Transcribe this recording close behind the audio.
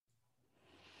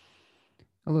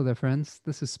Hello there, friends.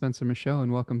 This is Spencer Michaud,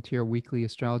 and welcome to your weekly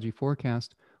astrology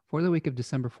forecast for the week of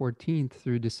December 14th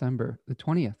through December the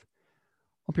 20th.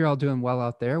 Hope you're all doing well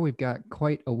out there. We've got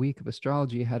quite a week of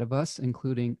astrology ahead of us,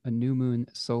 including a new moon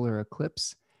solar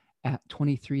eclipse at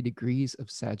 23 degrees of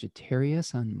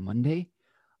Sagittarius on Monday.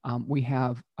 We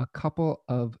have a couple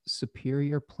of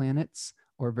superior planets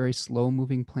or very slow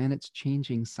moving planets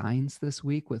changing signs this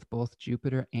week, with both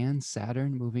Jupiter and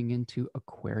Saturn moving into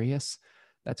Aquarius.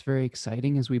 That's very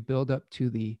exciting as we build up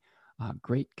to the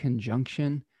great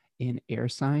conjunction in air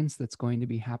signs that's going to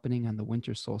be happening on the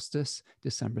winter solstice,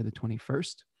 December the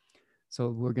 21st. So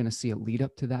we're going to see a lead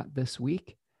up to that this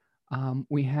week.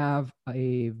 We have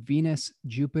a Venus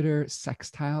Jupiter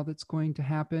sextile that's going to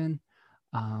happen,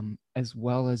 as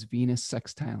well as Venus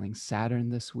sextiling Saturn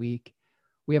this week.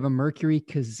 We have a Mercury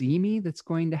Cazimi that's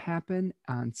going to happen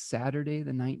on Saturday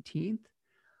the 19th.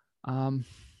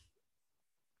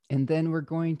 And then we're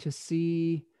going to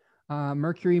see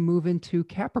Mercury move into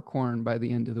Capricorn by the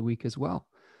end of the week as well.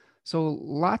 So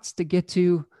lots to get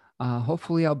to.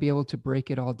 Hopefully I'll be able to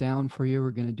break it all down for you.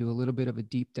 We're going to do a little bit of a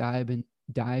deep dive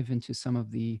into some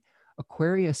of the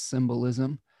Aquarius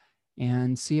symbolism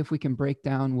and see if we can break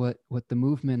down what the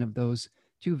movement of those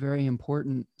two very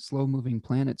important slow moving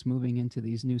planets moving into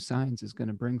these new signs is going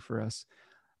to bring for us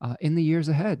in the years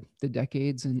ahead, the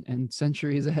decades and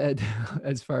centuries ahead,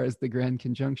 as far as the grand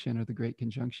conjunction or the great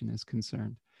conjunction is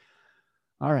concerned.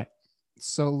 All right,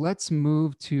 so let's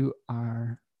move to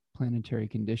our planetary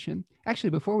condition.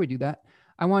 Actually, before we do that,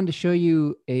 I wanted to show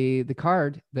you the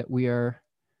card that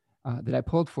that I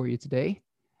pulled for you today,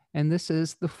 and this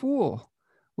is the Fool,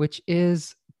 which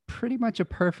is pretty much a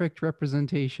perfect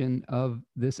representation of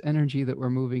this energy that we're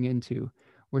moving into.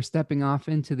 We're stepping off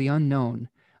into the unknown.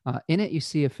 In it, you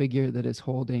see a figure that is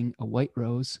holding a white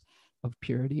rose of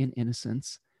purity and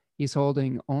innocence. He's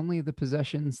holding only the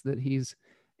possessions that he's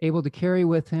able to carry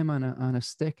with him on a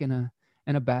stick and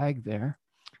a bag there.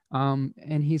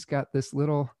 And he's got this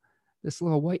little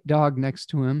white dog next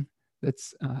to him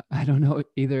that's, I don't know,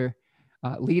 either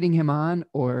leading him on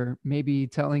or maybe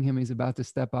telling him he's about to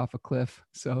step off a cliff.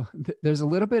 So there's a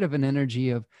little bit of an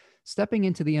energy of stepping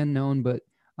into the unknown, but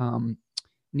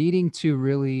needing to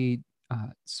really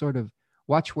sort of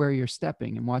watch where you're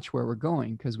stepping and watch where we're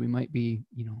going, because we might be,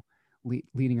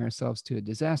 leading ourselves to a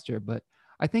disaster. But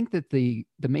I think that the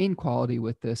main quality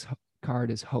with this card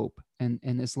is hope, and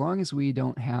as long as we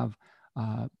don't have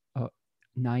a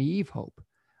naive hope,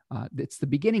 it's the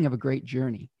beginning of a great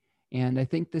journey. And I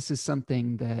think this is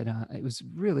something that it was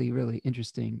really, really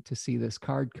interesting to see this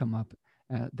card come up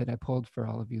that I pulled for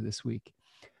all of you this week.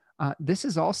 This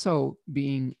is also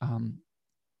being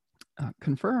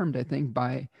confirmed, I think,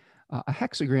 by a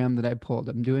hexagram that I pulled.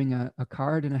 I'm doing a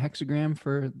card and a hexagram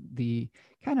for the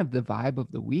kind of the vibe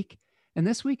of the week. And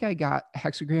this week I got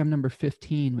hexagram number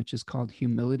 15, which is called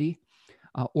humility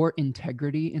or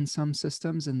integrity in some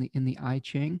systems in the I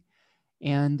Ching.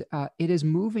 And it is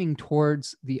moving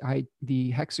towards the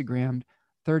hexagram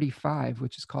 35,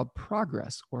 which is called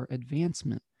progress or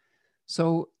advancement.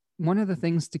 So one of the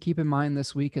things to keep in mind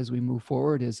this week as we move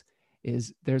forward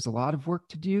is there's a lot of work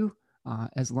to do.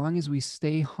 As long as we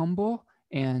stay humble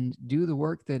and do the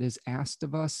work that is asked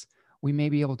of us, we may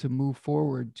be able to move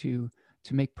forward to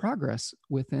make progress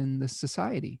within the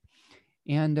society.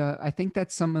 And I think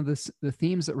that's some of the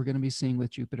themes that we're going to be seeing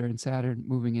with Jupiter and Saturn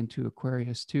moving into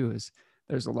Aquarius too, is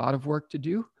there's a lot of work to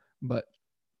do, but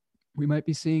we might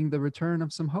be seeing the return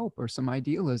of some hope or some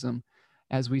idealism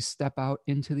as we step out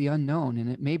into the unknown.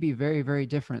 And it may be very, very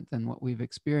different than what we've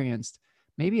experienced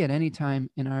maybe at any time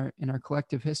in our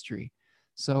collective history.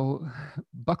 So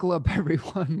buckle up,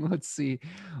 everyone. Let's see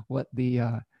what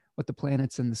the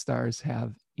planets and the stars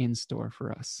have in store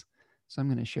for us. So I'm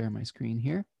going to share my screen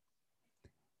here,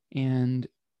 and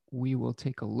we will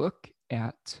take a look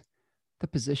at the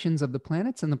positions of the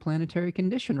planets and the planetary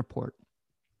condition report.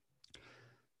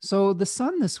 So the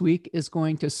sun this week is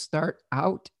going to start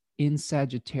out in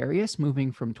Sagittarius,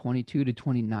 moving from 22 to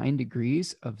 29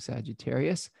 degrees of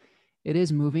Sagittarius. It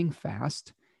is moving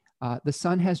fast. The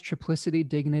sun has triplicity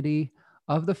dignity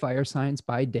of the fire signs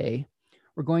by day.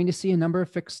 We're going to see a number of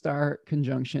fixed star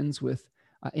conjunctions with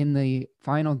in the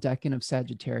final decan of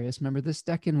Sagittarius. Remember, this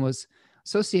decan was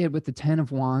associated with the 10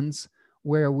 of Wands,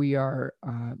 where we are,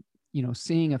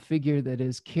 seeing a figure that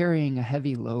is carrying a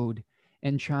heavy load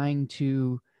and trying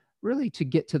to really to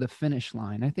get to the finish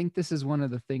line. I think this is one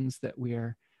of the things that we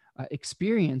are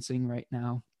experiencing right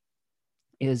now,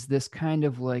 is this kind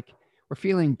of like we're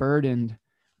feeling burdened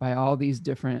by all these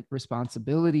different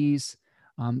responsibilities.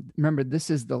 Remember, this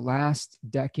is the last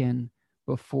decan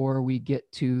before we get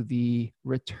to the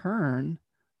return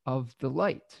of the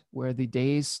light, where the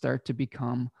days start to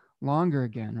become longer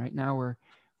again. Right now,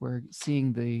 we're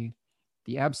seeing the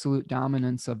absolute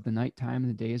dominance of the nighttime.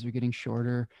 The days are getting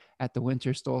shorter. At the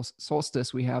winter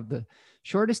solstice, we have the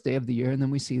shortest day of the year, and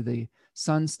then we see the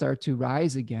sun start to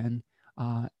rise again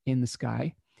in the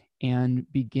sky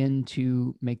and begin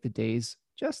to make the days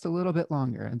just a little bit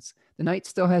longer. The night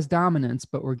still has dominance,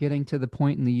 but we're getting to the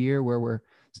point in the year where we're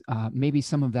maybe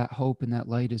some of that hope and that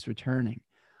light is returning.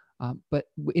 But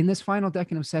in this final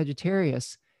decan of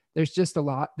Sagittarius, there's just a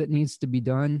lot that needs to be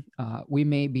done. We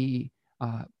may be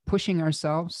pushing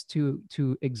ourselves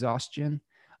to exhaustion,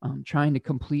 trying to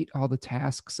complete all the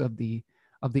tasks of the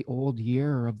old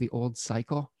year or of the old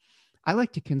cycle. I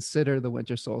like to consider the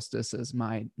winter solstice as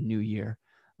my new year.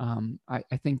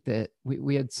 I think that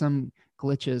we had some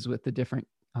glitches with the different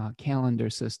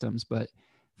calendar systems, but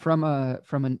from a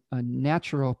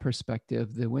natural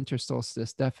perspective, the winter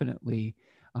solstice definitely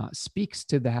speaks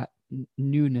to that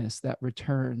newness, that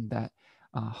return, that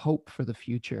hope for the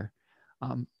future.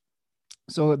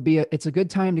 So it's a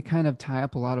good time to kind of tie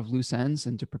up a lot of loose ends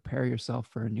and to prepare yourself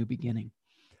for a new beginning.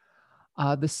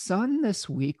 The sun this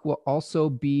week will also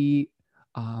be,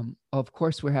 of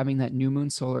course, we're having that new moon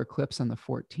solar eclipse on the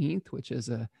 14th, which is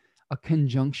a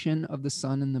conjunction of the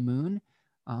sun and the moon.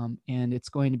 And it's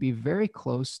going to be very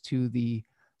close to the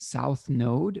south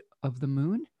node of the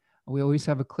moon. We always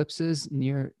have eclipses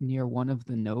near one of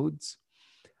the nodes.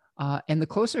 And the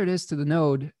closer it is to the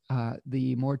node,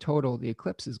 the more total the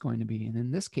eclipse is going to be. And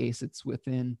in this case, it's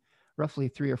within roughly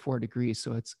 3 or 4 degrees.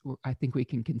 So I think we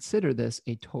can consider this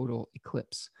a total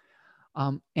eclipse.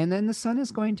 And then the sun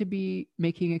is going to be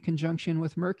making a conjunction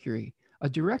with Mercury, a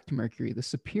direct Mercury, the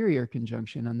superior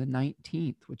conjunction on the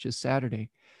 19th, which is Saturday.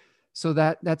 So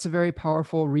that's a very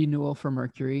powerful renewal for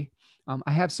Mercury.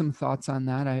 I have some thoughts on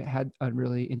that. I had a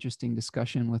really interesting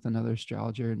discussion with another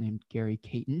astrologer named Gary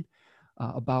Caton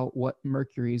about what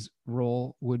Mercury's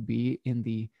role would be in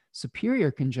the superior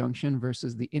conjunction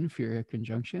versus the inferior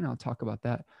conjunction. I'll talk about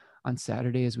that on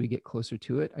Saturday as we get closer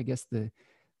to it. I guess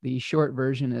the short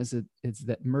version is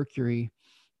that Mercury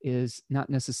is not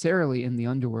necessarily in the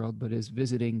underworld, but is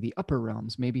visiting the upper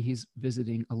realms. Maybe he's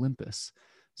visiting Olympus.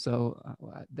 So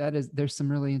there's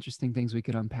some really interesting things we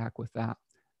could unpack with that.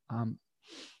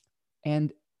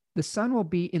 And the sun will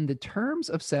be in the terms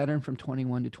of Saturn from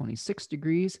 21 to 26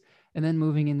 degrees, and then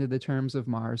moving into the terms of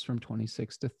Mars from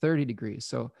 26 to 30 degrees.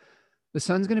 So the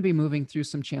sun's going to be moving through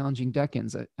some challenging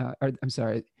decans. I'm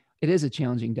sorry, it is a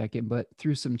challenging decan, but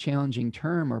through some challenging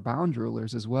term or bound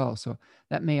rulers as well. So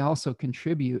that may also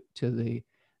contribute to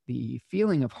the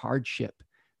feeling of hardship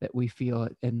that we feel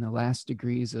in the last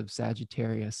degrees of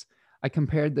Sagittarius. I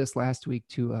compared this last week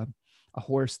to a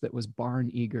horse that was barn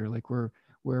eager. Like we're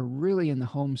really in the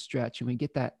home stretch and we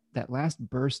get that last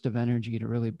burst of energy to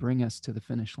really bring us to the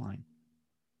finish line.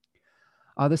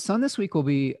 The sun this week will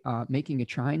be making a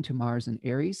trine to Mars in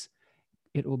Aries.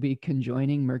 It will be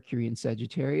conjoining Mercury in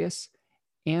Sagittarius,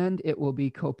 and it will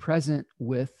be co-present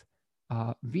with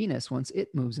Venus once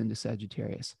it moves into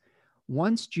Sagittarius.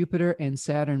 Once Jupiter and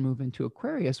Saturn move into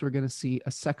Aquarius, we're going to see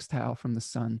a sextile from the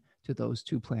sun to those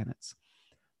two planets.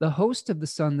 The host of the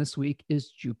sun this week is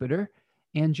Jupiter,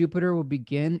 and Jupiter will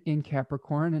begin in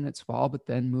Capricorn in its fall, but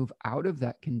then move out of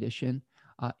that condition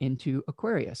into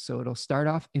Aquarius. So it'll start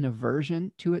off in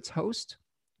aversion to its host,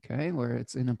 okay, where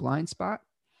it's in a blind spot,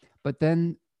 but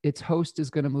then its host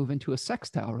is going to move into a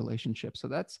sextile relationship. So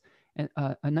that's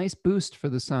a nice boost for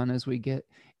the sun as we get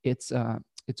its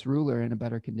ruler in a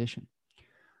better condition.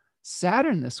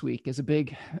 Saturn this week is a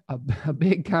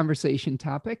big conversation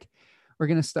topic. We're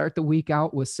going to start the week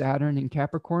out with Saturn in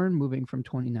Capricorn, moving from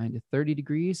 29 to 30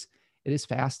 degrees. It is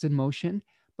fast in motion,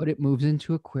 but it moves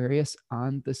into Aquarius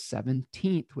on the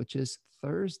 17th, which is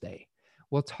Thursday.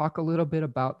 We'll talk a little bit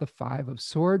about the 5 of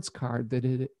Swords card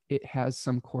that it has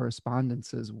some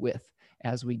correspondences with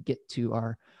as we get to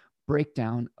our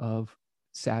breakdown of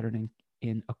Saturn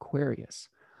in Aquarius.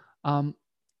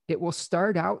 It will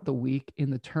start out the week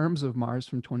in the terms of Mars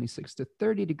from 26 to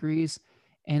 30 degrees,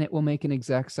 and it will make an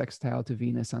exact sextile to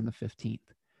Venus on the 15th.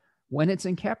 When it's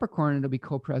in Capricorn, it'll be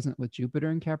co-present with Jupiter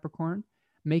in Capricorn,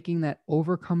 making that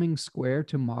overcoming square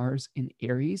to Mars in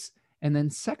Aries, and then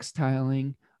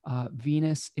sextiling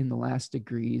Venus in the last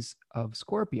degrees of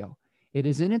Scorpio. It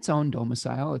is in its own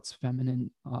domicile, its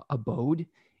feminine abode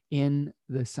in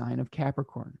the sign of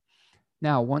Capricorn.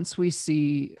 Now, once we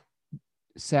see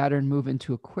Saturn move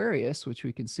into Aquarius, which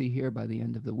we can see here by the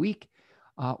end of the week,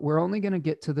 we're only going to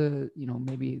get to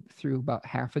maybe through about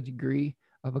half a degree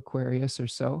of Aquarius or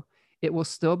so. It will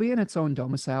still be in its own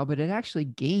domicile, but it actually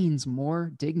gains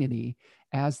more dignity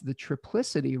as the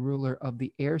triplicity ruler of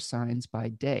the air signs by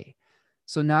day.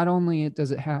 So not only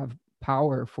does it have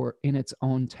power for in its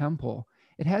own temple,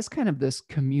 it has kind of this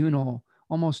communal,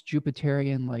 almost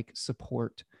Jupiterian like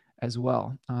support as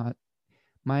well.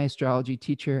 My astrology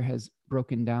teacher has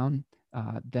broken down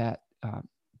that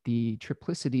the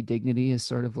triplicity dignity is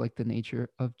sort of like the nature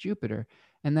of Jupiter.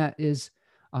 And that is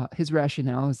his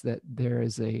rationale is that there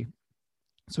is a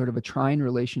sort of a trine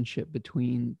relationship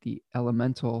between the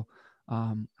elemental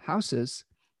houses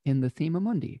in the thema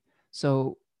mundi.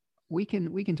 So we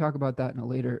can talk about that in a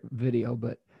later video,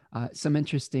 but some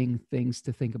interesting things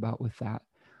to think about with that.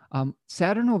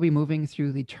 Saturn will be moving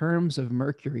through the terms of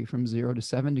Mercury from 0 to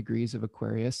 7 degrees of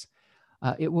Aquarius.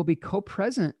 It will be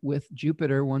co-present with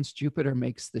Jupiter once Jupiter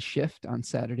makes the shift on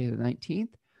Saturday the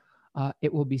 19th.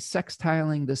 It will be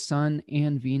sextiling the Sun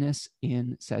and Venus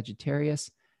in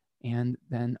Sagittarius, and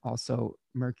then also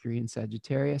Mercury in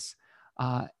Sagittarius.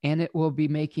 And it will be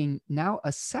making now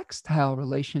a sextile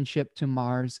relationship to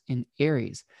Mars in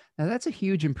Aries. Now, that's a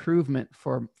huge improvement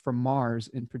for Mars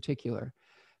in particular,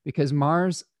 because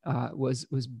Mars was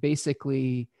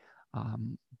basically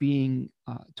being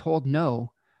told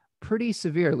no pretty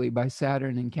severely by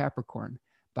Saturn and Capricorn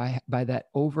by that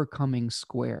overcoming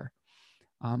square.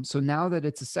 So now that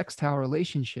it's a sextile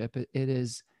relationship, it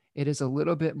is a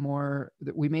little bit more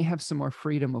that we may have some more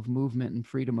freedom of movement and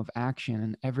freedom of action,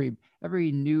 and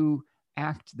every new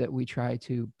act that we try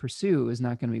to pursue is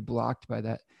not going to be blocked by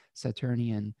that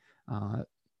Saturnian,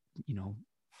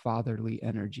 fatherly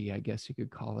energy, I guess you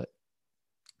could call it.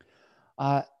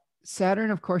 Saturn,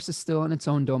 of course, is still in its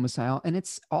own domicile, and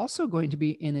it's also going to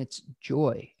be in its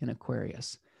joy in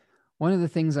Aquarius. One of the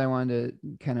things I wanted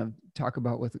to kind of talk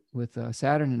about with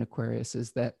Saturn in Aquarius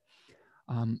is that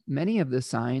many of the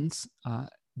signs,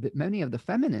 many of the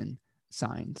feminine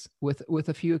signs, with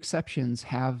a few exceptions,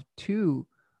 have two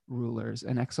rulers,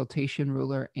 an exaltation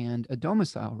ruler and a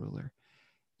domicile ruler.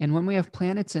 And when we have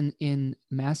planets in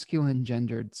masculine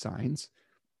gendered signs,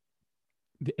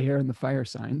 the air and the fire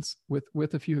signs,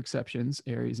 with a few exceptions,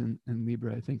 Aries and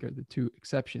Libra, I think, are the two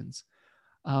exceptions,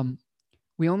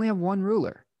 we only have one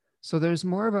ruler. So there's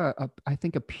more of I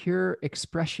think, a pure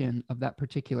expression of that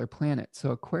particular planet. So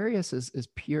Aquarius is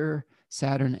pure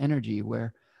Saturn energy,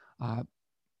 where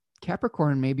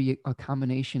Capricorn may be a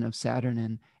combination of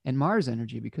Saturn and Mars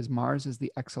energy, because Mars is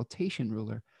the exaltation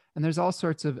ruler. And there's all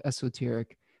sorts of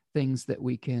esoteric things that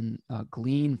we can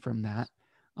glean from that.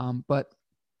 But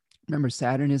remember,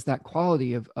 Saturn is that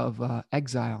quality of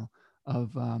exile,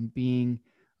 of being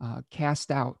cast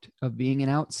out, of being an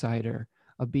outsider,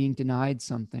 of being denied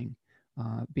something,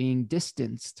 being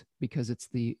distanced, because it's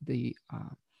the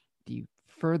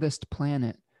furthest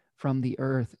planet from the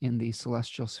Earth in the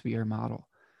celestial sphere model.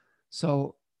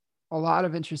 So a lot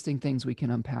of interesting things we can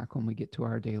unpack when we get to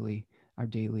our daily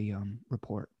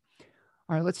report.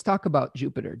 All right, let's talk about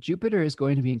Jupiter. Jupiter is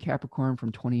going to be in Capricorn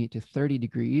from 28 to 30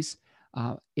 degrees.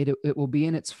 It will be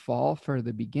in its fall for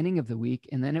the beginning of the week,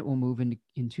 and then it will move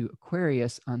into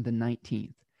Aquarius on the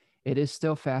 19th. It is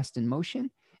still fast in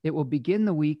motion. It will begin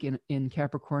the week in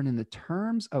Capricorn in the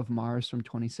terms of Mars from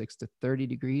 26 to 30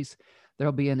 degrees.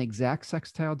 There'll be an exact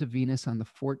sextile to Venus on the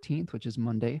 14th, which is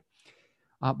Monday.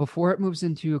 Before it moves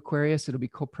into Aquarius, it'll be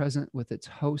co-present with its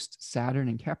host Saturn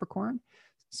in Capricorn,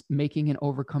 making an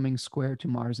overcoming square to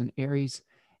Mars in Aries,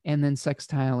 and then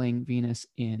sextiling Venus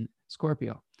in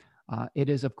Scorpio. It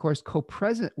is, of course,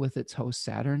 co-present with its host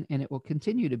Saturn, and it will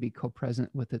continue to be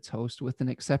co-present with its host, with an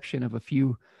exception of a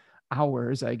few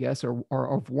hours, I guess,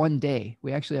 or of one day.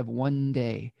 We actually have one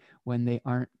day when they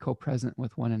aren't co-present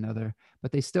with one another,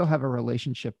 but they still have a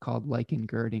relationship called like and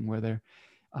girding, where they're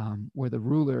where the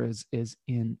ruler is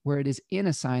in where it is in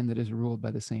a sign that is ruled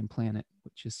by the same planet,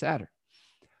 which is Saturn.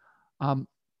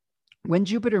 When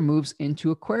Jupiter moves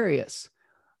into Aquarius,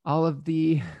 all of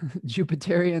the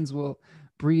Jupiterians will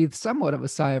breathe somewhat of a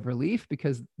sigh of relief,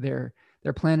 because their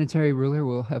planetary ruler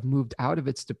will have moved out of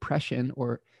its depression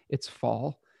or its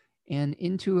fall and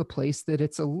into a place that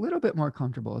it's a little bit more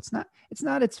comfortable. It's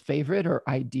not its favorite or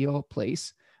ideal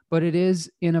place, but it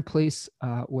is in a place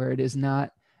where it is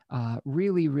not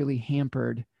really, really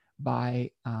hampered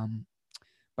by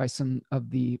some of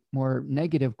the more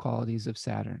negative qualities of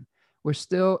Saturn. It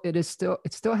still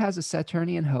has a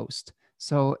Saturnian host.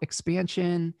 So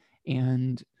expansion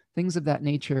and things of that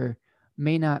nature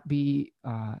may not be,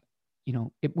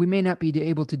 we may not be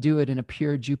able to do it in a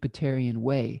pure Jupiterian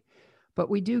way, but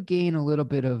we do gain a little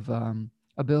bit of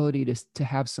ability to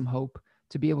have some hope,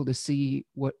 to be able to see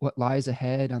what lies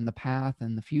ahead on the path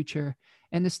and the future,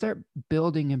 and to start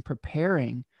building and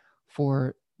preparing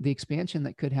for the expansion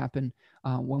that could happen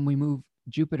when we move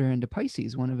Jupiter into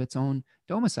Pisces, one of its own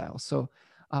domiciles. So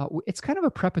It's kind of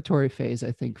a preparatory phase,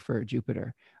 I think, for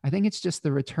Jupiter. I think it's just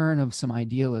the return of some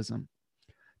idealism.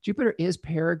 Jupiter is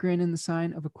peregrine in the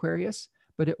sign of Aquarius,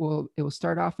 but it will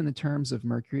start off in the terms of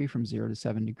Mercury from 0 to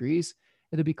 7 degrees.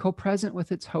 It'll be co-present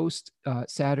with its host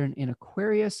Saturn in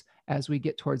Aquarius as we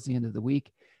get towards the end of the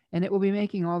week, and it will be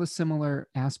making all the similar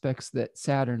aspects that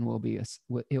Saturn will be. It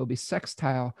will be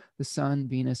sextile the Sun,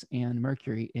 Venus, and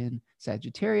Mercury in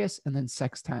Sagittarius, and then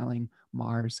sextiling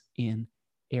Mars in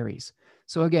Aries.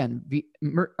 So again,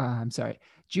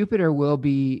 Jupiter will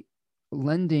be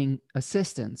lending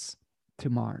assistance to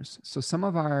Mars. So some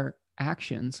of our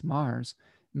actions, Mars,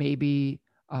 may be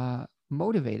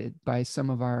motivated by some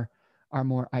of our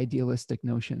more idealistic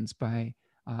notions, by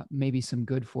maybe some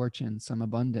good fortune, some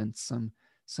abundance,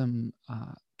 some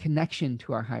connection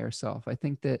to our higher self. I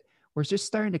think that we're just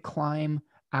starting to climb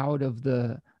out of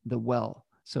the well,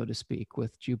 so to speak,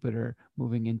 with Jupiter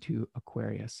moving into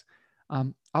Aquarius.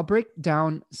 I'll break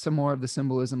down some more of the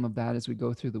symbolism of that as we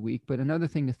go through the week. But another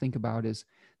thing to think about is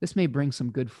this may bring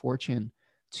some good fortune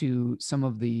to some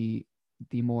of the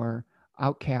more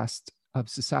outcast of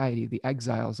society, the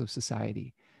exiles of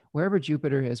society. Wherever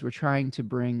Jupiter is, we're trying to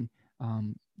bring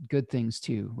good things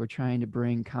too. We're trying to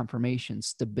bring confirmation.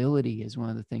 Stability is one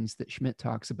of the things that Schmidt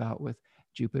talks about with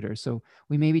Jupiter. So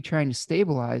we may be trying to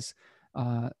stabilize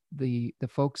the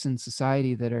folks in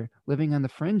society that are living on the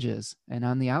fringes and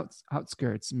on the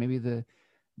outskirts, maybe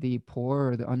the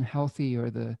poor or the unhealthy or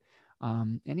the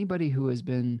anybody who has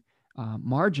been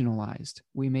marginalized.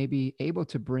 We may be able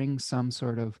to bring some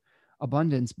sort of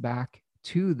abundance back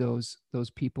to those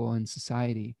people in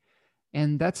society,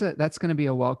 and that's going to be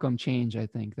a welcome change. I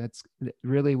think that's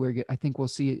really where I think we'll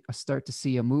start to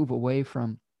see a move away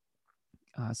from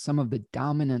some of the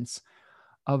dominance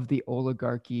of the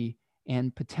oligarchy,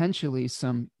 and potentially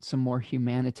some more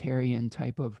humanitarian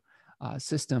type of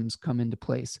systems come into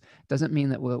place. Doesn't mean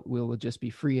that we'll just be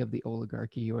free of the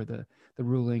oligarchy or the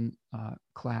ruling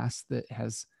class that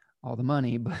has all the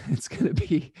money, but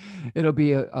it'll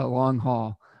be a long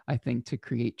haul, I think, to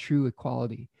create true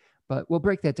equality. But we'll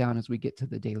break that down as we get to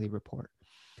the daily report.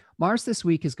 Mars this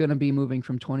week is going to be moving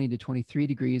from 20 to 23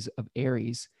 degrees of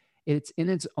Aries. It's in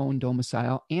its own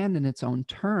domicile and in its own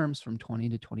terms from 20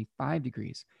 to 25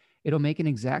 degrees. It'll make an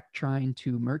exact trine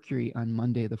to Mercury on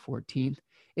Monday, the 14th.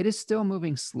 It is still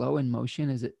moving slow in motion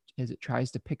as it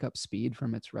tries to pick up speed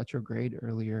from its retrograde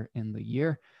earlier in the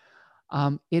year.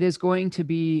 It is going to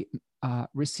be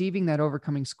receiving that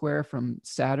overcoming square from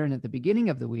Saturn at the beginning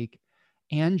of the week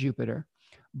and Jupiter,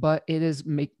 but it is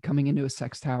coming into a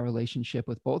sextile relationship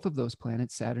with both of those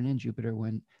planets, Saturn and Jupiter,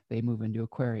 when they move into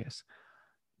Aquarius.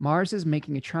 Mars is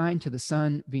making a trine to the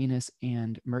Sun, Venus,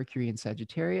 and Mercury in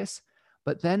Sagittarius,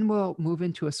 but then we'll move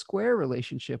into a square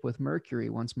relationship with Mercury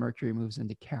once Mercury moves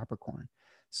into Capricorn.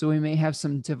 So we may have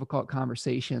some difficult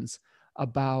conversations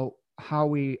about how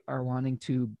we are wanting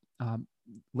to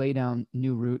lay down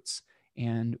new roots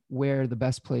and where the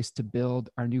best place to build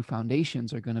our new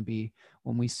foundations are going to be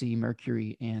when we see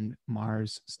Mercury and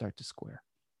Mars start to square.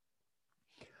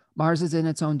 Mars is in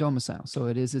its own domicile, so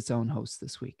it is its own host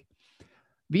this week.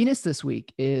 Venus this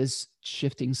week is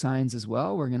shifting signs as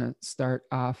well. We're going to start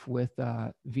off with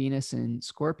Venus in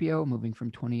Scorpio, moving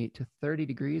from 28 to 30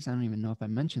 degrees. I don't even know if I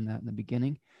mentioned that in the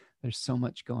beginning. There's so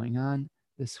much going on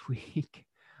this week.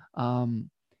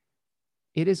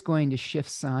 It is going to shift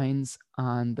signs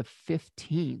on the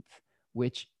 15th,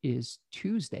 which is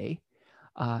Tuesday.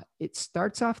 It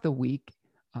starts off the week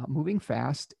moving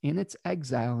fast in its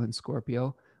exile in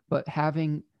Scorpio, but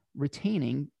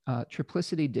retaining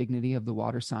triplicity dignity of the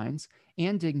water signs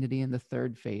and dignity in the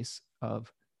third face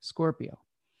of Scorpio.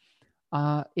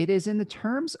 It is in the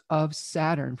terms of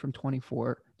Saturn from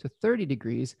 24 to 30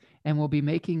 degrees and will be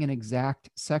making an exact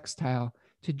sextile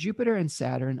to Jupiter and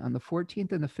Saturn on the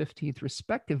 14th and the 15th,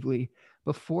 respectively,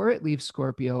 before it leaves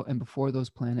Scorpio and before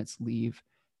those planets leave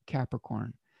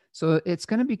Capricorn. So it's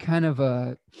going to be kind of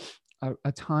a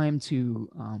time to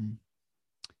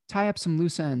tie up some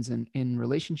loose ends in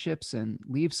relationships and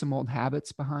leave some old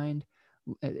habits behind.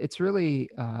 It's really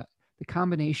the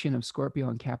combination of Scorpio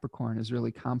and Capricorn is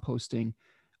really composting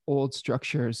old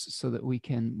structures so that we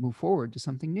can move forward to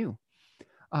something new.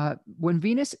 When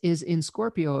Venus is in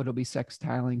Scorpio, it'll be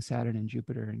sextiling Saturn and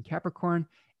Jupiter in Capricorn,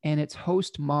 and its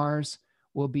host Mars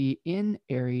will be in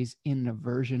Aries in an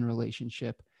aversion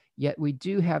relationship. Yet we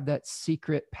do have that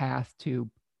secret path to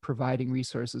providing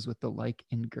resources with the like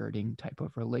engirding type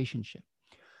of relationship.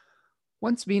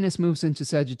 Once Venus moves into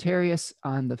Sagittarius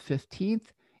on the 15th,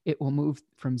 it will move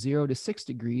from 0 to 6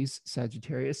 degrees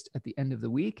Sagittarius at the end of the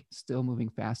week, still moving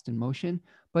fast in motion,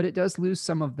 but it does lose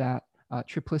some of that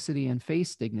triplicity and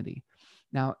face dignity.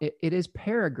 Now, it is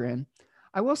peregrine.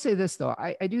 I will say this though,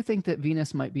 I do think that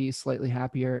Venus might be slightly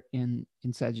happier in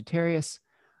Sagittarius.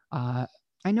 I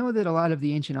know that a lot of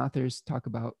the ancient authors talk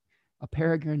about a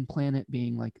peregrine planet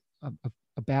being like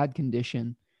a bad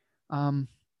condition. Um,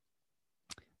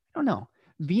 I don't know.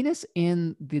 Venus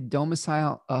in the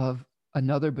domicile of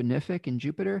another benefic in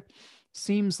Jupiter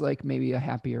seems like maybe a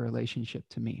happier relationship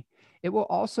to me. It will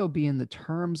also be in the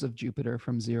terms of Jupiter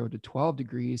from 0 to 12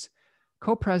 degrees,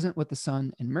 co-present with the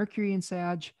Sun and Mercury in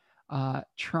Sag.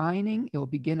 Trining, it will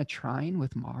begin a trine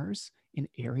with Mars in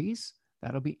Aries.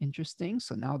 That'll be interesting.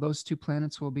 So now those two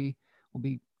planets will be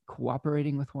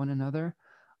cooperating with one another.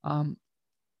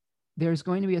 There's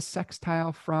going to be a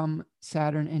sextile from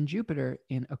Saturn and Jupiter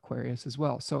in Aquarius as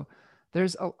well. So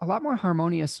there's a lot more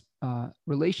harmonious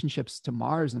relationships to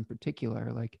Mars in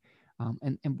particular.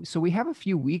 And so we have a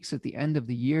few weeks at the end of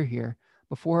the year here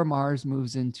before Mars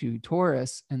moves into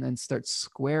Taurus and then starts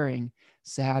squaring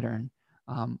Saturn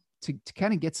to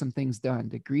kind of get some things done,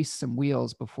 to grease some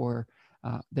wheels before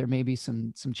there may be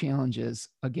some challenges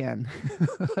again.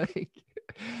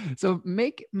 So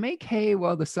make hay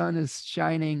while the sun is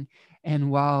shining,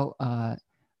 and while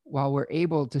we're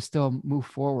able to still move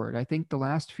forward. I think the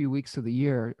last few weeks of the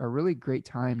year are a really great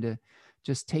time to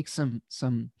just take some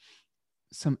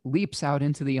leaps out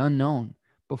into the unknown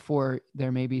before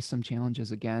there may be some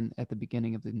challenges again at the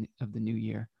beginning of the new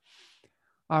year.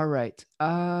 All right.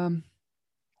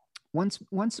 Once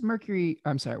Venus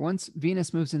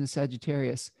moves into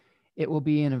Sagittarius, it will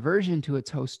be in aversion to its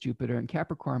host Jupiter in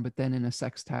Capricorn, but then in a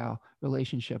sextile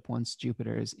relationship once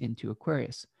Jupiter is into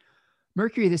Aquarius.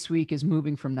 Mercury this week is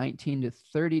moving from 19 to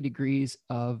 30 degrees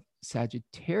of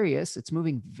Sagittarius. It's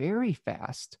moving very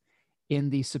fast in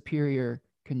the superior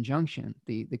conjunction,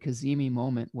 the Cazimi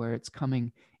moment where it's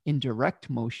coming in direct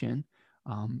motion.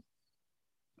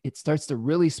 It starts to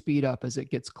really speed up as it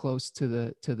gets close to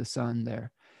the sun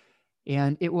there.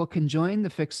 And it will conjoin the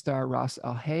fixed star Ras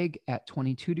Alhague at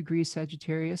 22 degrees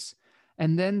Sagittarius,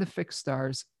 and then the fixed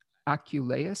stars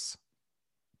Aculeus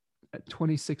at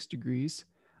 26 degrees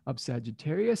of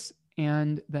Sagittarius,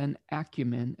 and then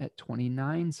Acumen at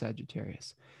 29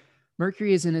 Sagittarius.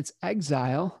 Mercury is in its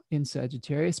exile in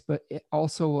Sagittarius, but it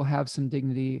also will have some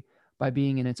dignity by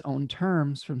being in its own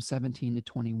terms from 17 to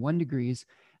 21 degrees,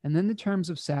 and then the terms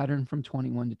of Saturn from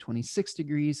 21 to 26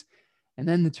 degrees, and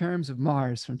then the terms of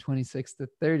Mars from 26 to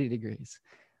 30 degrees.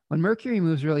 When Mercury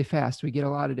moves really fast, we get a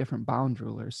lot of different bound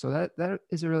rulers. So that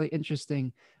is a really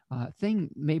interesting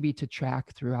thing maybe to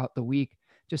track throughout the week,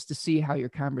 just to see how your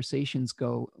conversations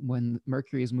go when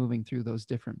Mercury is moving through those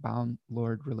different bound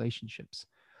lord relationships.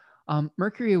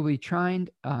 Mercury will be trined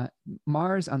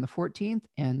Mars on the 14th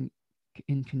and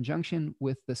in conjunction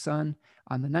with the Sun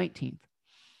on the 19th.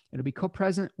 It'll be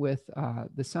co-present with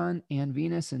the Sun and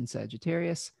Venus in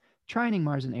Sagittarius, trining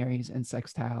Mars in Aries, and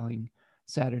sextiling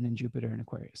Saturn and Jupiter in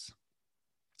Aquarius.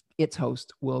 Its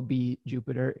host will be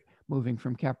Jupiter moving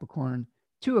from Capricorn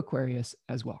to Aquarius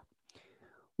as well.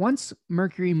 Once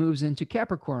Mercury moves into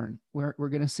Capricorn, we're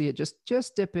going to see it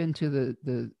just dip into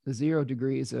the 0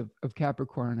 degrees of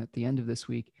Capricorn at the end of this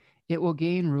week. It will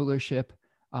gain rulership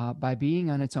by being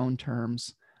on its own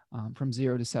terms from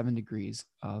 0 to 7 degrees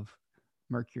of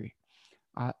Mercury.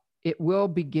 It will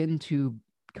begin to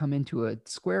come into a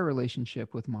square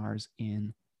relationship with Mars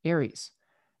in Aries.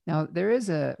 Now,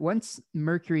 once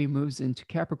Mercury moves into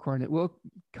Capricorn, it will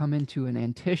come into an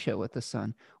antitia with the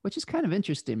Sun, which is kind of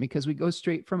interesting because we go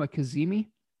straight from a Cazimi,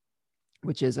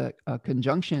 which is a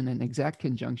conjunction, an exact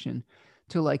conjunction,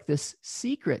 to like this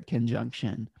secret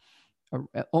conjunction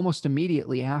almost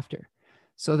immediately after.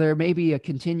 So there may be a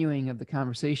continuing of the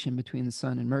conversation between the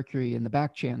Sun and Mercury in the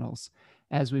back channels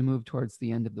as we move towards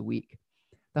the end of the week.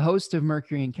 The host of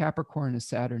Mercury in Capricorn is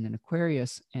Saturn in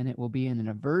Aquarius, and it will be in an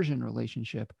aversion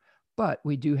relationship, but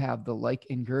we do have the like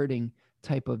ingirding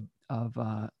type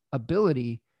of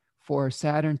ability for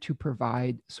Saturn to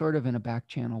provide sort of in a back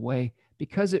channel way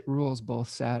because it rules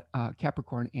both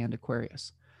Capricorn and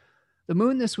Aquarius. The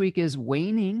moon this week is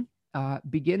waning,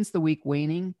 begins the week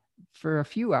waning for a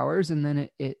few hours, and then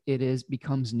it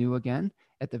becomes new again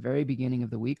at the very beginning of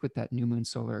the week with that new moon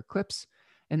solar eclipse.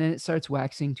 And then it starts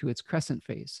waxing to its crescent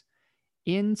phase.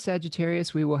 In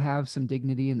Sagittarius, we will have some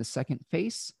dignity in the second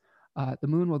phase. The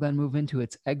moon will then move into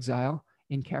its exile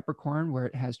in Capricorn, where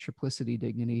it has triplicity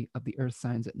dignity of the earth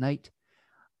signs at night.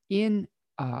 In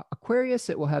Aquarius,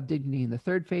 it will have dignity in the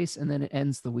third phase, and then it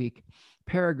ends the week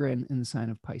peregrine in the sign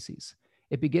of Pisces.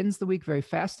 It begins the week very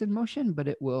fast in motion, but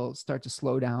it will start to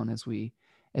slow down as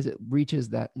it reaches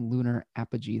that lunar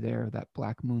apogee there, that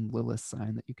black moon Lilith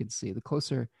sign that you can see. The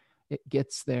closer it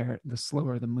gets there, the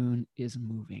slower the moon is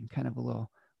moving. Kind of a little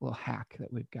hack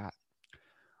that we've got.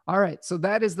 All right, so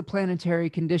that is the planetary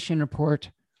condition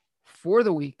report for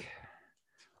the week.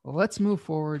 Let's move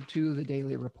forward to the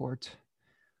daily report.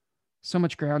 So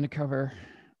much ground to cover.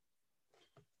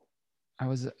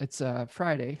 It's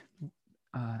Friday,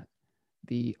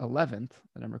 the 11th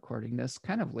that I'm recording this,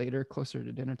 kind of later, closer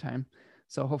to dinner time.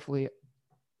 So hopefully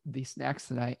the snacks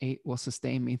that I ate will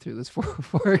sustain me through this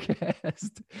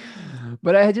forecast.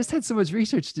 But I just had so much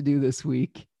research to do this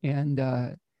week, and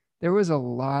there was a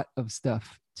lot of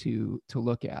stuff to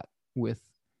look at with,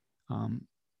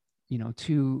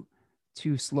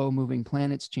 two slow moving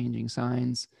planets changing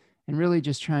signs, and really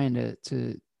just trying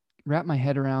to wrap my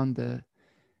head around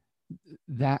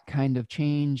that kind of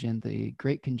change and the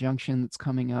great conjunction that's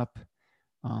coming up.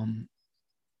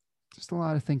 Just a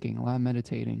lot of thinking, a lot of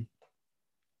meditating.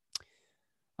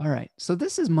 All right. So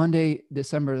this is Monday,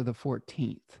 December the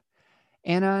 14th.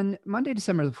 And on Monday,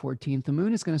 December the 14th, the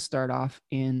moon is going to start off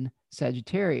in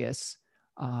Sagittarius.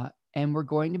 And we're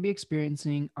going to be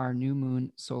experiencing our new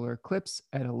moon solar eclipse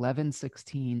at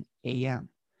 11:16 a.m.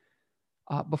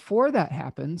 Before that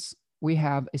happens, we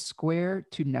have a square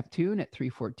to Neptune at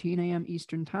 3:14 a.m.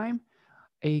 Eastern Time,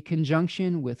 a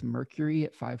conjunction with Mercury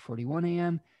at 5:41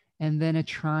 a.m., and then a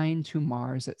trine to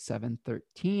Mars at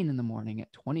 7:13 in the morning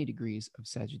at 20 degrees of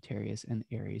Sagittarius and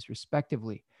Aries,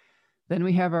 respectively. Then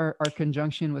we have our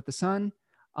conjunction with the sun.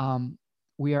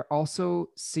 We are also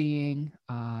seeing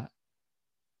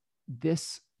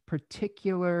this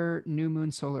particular new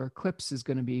moon solar eclipse is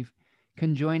going to be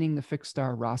conjoining the fixed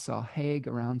star Ras Al Hagg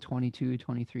around 22,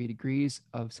 23 degrees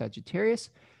of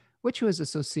Sagittarius, which was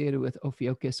associated with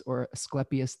Ophiuchus or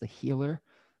Asclepius the healer.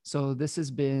 So this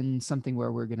has been something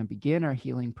where we're going to begin our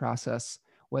healing process,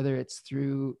 whether it's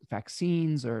through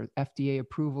vaccines or FDA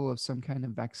approval of some kind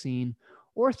of vaccine,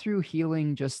 or through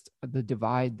healing just the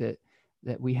divide that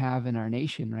we have in our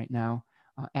nation right now,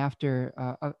 after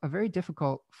a very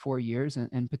difficult 4 years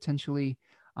and potentially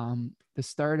the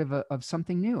start of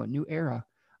something new, a new era.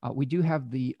 We do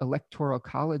have the Electoral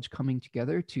College coming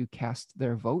together to cast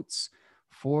their votes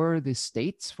for the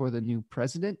states for the new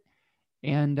president.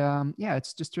 And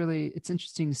it's just it's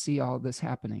interesting to see all this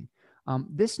happening.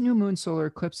 This new moon solar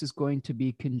eclipse is going to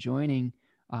be conjoining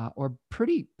or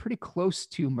pretty close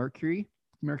to Mercury.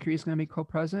 Mercury is going to be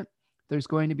co-present. There's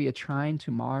going to be a trine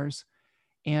to Mars,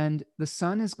 and the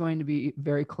sun is going to be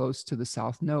very close to the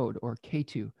south node, or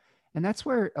Ketu. And that's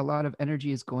where a lot of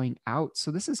energy is going out. So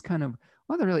this is kind of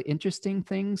one of the really interesting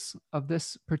things of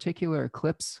this particular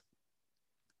eclipse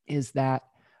is that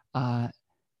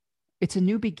it's a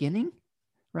new beginning,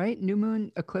 right? New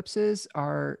moon eclipses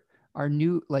are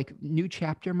new, like new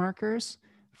chapter markers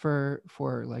for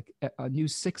like a new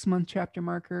 6-month chapter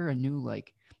marker, a new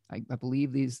I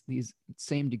believe these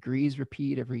same degrees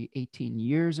repeat every 18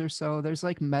 years or so. There's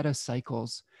like meta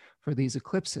cycles for these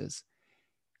eclipses.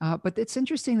 But it's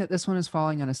interesting that this one is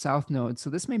falling on a south node. So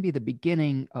this may be the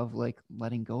beginning of like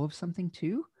letting go of something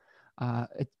too,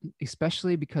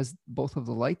 especially because both of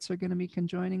the lights are going to be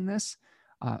conjoining this.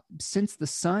 Since the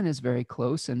sun is very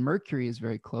close and Mercury is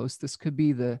very close, this could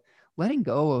be the letting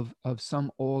go of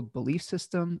some old belief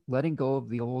system, letting go of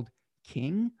the old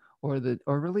king, or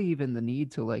really even the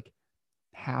need to like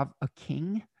have a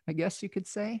king, I guess you could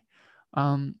say.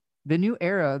 The new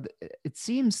era, it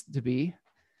seems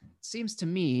to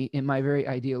me, in my very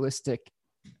idealistic,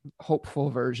 hopeful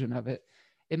version of it,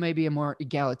 it may be a more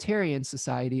egalitarian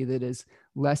society that is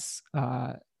less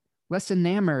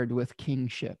enamored with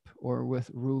kingship or with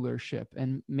rulership,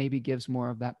 and maybe gives more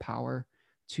of that power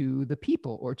to the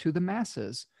people or to the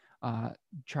masses,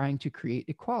 trying to create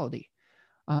equality.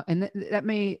 And that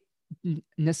may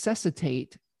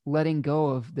necessitate letting go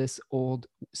of this old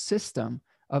system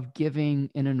of giving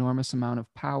an enormous amount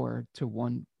of power to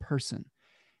one person.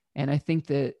 And I think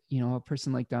that, a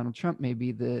person like Donald Trump may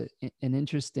be an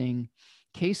interesting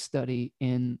case study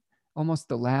in almost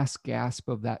the last gasp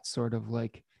of that sort of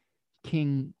like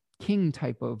king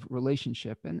type of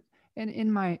relationship. And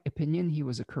in my opinion, he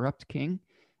was a corrupt king.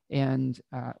 And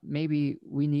maybe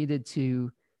we needed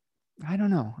to, I don't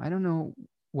know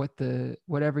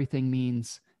what everything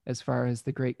means as far as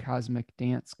the great cosmic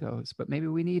dance goes, but maybe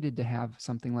we needed to have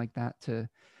something like that to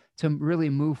really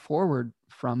move forward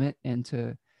from it and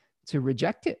to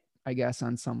reject it, I guess,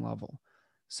 on some level.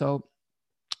 So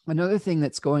another thing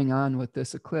that's going on with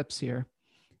this eclipse here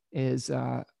is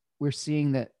we're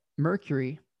seeing that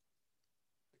Mercury,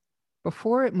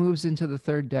 before it moves into the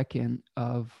third decan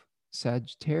of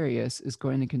Sagittarius, is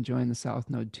going to conjoin the south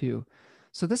node too.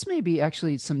 So this may be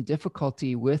actually some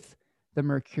difficulty with the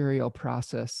mercurial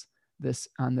process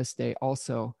on this day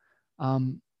also.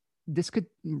 This could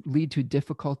lead to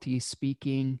difficulty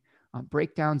speaking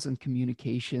breakdowns in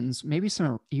communications, maybe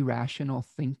some irrational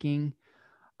thinking.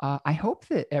 I hope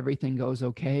that everything goes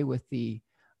okay with the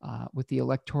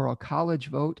electoral college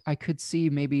vote. I could see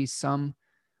maybe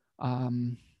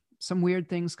um, some weird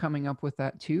things coming up with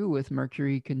that too, with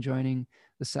Mercury conjoining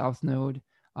the South Node.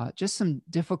 Just some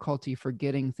difficulty for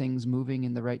getting things moving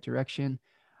in the right direction.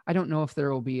 I don't know if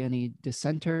there will be any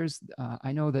dissenters.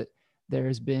 I know that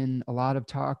there's been a lot of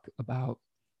talk about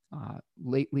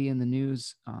lately in the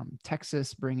news,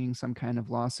 Texas bringing some kind of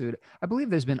lawsuit. I believe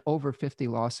there's been over 50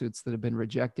 lawsuits that have been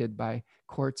rejected by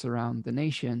courts around the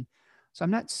nation. So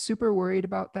I'm not super worried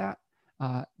about that.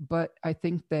 But I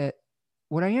think that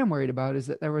what I am worried about is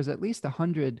that there was at least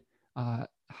 100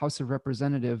 House of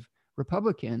Representative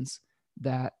Republicans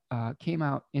that came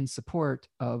out in support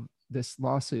of this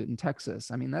lawsuit in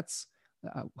Texas. I mean, that's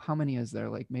how many is there?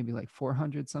 Like maybe like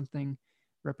 400 something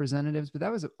representatives, but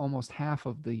that was almost half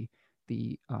of the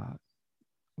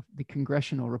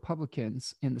congressional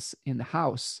Republicans in the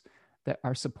House that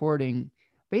are supporting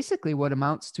basically what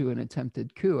amounts to an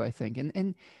attempted coup, I think.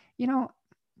 And you know,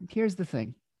 here's the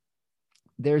thing: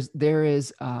 there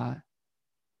is a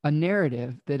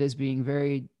narrative that is being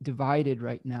very divided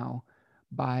right now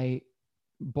by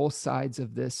both sides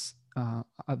of this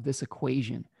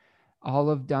equation.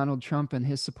 All of Donald Trump and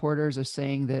his supporters are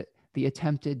saying that the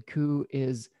attempted coup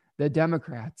is the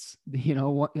Democrats, you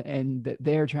know, and that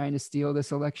they're trying to steal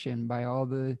this election by all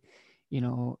the, you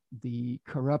know, the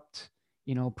corrupt,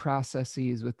 you know,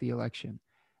 processes with the election.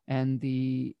 And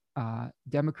the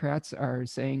Democrats are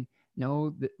saying,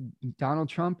 no, Donald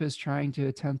Trump is trying to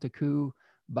attempt a coup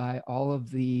by all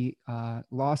of the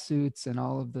lawsuits and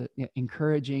all of the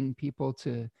encouraging people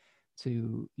to,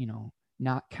 you know,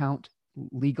 not count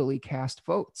legally cast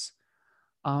votes.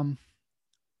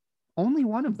 Only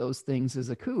one of those things is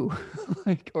a coup,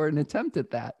 like, or an attempt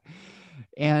at that.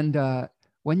 And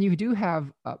when you do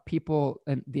have people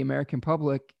and the American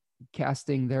public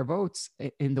casting their votes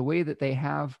in the way that they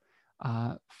have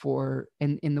and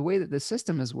in the way that the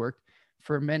system has worked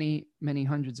for many, many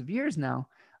hundreds of years now,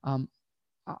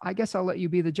 I guess I'll let you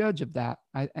be the judge of that.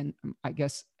 And I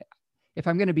guess if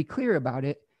I'm going to be clear about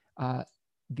it,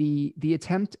 the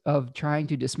attempt of trying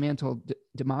to dismantle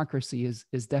democracy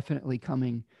is definitely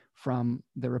coming from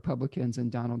the Republicans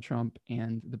and Donald Trump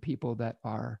and the people that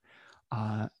are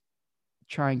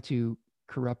trying to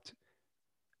corrupt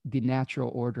the natural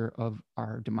order of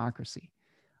our democracy.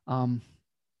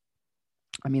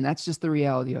 I mean, that's just the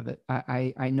reality of it.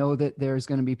 I know that there's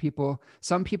going to be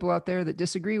some people out there that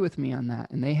disagree with me on that,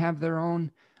 and they have their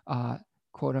own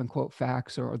quote unquote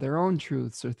facts or their own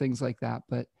truths or things like that.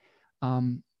 But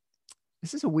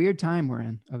this is a weird time we're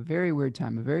in, a very weird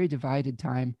time, a very divided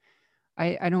time.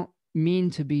 I don't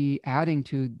mean to be adding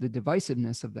to the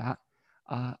divisiveness of that.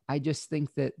 I just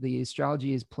think that the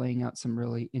astrology is playing out some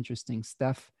really interesting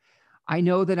stuff. I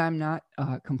know that I'm not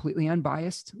completely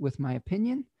unbiased with my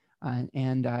opinion,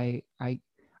 and I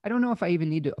don't know if I even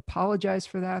need to apologize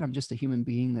for that. I'm just a human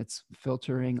being that's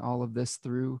filtering all of this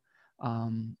through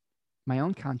my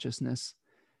own consciousness.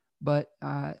 But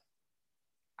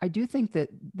I do think that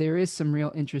there is some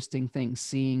real interesting things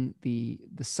seeing the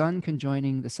sun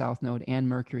conjoining the South Node and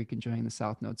Mercury conjoining the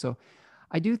South Node. So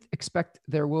I do expect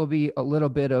there will be a little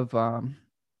bit of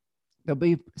there'll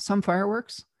be some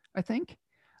fireworks, I think,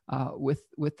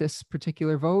 with this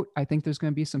particular vote. I think there's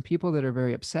going to be some people that are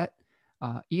very upset.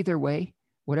 Either way,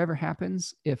 whatever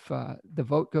happens, if the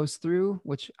vote goes through,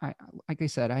 which like I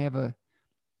said, I have a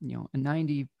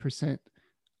 90%.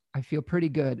 I feel pretty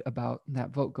good about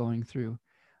that vote going through.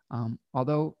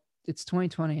 Although it's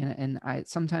 2020 and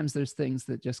sometimes there's things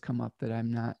that just come up that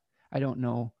I don't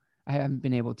know. I haven't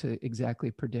been able to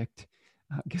exactly predict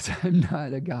because I'm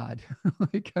not a god.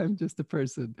 Like, I'm just a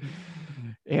person.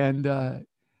 And,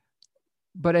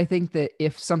 but I think that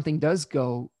if something does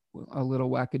go a little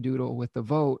wackadoodle with the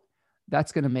vote,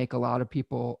 that's going to make a lot of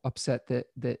people upset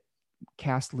that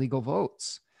cast legal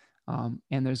votes. And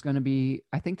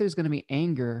I think there's going to be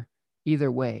anger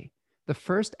either way. The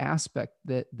first aspect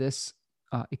that this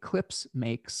eclipse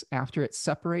makes after it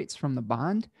separates from the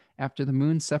bond, after the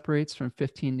moon separates from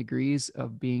 15 degrees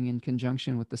of being in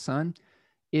conjunction with the sun,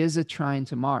 is a trine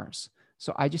to Mars.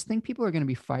 So I just think people are going to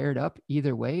be fired up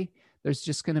either way. There's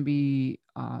just going to be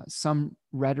some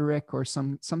rhetoric or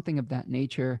something of that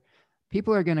nature.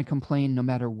 People are going to complain no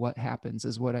matter what happens,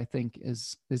 is what I think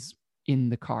is in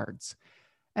the cards.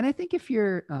 And I think if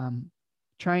you're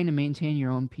trying to maintain your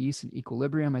own peace and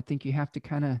equilibrium, I think you have to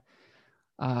kind of,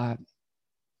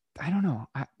 I don't know,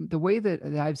 the way that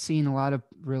I've seen a lot of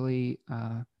really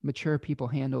mature people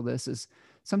handle this is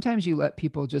sometimes you let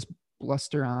people just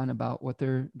bluster on about what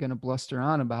they're going to bluster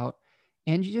on about.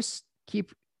 and you just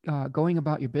keep going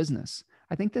about your business.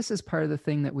 I think this is part of the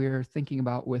thing that we're thinking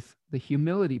about with the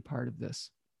humility part of this.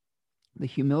 The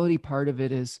humility part of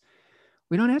it is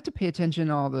we don't have to pay attention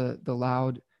to all the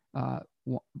loud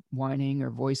whining or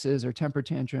voices or temper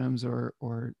tantrums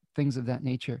or things of that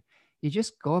nature. You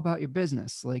just go about your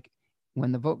business. Like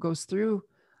when the vote goes through,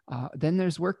 then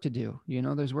there's work to do. You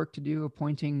know, there's work to do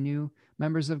appointing new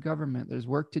members of government. There's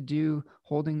work to do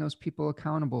holding those people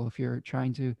accountable if you're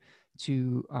trying to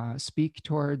speak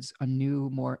towards a new,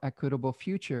 more equitable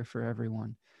future for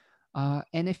everyone.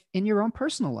 And if in your own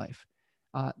personal life,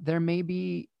 there may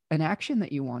be an action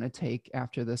that you want to take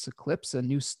after this eclipse, a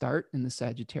new start in the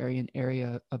Sagittarian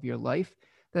area of your life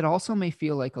that also may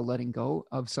feel like a letting go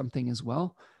of something as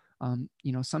well.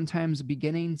 You know, sometimes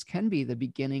beginnings can be the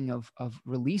beginning of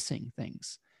releasing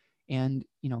things. And,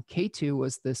 you know, Ketu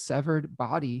was the severed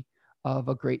body of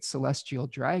a great celestial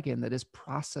dragon that is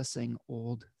processing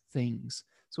old things.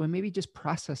 So we may be just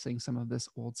processing some of this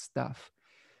old stuff.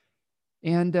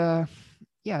 And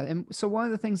yeah, and so one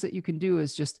of the things that you can do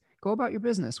is just go about your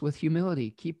business with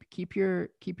humility. Keep your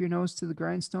nose to the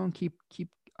grindstone. Keep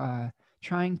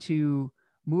trying to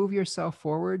move yourself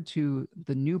forward to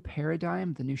the new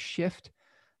paradigm, the new shift,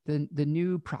 the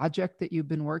new project that you've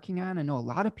been working on. I know a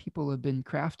lot of people have been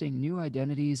crafting new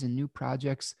identities and new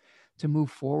projects to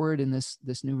move forward in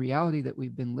this new reality that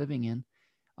we've been living in.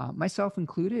 Myself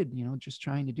included, you know, just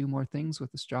trying to do more things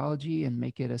with astrology and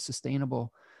make it a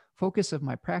sustainable focus of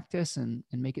my practice and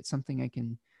make it something I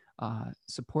can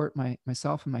support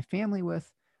myself and my family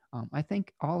with. I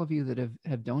thank all of you that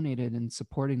have donated and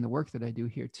supporting the work that I do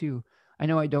here too. I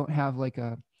know I don't have like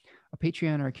a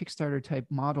Patreon or a Kickstarter type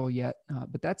model yet,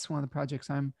 but that's one of the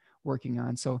projects I'm working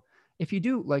on. So if you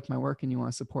do like my work and you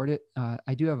want to support it,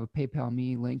 I do have a PayPal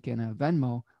Me link and a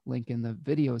Venmo link in the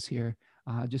videos here.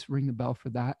 Just ring the bell for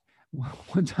that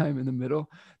one time in the middle.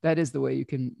 That is the way you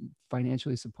can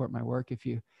financially support my work. If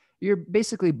you're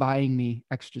basically buying me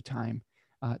extra time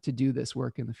to do this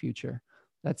work in the future.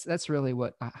 That's really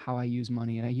how I use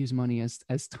money. And I use money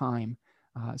as time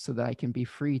so that I can be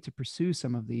free to pursue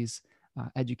some of these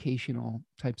educational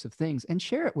types of things and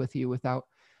share it with you without,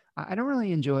 I don't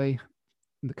really enjoy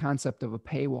the concept of a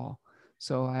paywall.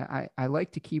 So I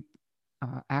like to keep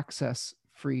access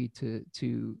free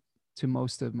to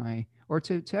most of my, or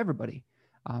to everybody.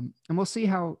 And we'll see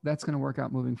how that's going to work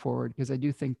out moving forward, because I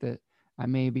do think that I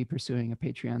may be pursuing a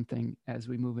Patreon thing as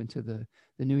we move into the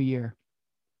new year.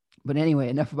 But anyway,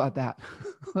 enough about that.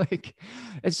 Like,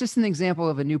 it's just an example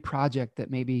of a new project that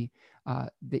maybe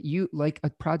that you like, a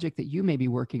project that you may be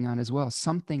working on as well,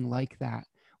 something like that,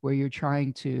 where you're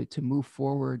trying to move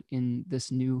forward in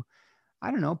this new,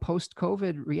 I don't know,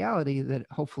 post-COVID reality that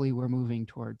hopefully we're moving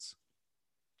towards.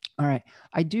 All right,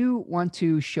 I do want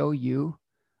to show you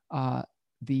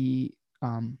the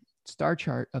star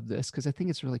chart of this because I think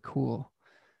it's really cool.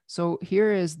 So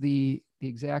here is the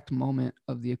exact moment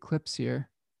of the eclipse here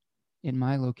in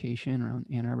my location around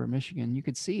Ann Arbor, Michigan. You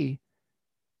could see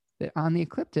that on the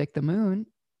ecliptic, the moon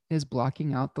is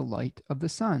blocking out the light of the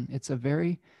sun. It's a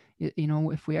very, you know,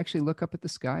 if we actually look up at the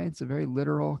sky, it's a very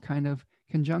literal kind of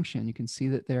conjunction. You can see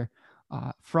that they're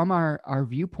from our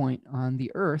viewpoint on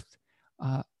the Earth,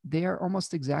 they are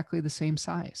almost exactly the same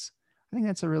size. I think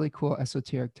that's a really cool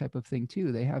esoteric type of thing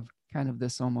too. They have kind of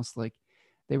this almost like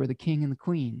they were the king and the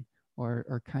queen,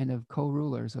 or kind of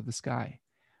co-rulers of the sky.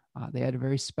 They had a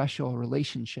very special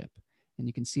relationship, and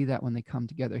you can see that when they come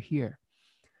together here.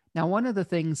 Now, one of the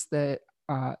things that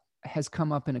has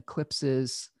come up in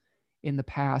eclipses in the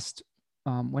past,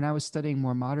 when I was studying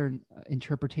more modern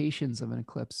interpretations of an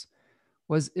eclipse,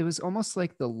 it was almost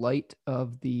like the light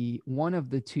of the one of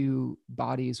the two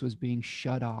bodies was being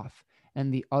shut off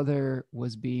and the other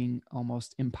was being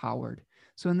almost empowered.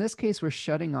 So in this case, we're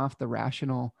shutting off the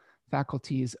rational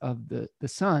faculties of the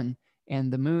sun,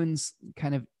 and the moon's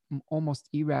kind of almost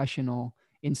irrational,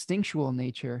 instinctual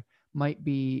nature might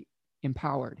be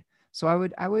empowered. So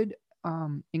I would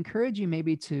encourage you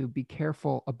maybe to be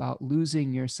careful about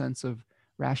losing your sense of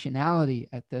rationality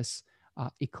at this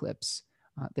eclipse.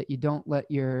 That you don't let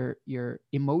your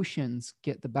emotions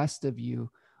get the best of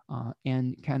you,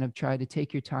 and kind of try to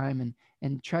take your time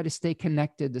and try to stay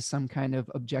connected to some kind of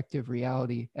objective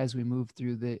reality as we move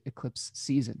through the eclipse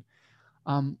season.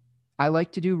 I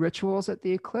like to do rituals at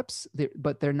the eclipse,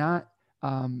 but they're not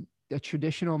a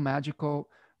traditional magical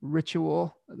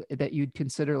ritual that you'd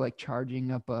consider like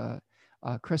charging up a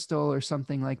crystal or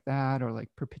something like that, or like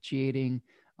propitiating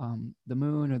the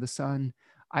moon or the sun.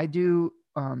 I do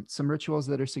some rituals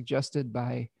that are suggested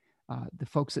by the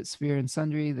folks at Sphere and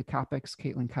Sundry, the Kopics,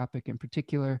 Caitlin Kopic in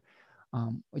particular.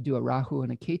 I do a Rahu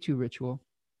and a Ketu ritual,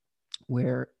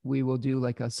 where we will do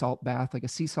like a salt bath, like a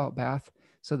sea salt bath,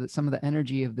 so that some of the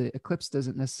energy of the eclipse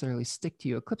doesn't necessarily stick to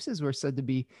you. Eclipses were said to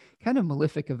be kind of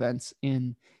malefic events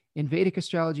in Vedic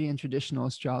astrology and traditional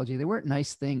astrology. They weren't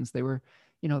nice things. They were,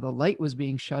 the light was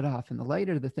being shut off, and the light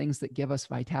are the things that give us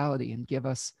vitality and give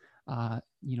us,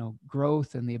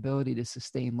 growth and the ability to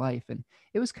sustain life. And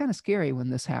it was kind of scary when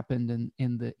this happened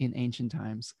in ancient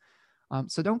times.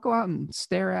 So don't go out and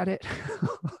stare at it.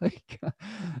 Like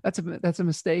that's a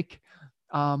mistake.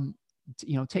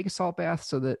 Take a salt bath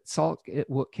so that salt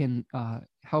can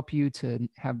help you to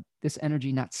have this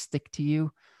energy not stick to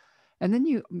you. And then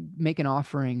you make an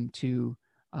offering to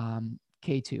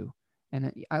Ketu.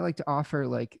 And I like to offer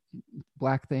like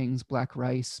black things, black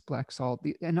rice, black salt.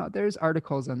 And there's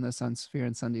articles on this on Sphere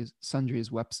and Sundry's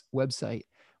website,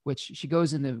 which she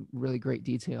goes into really great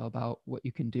detail about what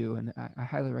you can do. And I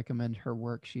highly recommend her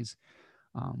work. She's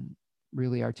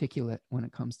really articulate when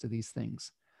it comes to these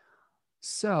things.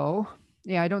 So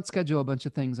yeah, I don't schedule a bunch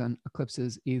of things on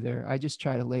eclipses either. I just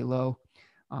try to lay low.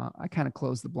 I kind of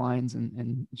close the blinds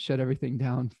and shut everything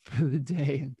down for the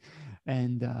day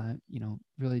and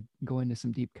really go into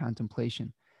some deep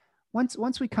contemplation.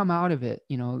 Once we come out of it,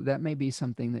 that may be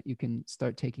something that you can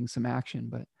start taking some action.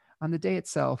 But on the day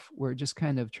itself, we're just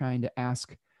kind of trying to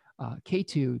ask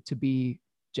Ketu to be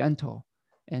gentle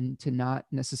and to not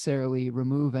necessarily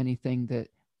remove anything that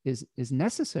is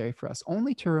necessary for us,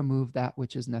 only to remove that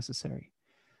which is necessary.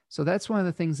 So that's one of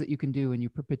the things that you can do when you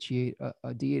propitiate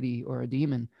a deity or a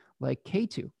demon like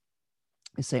Ketu,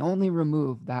 is say only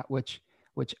remove that which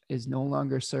is no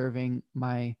longer serving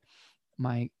my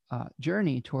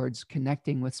journey towards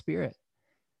connecting with spirit.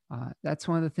 That's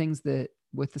one of the things that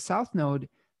with the South Node,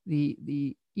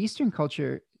 the Eastern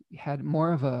culture had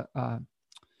more of what's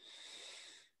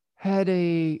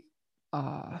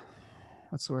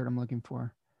the word I'm looking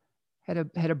for? Had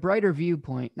a brighter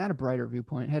viewpoint, not a brighter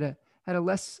viewpoint, had a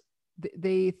less,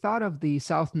 they thought of the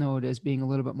South Node as being a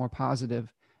little bit more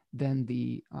positive than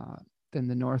the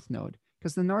North Node,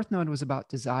 because the North Node was about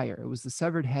desire. It was the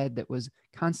severed head that was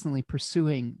constantly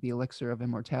pursuing the elixir of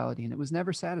immortality, and it was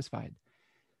never satisfied.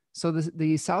 So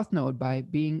the South Node, by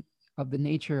being of the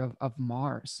nature of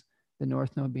Mars, the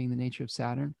North Node being the nature of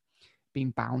Saturn,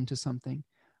 being bound to something.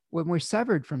 When we're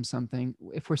severed from something,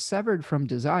 if we're severed from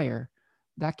desire,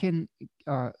 that can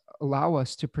allow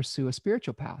us to pursue a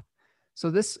spiritual path. So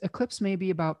this eclipse may be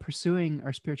about pursuing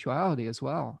our spirituality as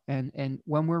well. And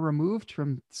when we're removed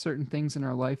from certain things in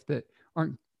our life that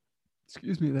aren't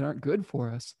good for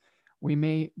us, we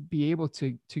may be able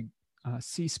to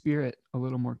see spirit a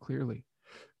little more clearly.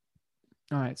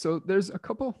 All right, so there's a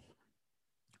couple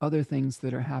other things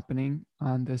that are happening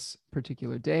on this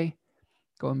particular day.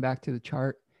 Going back to the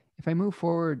chart, if I move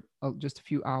forward just a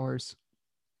few hours,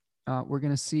 we're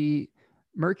going to see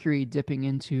Mercury dipping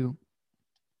into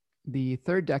the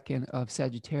third decan of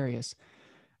Sagittarius.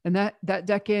 And that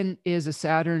decan is a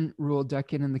Saturn-ruled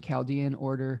decan in the Chaldean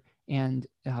order and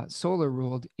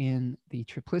solar-ruled in the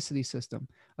triplicity system,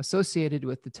 associated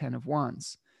with the 10 of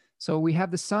Wands. So we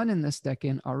have the sun in this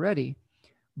decan already,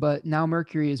 but now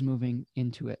Mercury is moving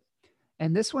into it.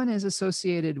 And this one is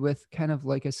associated with kind of,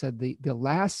 like I said, the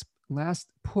last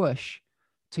push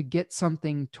to get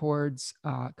something towards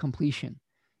completion.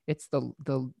 It's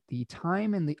the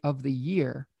time of the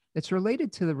year that's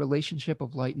related to the relationship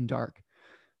of light and dark.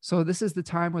 So this is the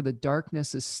time where the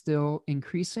darkness is still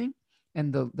increasing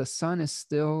and the sun is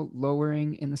still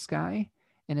lowering in the sky.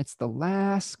 And it's the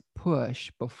last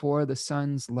push before the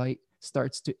sun's light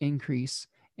starts to increase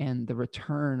and the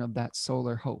return of that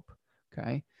solar hope.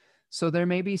 Okay. So there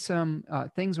may be some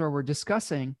things where we're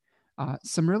discussing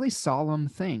some really solemn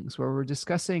things, where we're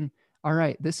discussing, all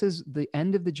right, this is the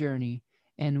end of the journey,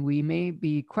 and we may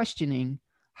be questioning,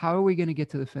 how are we going to get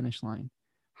to the finish line?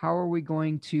 How are we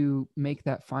going to make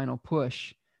that final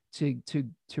push to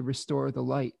restore the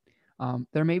light?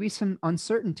 There may be some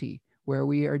uncertainty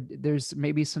where there's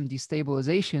maybe some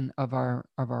destabilization of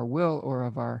our will or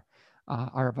of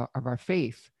our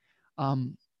faith.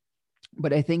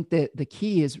 But I think that the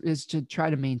key is to try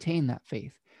to maintain that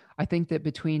faith. I think that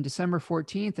between December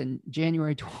 14th and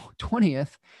January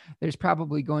 20th, there's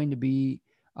probably going to be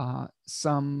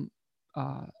some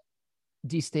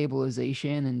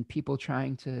destabilization and people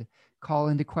trying to call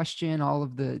into question all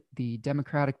of the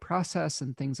democratic process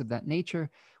and things of that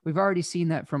nature. We've already seen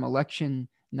that from election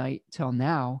night till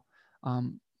now.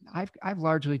 I've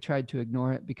largely tried to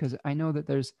ignore it because I know that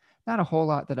there's not a whole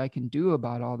lot that I can do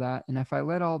about all that. And if I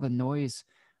let all the noise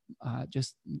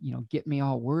just get me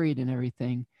all worried and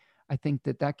everything, I think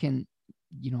that can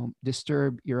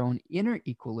disturb your own inner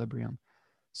equilibrium.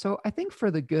 So I think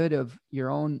for the good of your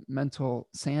own mental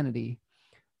sanity,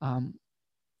 Um,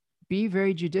 be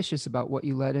very judicious about what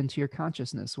you let into your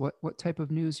consciousness, what type of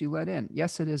news you let in.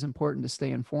 Yes, it is important to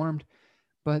stay informed,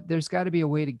 but there's got to be a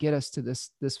way to get us to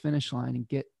this finish line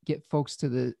and get folks to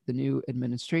the new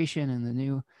administration and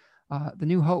the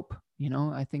new hope. You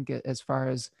know, I think as far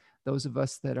as those of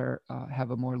us that are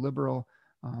have a more liberal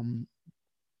um,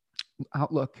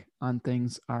 outlook on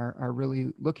things are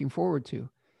really looking forward to.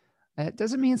 It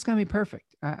doesn't mean it's going to be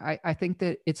perfect. I think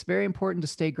that it's very important to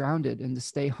stay grounded and to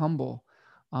stay humble.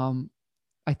 Um,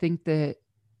 I think that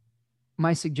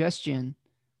my suggestion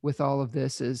with all of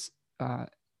this is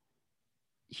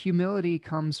humility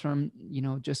comes from, you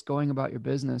know, just going about your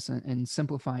business and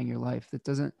simplifying your life. That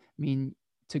doesn't mean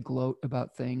to gloat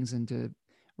about things and to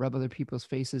rub other people's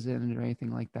faces in it or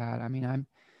anything like that. I mean,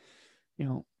 you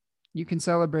know, you can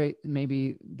celebrate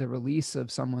maybe the release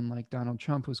of someone like Donald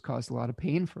Trump, who's caused a lot of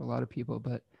pain for a lot of people.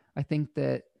 But I think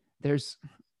that there's,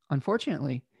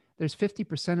 unfortunately, there's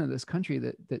 50% of this country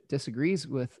that disagrees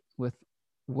with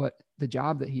what the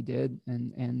job that he did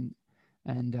and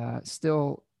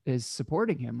still is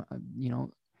supporting him. You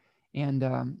know, and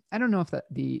I don't know if that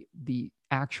the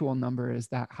actual number is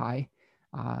that high.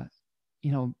 Uh,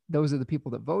 you know, those are the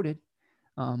people that voted.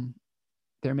 Um,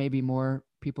 there may be more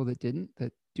people that didn't,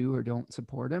 that do or don't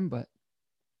support him, but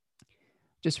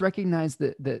just recognize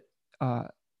that uh,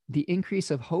 the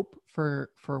increase of hope for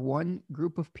one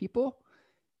group of people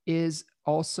is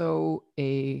also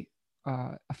a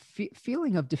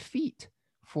feeling of defeat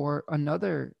for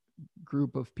another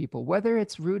group of people, whether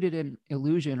it's rooted in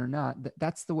illusion or not.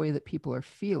 That's the way that people are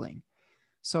feeling.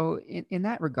 So in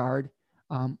that regard,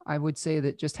 I would say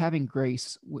that just having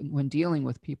grace when dealing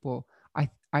with people,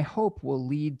 I hope will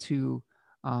lead to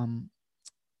um,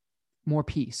 more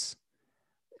peace.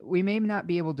 We may not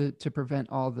be able to prevent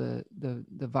all the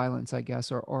violence, I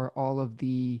guess, or all of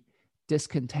the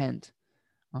discontent,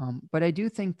 but I do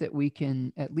think that we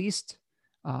can at least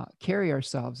carry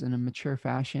ourselves in a mature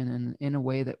fashion and in a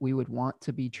way that we would want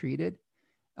to be treated.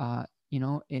 You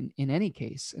know, in any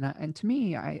case, and to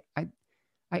me,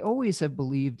 I always have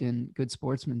believed in good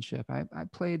sportsmanship. I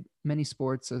played many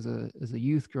sports as a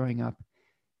youth growing up,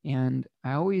 and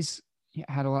I always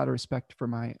had a lot of respect for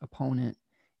my opponent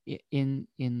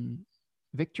in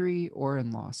victory or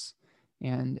in loss.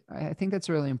 And I think that's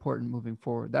really important moving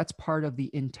forward. That's part of the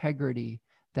integrity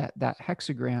that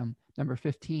hexagram number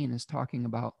 15 is talking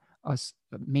about us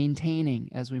maintaining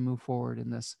as we move forward in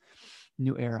this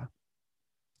new era.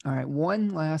 All right,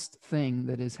 one last thing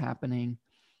that is happening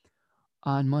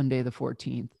on Monday, the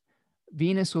 14th.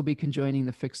 Venus will be conjoining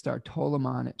the fixed star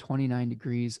Ptolemy at 29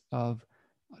 degrees of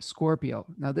Scorpio.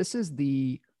 Now, this is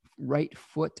the right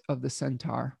foot of the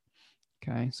centaur.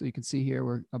 Okay, so you can see here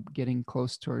we're getting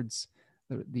close towards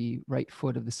the right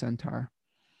foot of the centaur.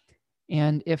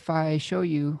 And if I show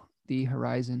you the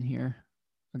horizon here,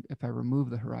 if I remove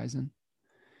the horizon,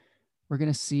 we're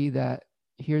going to see that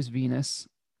here's Venus.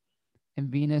 And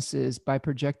Venus is by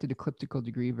projected ecliptical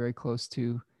degree very close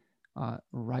to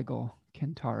Rigel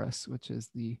Centaurus, which is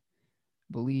I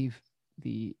believe,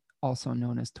 the also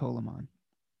known as Ptolemy.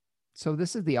 So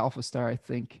this is the alpha star, I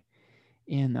think,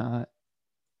 in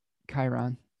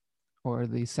Chiron, or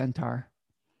the centaur.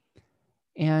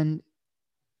 And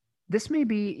this may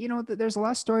be, you know, there's a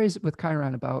lot of stories with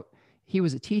Chiron about he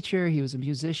was a teacher, he was a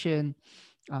musician,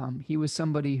 he was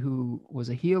somebody who was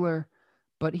a healer,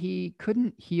 but he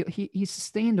couldn't heal. He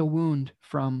sustained a wound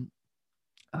from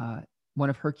one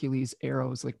of Hercules'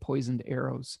 arrows, like poisoned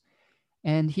arrows,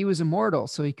 and he was immortal,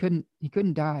 so he couldn't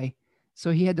die.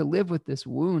 So he had to live with this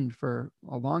wound for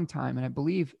a long time, and I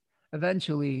believe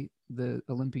eventually the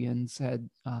Olympians had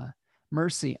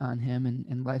mercy on him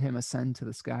and let him ascend to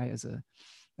the sky as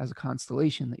a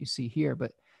constellation that you see here.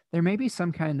 But there may be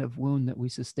some kind of wound that we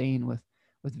sustain with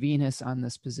Venus on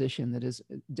this position that is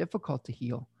difficult to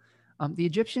heal. The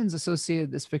Egyptians associated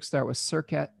this fixed star with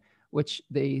Serket, which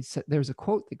they said, there's a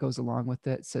quote that goes along with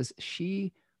it. It says,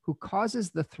 "She who causes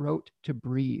the throat to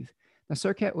breathe." Now,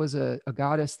 Serket was a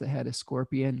goddess that had a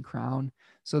scorpion crown.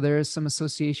 So there is some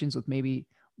associations with maybe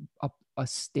a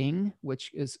sting,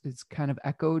 which is kind of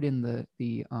echoed in the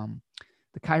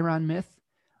Chiron myth.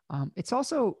 It's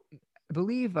also, I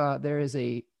believe, there is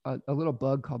a little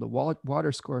bug called a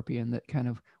water scorpion that kind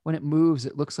of, when it moves,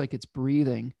 it looks like it's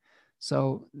breathing.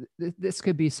 So this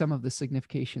could be some of the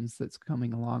significations that's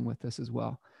coming along with this as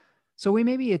well. So we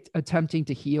may be attempting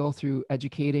to heal through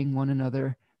educating one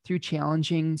another, through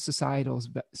challenging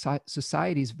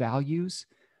society's values.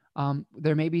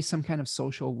 There may be some kind of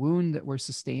social wound that we're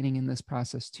sustaining in this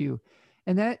process too.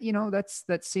 And that, you know,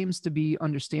 that seems to be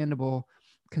understandable,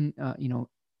 you know,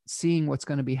 seeing what's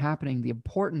going to be happening, the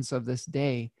importance of this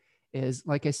day is,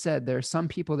 like I said, there are some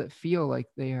people that feel like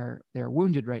they're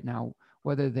wounded right now,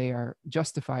 whether they are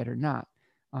justified or not.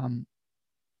 Um,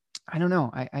 I don't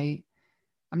know. I'm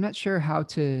not sure how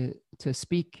to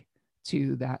speak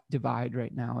to that divide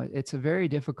right now. It's a very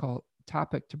difficult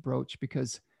topic to broach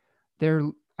because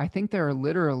I think there are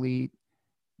literally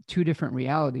two different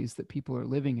realities that people are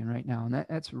living in right now, and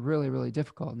that's really, really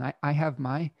difficult. And I have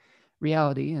my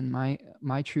reality and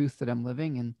my truth that I'm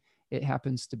living, and it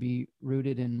happens to be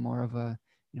rooted in more of a,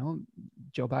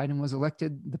 Joe Biden was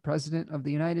elected the president of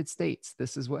the United States.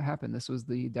 This is what happened. This was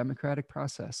the democratic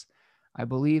process. I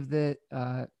believe that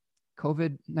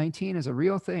COVID-19 is a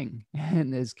real thing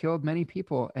and has killed many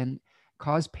people and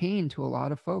caused pain to a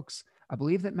lot of folks. I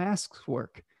believe that masks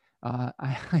work.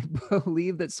 I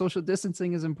believe that social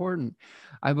distancing is important.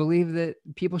 I believe that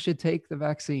people should take the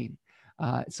vaccine.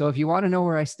 So if you want to know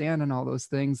where I stand on all those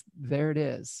things, there it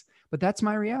is. But that's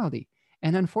my reality.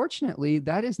 And unfortunately,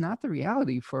 that is not the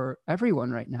reality for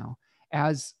everyone right now,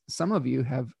 as some of you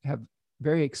have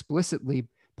very explicitly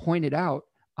pointed out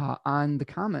on the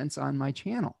comments on my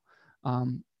channel.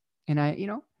 And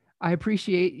I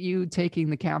appreciate you taking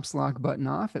the caps lock button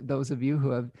off. At those of you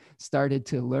who have started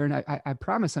to learn, I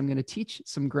promise I'm going to teach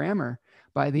some grammar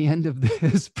by the end of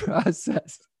this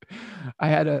process. I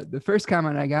had the first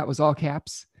comment I got was all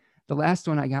caps. The last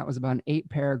one I got was about an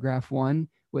 8-paragraph one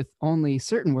with only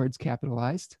certain words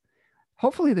capitalized.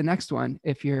 Hopefully the next one,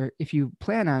 if you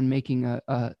plan on making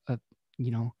a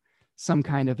some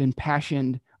kind of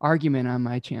impassioned argument on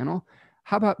my channel,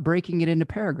 how about breaking it into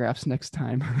paragraphs next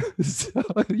time? So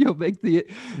you'll make the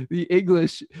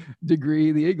English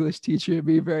degree, the English teacher,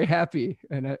 be very happy.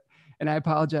 And I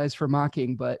apologize for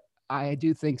mocking, but I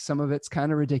do think some of it's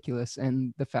kind of ridiculous.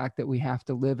 And the fact that we have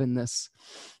to live in this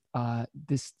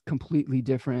this completely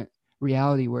different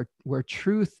reality where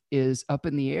truth is up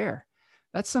in the air.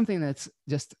 That's something that's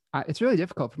just, it's really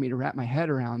difficult for me to wrap my head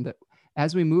around, that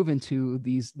as we move into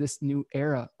this new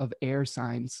era of air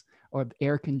signs or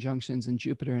air conjunctions in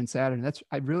Jupiter and Saturn.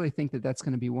 I really think that that's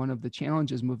going to be one of the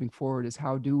challenges moving forward, is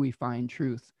how do we find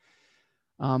truth?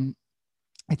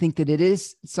 I think that it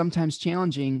is sometimes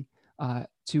challenging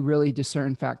to really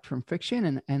discern fact from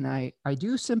fiction. And I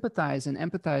do sympathize and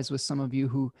empathize with some of you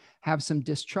who have some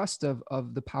distrust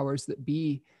of the powers that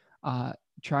be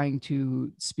trying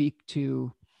to speak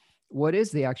to what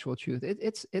is the actual truth.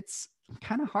 It's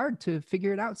kind of hard to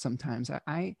figure it out sometimes.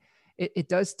 It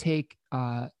does take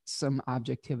some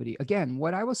objectivity. Again,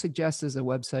 what I will suggest is a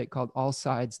website called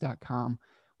allsides.com,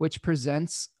 which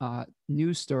presents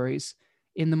news stories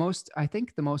in the most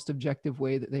objective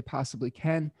way that they possibly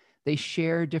can. They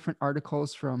share different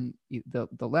articles from the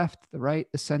left, the right,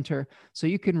 the center, so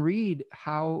you can read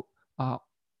how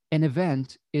an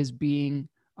event is being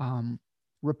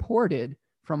reported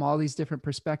from all these different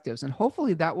perspectives. And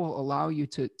hopefully that will allow you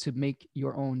to make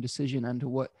your own decision onto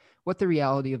what the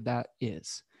reality of that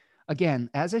is. Again,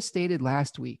 as I stated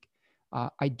last week,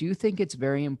 I do think it's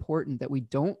very important that we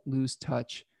don't lose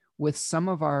touch with some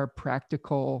of our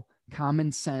practical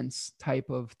common sense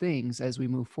type of things as we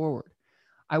move forward.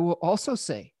 I will also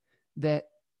say that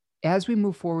as we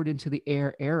move forward into the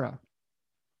air era,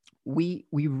 we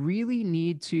really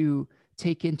need to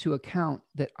take into account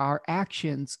that our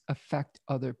actions affect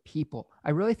other people.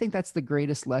 I really think that's the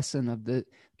greatest lesson of the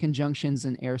conjunctions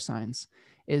and air signs,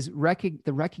 is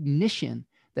the recognition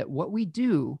that what we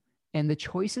do and the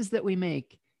choices that we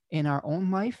make in our own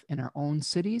life, in our own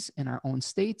cities, in our own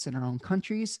states, in our own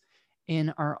countries, in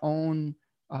our own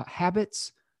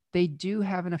habits, they do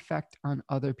have an effect on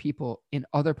other people in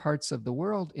other parts of the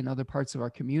world, in other parts of our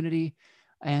community.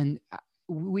 And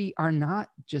we are not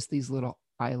just these little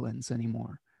islands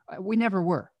anymore. We never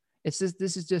were. This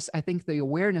is just, I think the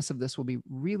awareness of this will be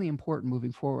really important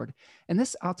moving forward. And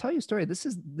this, I'll tell you a story.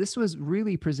 This was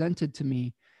really presented to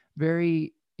me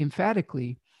very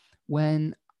emphatically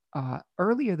when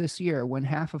earlier this year, when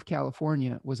half of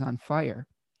California was on fire,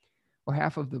 or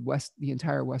half of the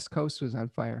entire West Coast was on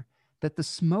fire, that the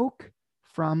smoke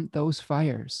from those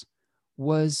fires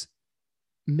was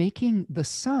making the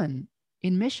sun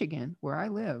in Michigan, where I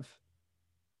live,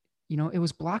 it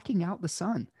was blocking out the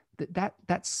sun.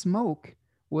 That smoke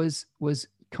was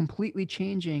completely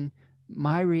changing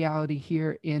my reality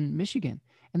here in Michigan.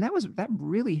 And that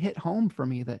really hit home for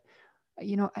me, that,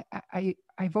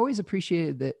 I've always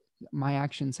appreciated that my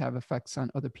actions have effects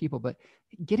on other people, but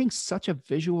getting such a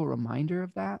visual reminder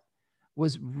of that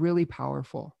was really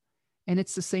powerful. And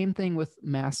it's the same thing with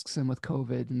masks and with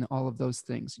COVID and all of those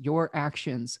things. Your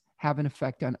actions have an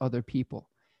effect on other people,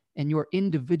 and your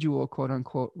individual quote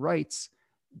unquote rights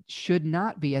should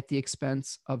not be at the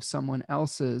expense of someone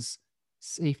else's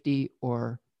safety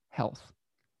or health.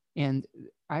 And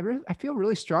I feel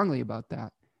really strongly about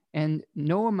that. And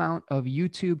no amount of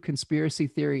YouTube conspiracy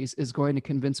theories is going to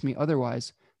convince me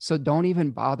otherwise. So don't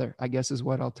even bother, I guess is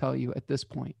what I'll tell you at this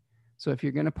point. So if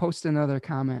you're going to post another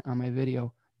comment on my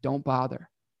video, don't bother.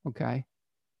 Okay.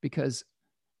 Because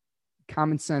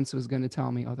common sense was going to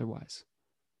tell me otherwise.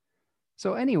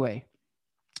 So anyway,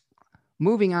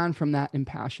 moving on from that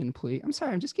impassioned plea, I'm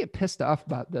sorry, I'm just get pissed off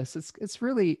about this. It's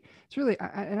really,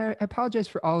 and I apologize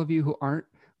for all of you who aren't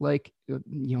like,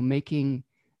 making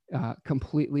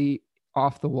completely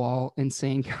off the wall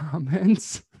insane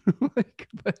comments.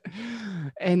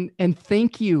 And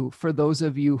thank you for those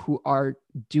of you who are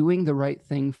doing the right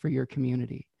thing for your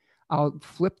community. I'll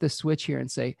flip the switch here and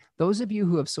say, those of you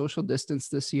who have social distanced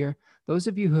this year, those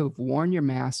of you who have worn your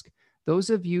mask, those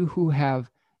of you who have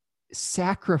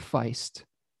sacrificed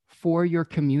for your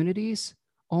communities,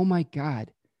 oh my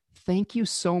God, thank you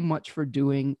so much for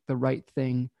doing the right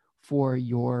thing for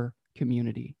your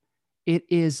community. It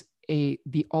is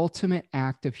the ultimate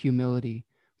act of humility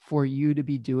for you to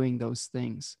be doing those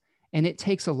things. And it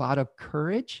takes a lot of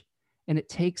courage and it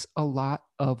takes a lot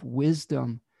of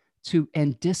wisdom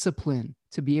and discipline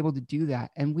to be able to do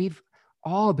that. And we've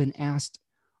all been asked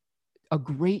a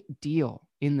great deal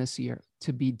in this year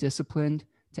to be disciplined,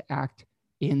 to act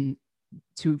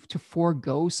to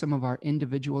forego some of our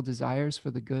individual desires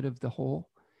for the good of the whole,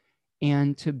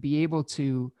 and to be able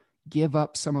to give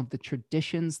up some of the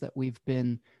traditions that we've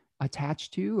been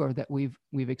attached to or that we've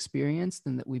experienced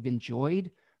and that we've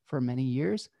enjoyed for many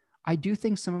years. I do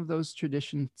think some of those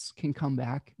traditions can come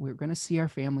back. We're going to see our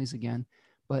families again,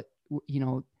 but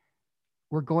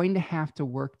we're going to have to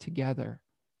work together,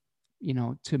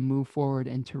 to move forward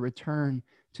and to return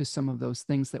to some of those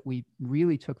things that we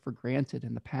really took for granted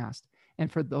in the past.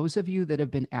 And for those of you that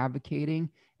have been advocating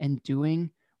and doing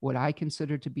what I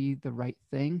consider to be the right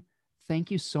thing,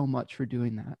 thank you so much for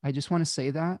doing that. I just want to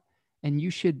say that, and you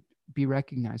should be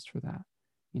recognized for that.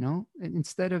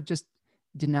 Instead of just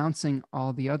denouncing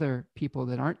all the other people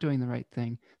that aren't doing the right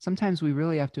thing, sometimes we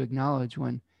really have to acknowledge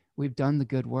when we've done the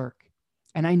good work.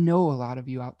 And I know a lot of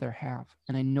you out there have,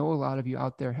 and I know a lot of you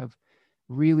out there have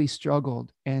really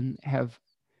struggled and have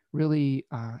really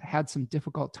had some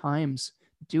difficult times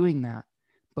doing that.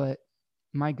 But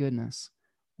my goodness,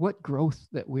 what growth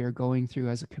that we are going through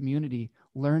as a community,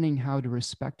 learning how to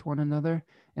respect one another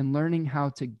and learning how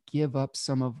to give up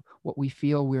some of what we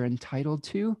feel we're entitled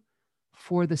to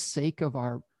for the sake of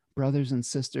our brothers and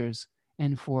sisters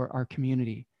and for our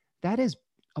community. That is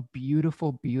a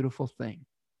beautiful, beautiful thing.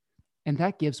 And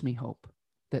that gives me hope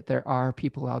that there are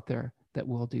people out there that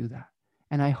will do that.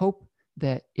 And I hope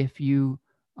that if you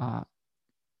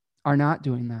are not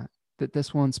doing that, that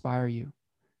this will inspire you,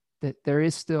 that there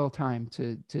is still time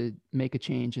to make a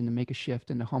change and to make a shift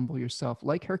and to humble yourself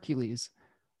like Hercules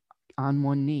on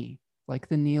one knee, like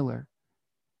the kneeler,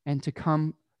 and to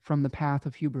come from the path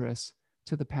of hubris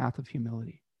to the path of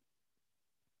humility.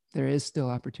 There is still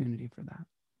opportunity for that.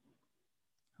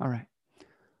 All right.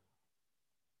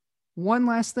 One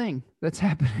last thing that's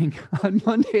happening on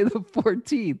Monday, the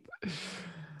 14th.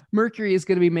 Mercury is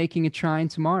going to be making a trine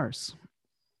to Mars.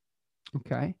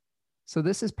 Okay. So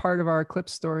this is part of our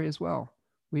eclipse story as well.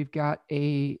 We've got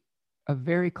a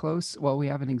very close, well, we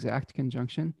have an exact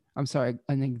conjunction. I'm sorry,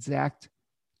 an exact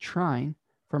trine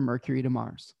from Mercury to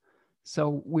Mars.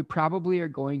 So we probably are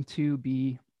going to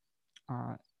be,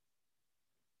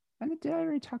 did I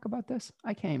already talk about this?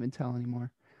 I can't even tell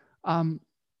anymore.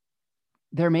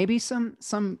 There may be some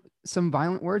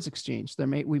violent words exchanged.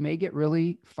 We may get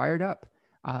really fired up.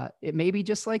 It may be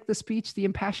just like the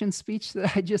impassioned speech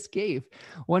that I just gave.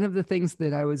 One of the things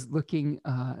that I was looking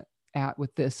at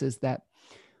with this is that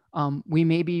we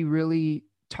may be really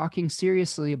talking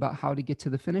seriously about how to get to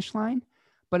the finish line,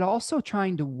 but also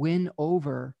trying to win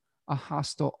over a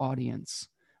hostile audience.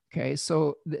 Okay,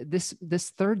 so this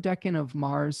third decan of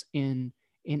Mars in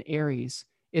Aries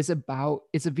is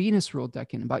it's a Venus ruled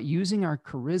decan, about using our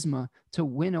charisma to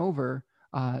win over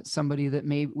somebody that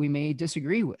we may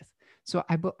disagree with. So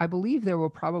I believe there will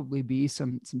probably be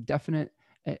some definite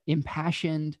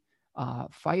impassioned,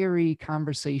 fiery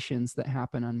conversations that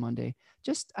happen on Monday.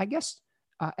 Just, I guess,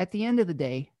 at the end of the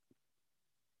day,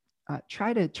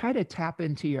 try to tap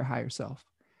into your higher self.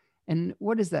 And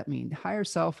what does that mean? Higher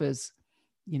self is,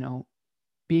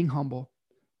 being humble,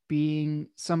 being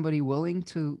somebody willing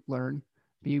to learn,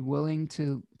 be willing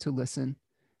to listen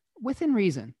within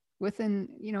reason, within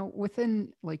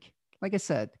like I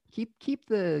said, keep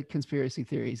the conspiracy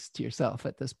theories to yourself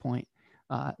at this point.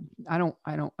 I don't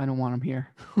want them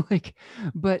here.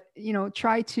 But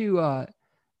try to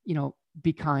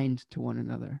be kind to one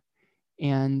another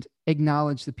and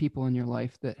acknowledge the people in your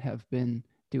life that have been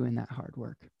doing that hard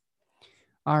work.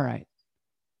 All right.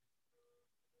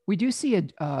 We do see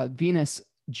a Venus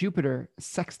Jupiter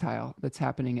sextile that's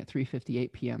happening at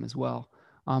 3:58 p.m. as well.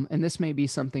 And this may be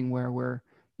something where we're,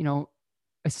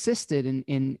 assisted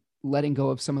in letting go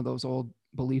of some of those old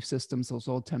belief systems, those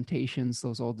old temptations,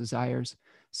 those old desires,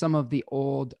 some of the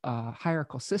old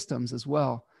hierarchical systems as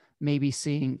well. Maybe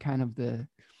seeing kind of the,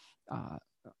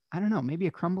 I don't know, maybe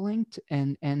a crumbling,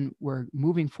 and we're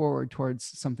moving forward towards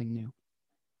something new.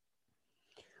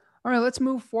 All right, let's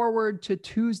move forward to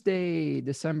Tuesday,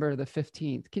 December the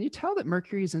 15th. Can you tell that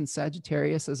Mercury's in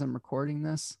Sagittarius as I'm recording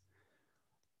this?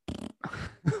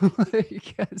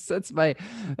 Yes, that's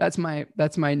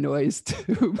my noise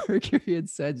too. Mercury in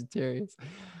Sagittarius.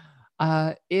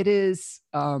 It is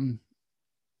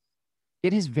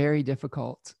very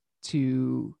difficult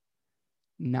to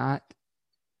not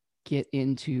get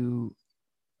into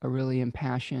a really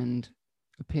impassioned,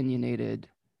 opinionated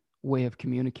way of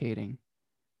communicating.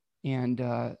 And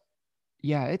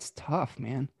yeah, it's tough,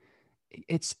 man.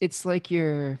 It's like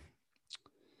you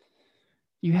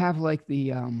have like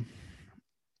the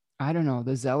I don't know,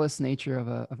 the zealous nature of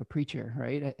a preacher,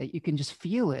 right? You can just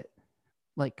feel it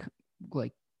like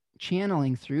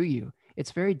channeling through you.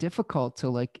 It's very difficult to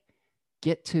like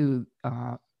get to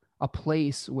a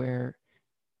place where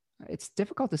it's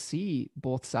difficult to see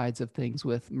both sides of things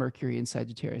with Mercury and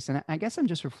Sagittarius. And I guess I'm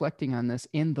just reflecting on this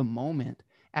in the moment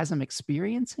as I'm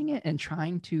experiencing it and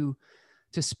trying to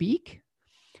speak.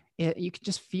 You can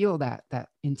just feel that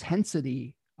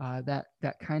intensity,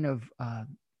 that kind of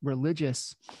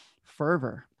religious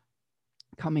fervor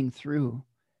coming through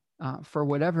for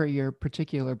whatever your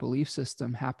particular belief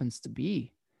system happens to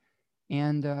be.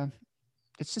 And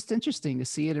it's just interesting to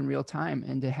see it in real time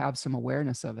and to have some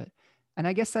awareness of it. And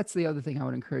I guess that's the other thing I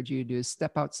would encourage you to do is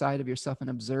step outside of yourself and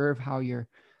observe how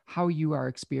you are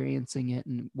experiencing it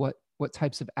and what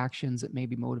types of actions it may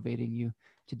be motivating you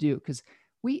to do. Because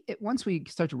once we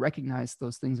start to recognize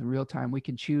those things in real time, we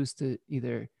can choose to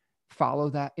either follow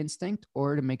that instinct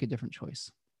or to make a different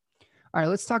choice. All right,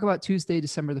 let's talk about Tuesday,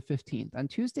 December the 15th. On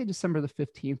Tuesday, December the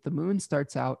 15th, the moon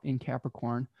starts out in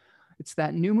Capricorn. It's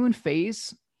that new moon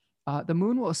phase. The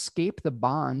moon will escape the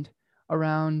bond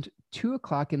around 2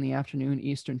 o'clock in the afternoon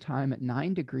Eastern time at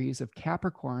 9 degrees of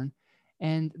Capricorn.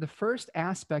 And the first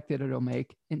aspect that it'll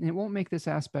make, and it won't make this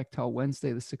aspect till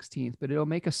Wednesday the 16th, but it'll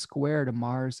make a square to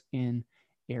Mars in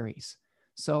Aries.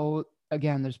 So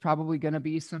again, there's probably going to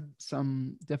be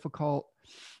some difficult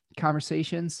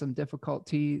conversations, some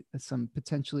difficulty, some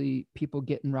potentially people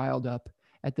getting riled up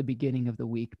at the beginning of the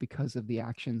week because of the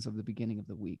actions of the beginning of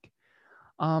the week.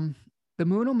 The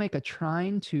moon will make a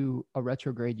trine to a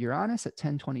retrograde Uranus at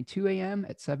 10:22 a.m.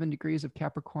 at 7 degrees of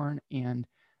Capricorn and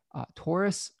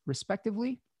Taurus,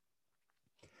 respectively.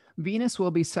 Venus will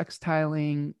be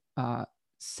sextiling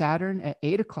Saturn at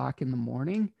 8 o'clock in the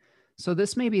morning. So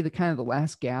this may be the kind of the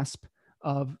last gasp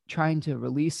of trying to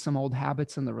release some old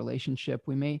habits in the relationship.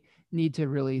 We may need to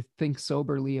really think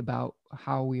soberly about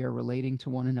how we are relating to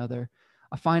one another.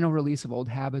 A final release of old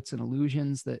habits and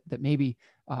illusions that maybe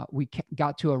we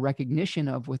got to a recognition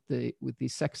of with the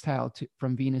sextile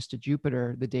from Venus to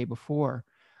Jupiter the day before.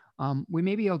 We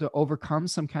may be able to overcome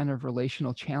some kind of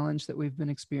relational challenge that we've been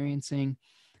experiencing.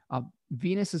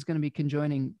 Venus is going to be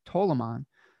conjoining Ptolemon,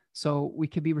 so we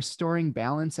could be restoring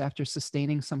balance after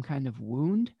sustaining some kind of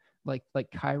wound, like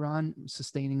Chiron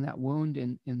sustaining that wound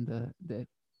in the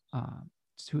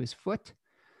to his foot.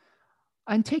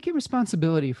 And taking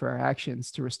responsibility for our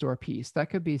actions to restore peace.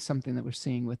 That could be something that we're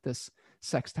seeing with this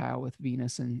sextile with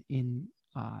Venus and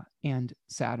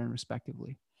Saturn,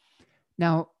 respectively.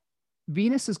 Now,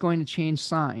 Venus is going to change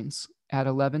signs at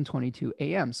 11:22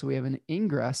 a.m. So we have an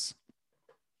ingress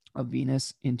of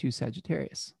Venus into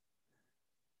Sagittarius,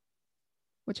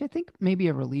 which I think may be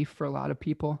a relief for a lot of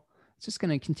people. It's just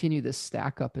going to continue this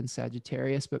stack up in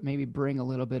Sagittarius, but maybe bring a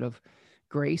little bit of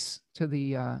grace to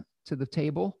the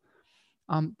table.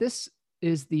 This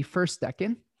is the first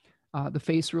decan. The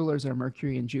face rulers are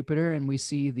Mercury and Jupiter, and we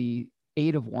see the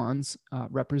 8 of Wands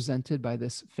represented by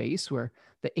this face, where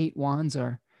the 8 wands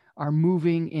are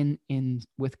moving in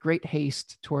with great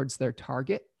haste towards their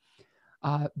target.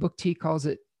 Book T calls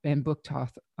it, and Book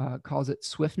Thoth calls it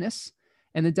swiftness,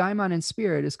 and the daimon in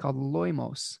spirit is called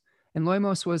Loimos. And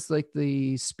Loimos was like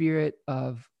the spirit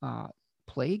of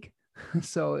plague,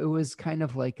 so it was kind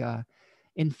of like a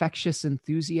infectious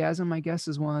enthusiasm, I guess,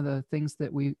 is one of the things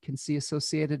that we can see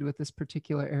associated with this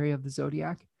particular area of the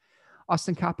zodiac.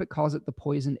 Austin Coppock calls it the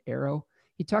poisoned arrow.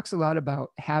 He talks a lot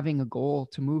about having a goal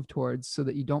to move towards so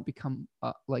that you don't become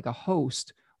like a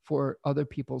host for other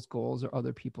people's goals or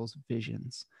other people's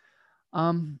visions.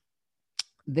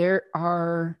 There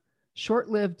are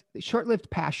Short-lived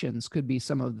passions could be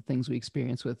some of the things we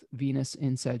experience with Venus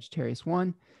in Sagittarius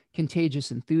 1.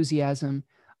 Contagious enthusiasm,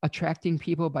 attracting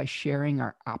people by sharing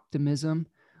our optimism.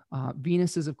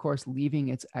 Venus is, of course, leaving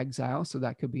its exile, so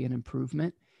that could be an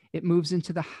improvement. It moves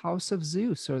into the house of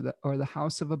Zeus, or the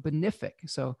house of a benefic.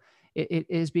 So it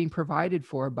is being provided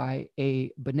for by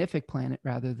a benefic planet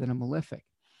rather than a malefic,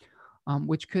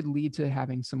 which could lead to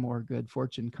having some more good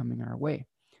fortune coming our way.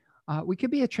 We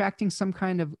could be attracting some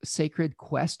kind of sacred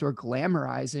quest or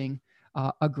glamorizing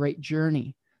a great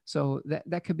journey. So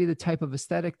that could be the type of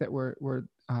aesthetic that we're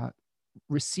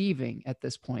receiving at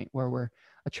this point, where we're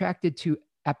attracted to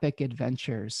epic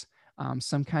adventures.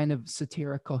 Some kind of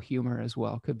satirical humor as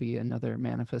well could be another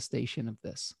manifestation of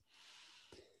this.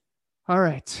 All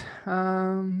right. I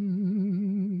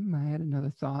had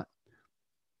another thought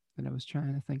that I was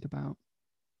trying to think about.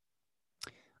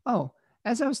 Oh,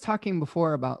 as I was talking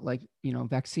before about, like,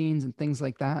 vaccines and things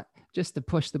like that, just to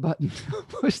push the button,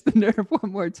 push the nerve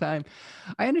one more time.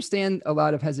 I understand a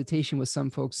lot of hesitation with some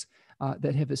folks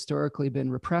that have historically been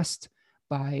repressed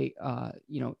by,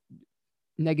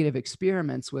 negative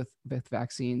experiments with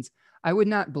vaccines. I would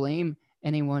not blame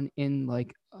anyone in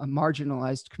like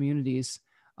marginalized communities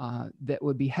that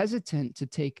would be hesitant to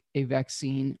take a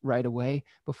vaccine right away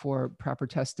before proper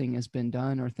testing has been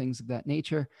done or things of that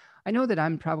nature. I know that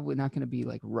I'm probably not going to be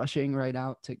like rushing right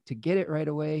out to get it right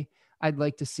away. I'd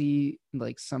like to see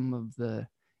like some of the,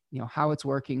 how it's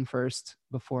working first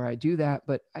before I do that.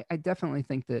 But I definitely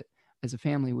think that as a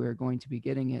family, we're going to be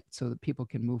getting it so that people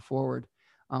can move forward.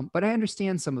 But I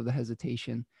understand some of the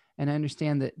hesitation, and I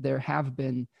understand that there have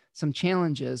been some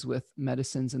challenges with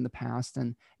medicines in the past,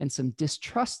 and some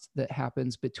distrust that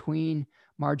happens between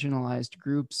marginalized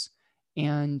groups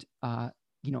and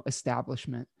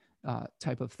establishment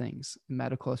type of things,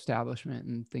 medical establishment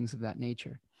and things of that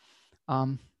nature.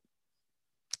 And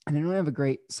I don't have a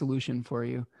great solution for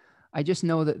you. I just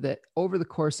know that over the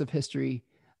course of history,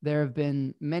 there have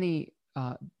been many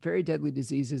very deadly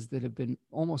diseases that have been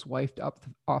almost wiped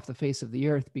off the face of the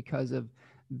earth because of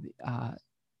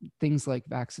things like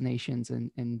vaccinations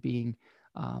and being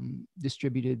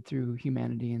distributed through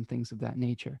humanity and things of that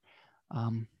nature.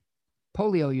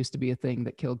 Polio used to be a thing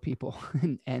that killed people,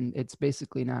 and it's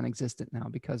basically non-existent now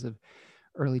because of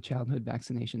early childhood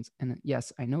vaccinations. And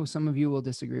yes, I know some of you will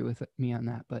disagree with me on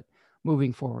that, but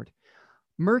moving forward.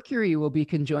 Mercury will be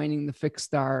conjoining the fixed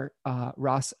star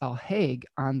Ras Al Hague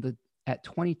at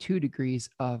 22 degrees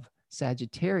of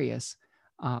Sagittarius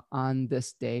on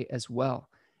this day as well.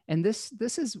 And this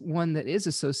is one that is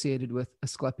associated with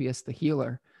Asclepius the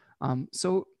healer.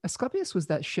 So Asclepius was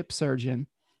that ship surgeon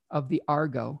of the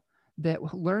Argo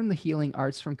that learned the healing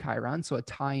arts from Chiron, so a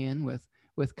tie-in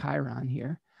with Chiron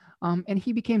here. And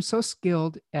he became so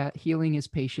skilled at healing his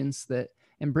patients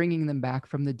and bringing them back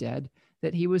from the dead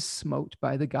that he was smote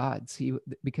by the gods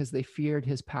because they feared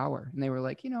his power. And they were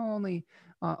like, only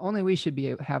we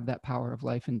should have that power of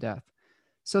life and death.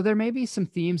 So there may be some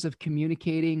themes of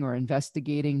communicating or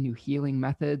investigating new healing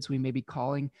methods. We may be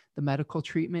calling the medical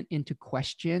treatment into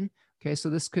question. Okay, so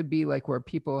this could be like where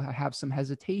people have some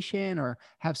hesitation or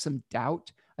have some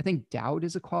doubt. I think doubt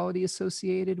is a quality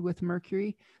associated with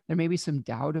Mercury. There may be some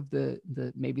doubt of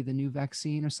maybe the new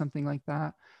vaccine or something like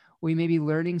that. We may be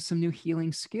learning some new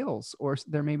healing skills, or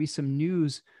there may be some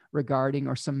news regarding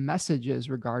or some messages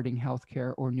regarding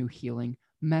healthcare or new healing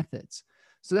methods.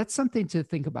 So that's something to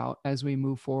think about as we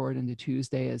move forward into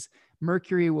Tuesday, as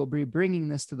Mercury will be bringing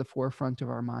this to the forefront of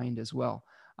our mind as well.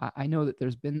 I know that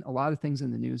there's been a lot of things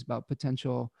in the news about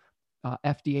potential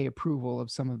FDA approval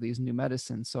of some of these new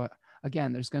medicines. So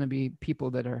again, there's going to be people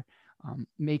that are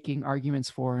making arguments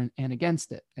for and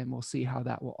against it, and we'll see how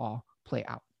that will all play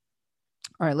out.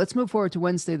 All right, let's move forward to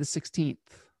Wednesday, the 16th.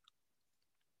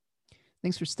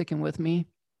 Thanks for sticking with me.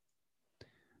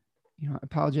 I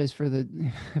apologize for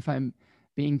if I'm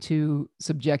being too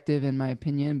subjective in my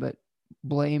opinion, but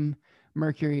blame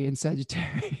Mercury and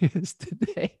Sagittarius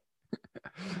today.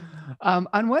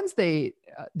 On Wednesday,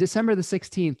 December the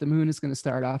 16th, the moon is going to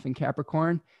start off in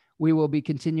Capricorn. We will be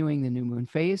continuing the new moon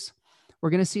phase. We're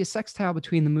going to see a sextile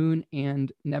between the moon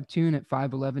and Neptune at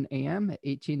 5:11 a.m. at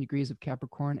 18 degrees of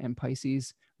Capricorn and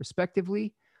Pisces,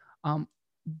 respectively.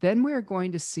 Then we're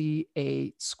going to see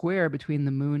a square between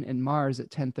the moon and Mars at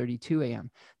 10:32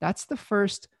 a.m. That's the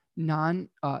first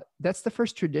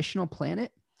traditional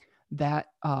planet that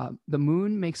the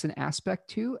moon makes an aspect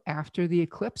to after the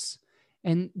eclipse.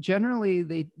 And generally,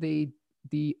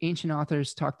 the ancient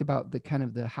authors talked about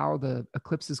how the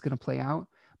eclipse is going to play out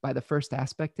by the first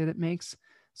aspect that it makes.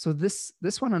 So this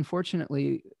one,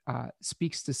 unfortunately,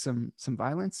 speaks to some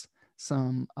violence,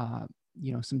 some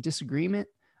disagreement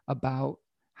about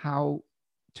how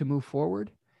to move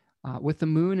forward. With the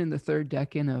moon in the third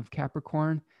decan of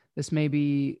Capricorn, this may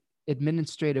be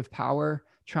administrative power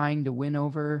trying to win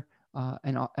over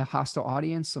a hostile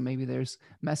audience. So maybe there's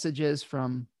messages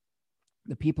from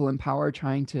the people in power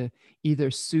trying to either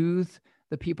soothe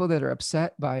the people that are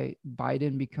upset by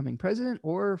Biden becoming president,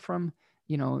 or from,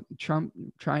 Trump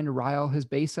trying to rile his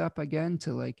base up again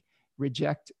to like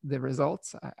reject the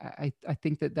results. I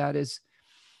think that is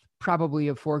probably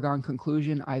a foregone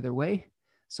conclusion either way.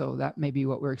 So that may be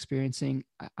what we're experiencing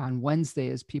on Wednesday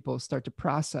as people start to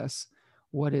process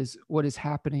what is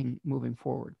happening moving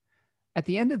forward. At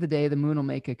the end of the day, the moon will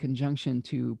make a conjunction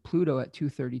to Pluto at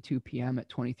 2:32 p.m. at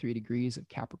 23 degrees of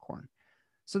Capricorn.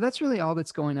 So that's really all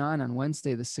that's going on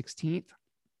Wednesday, the 16th.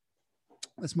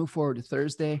 Let's move forward to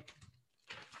Thursday.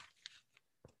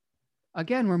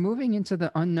 Again, we're moving into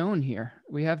the unknown here.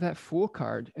 We have that Fool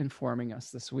card informing us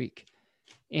this week.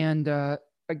 And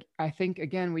I think,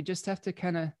 again, we just have to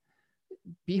kind of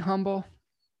be humble,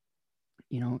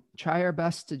 try our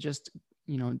best to just,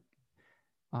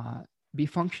 be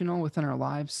functional within our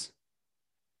lives,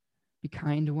 be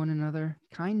kind to one another.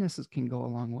 Kindness can go a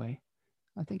long way.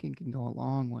 I think it can go a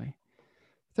long way.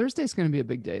 Thursday's going to be a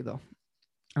big day, though.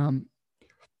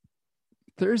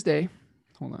 Thursday,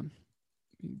 hold on,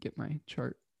 let me get my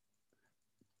chart.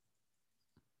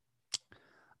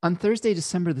 On Thursday,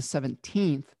 December the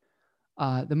 17th,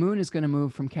 the moon is going to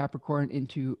move from Capricorn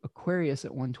into Aquarius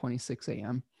at 1:26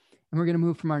 a.m. And we're going to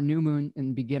move from our new moon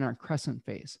and begin our crescent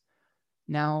phase.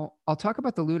 Now, I'll talk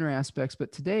about the lunar aspects,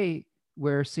 but today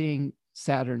we're seeing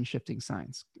Saturn shifting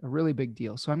signs, a really big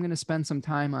deal. So I'm going to spend some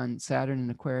time on Saturn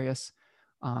and Aquarius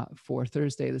for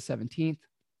Thursday, the 17th.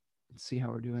 Let's see how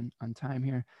we're doing on time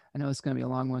here. I know it's going to be a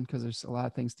long one because there's a lot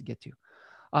of things to get to.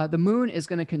 The moon is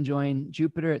going to conjoin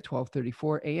Jupiter at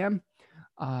 12:34 a.m.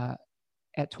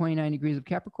 At 29 degrees of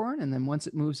Capricorn. And then once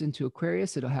it moves into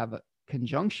Aquarius, it'll have a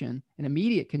conjunction, an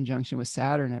immediate conjunction with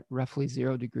Saturn at roughly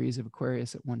 0 degrees of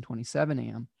Aquarius at 1:27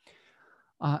 a.m.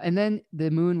 And then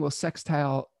the moon will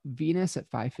sextile Venus at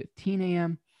 5:15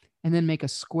 a.m. and then make a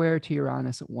square to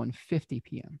Uranus at 1:50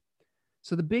 p.m.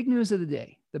 So the big news of the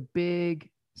day, the big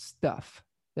stuff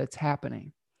that's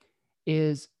happening,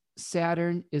 is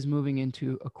Saturn is moving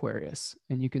into Aquarius.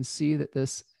 And you can see that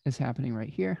this is happening right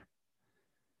here.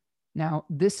 Now,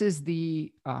 this is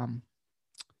the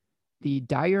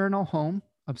diurnal home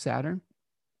of Saturn.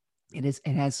 It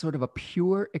has sort of a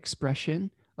pure expression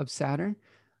of Saturn.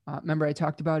 Remember, I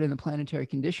talked about in the planetary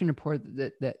condition report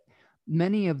that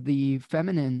many of the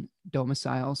feminine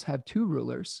domiciles have two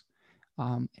rulers.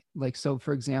 So,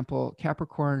 for example,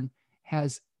 Capricorn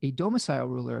has a domicile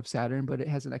ruler of Saturn, but it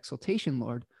has an exaltation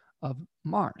lord of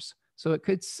Mars. So it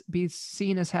could be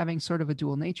seen as having sort of a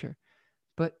dual nature.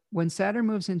 But when Saturn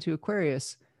moves into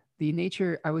Aquarius, the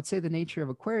nature of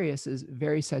Aquarius is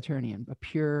very Saturnian, a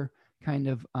pure kind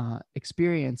of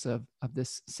experience of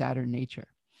this Saturn nature.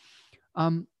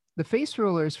 The face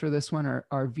rulers for this one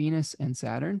are Venus and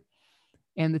Saturn.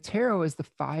 And the tarot is the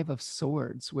Five of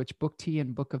Swords, which Book T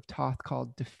and Book of Thoth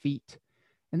called defeat.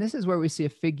 And this is where we see a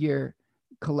figure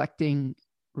collecting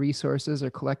resources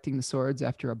or collecting the swords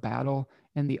after a battle,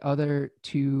 and the other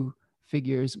two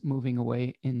figures moving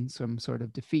away in some sort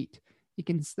of defeat.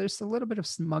 There's a little bit of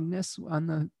smugness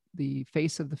on the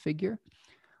face of the figure.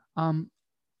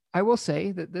 I will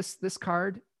say that this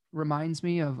card reminds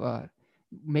me of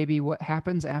maybe what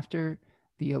happens after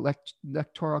the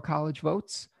electoral college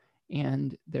votes.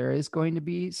 And there is going to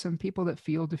be some people that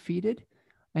feel defeated.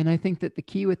 And I think that the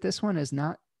key with this one is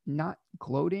not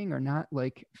gloating or not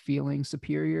like feeling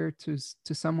superior to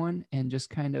someone, and just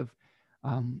kind of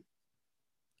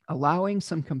allowing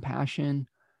some compassion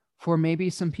for maybe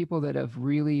some people that have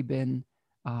really been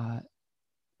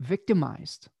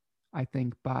victimized, I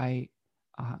think, by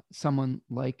someone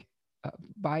like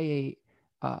by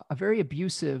a very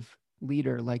abusive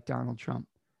leader like Donald Trump.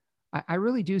 I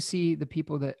really do see the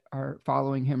people that are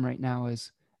following him right now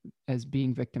as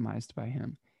being victimized by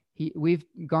him. We've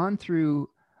gone through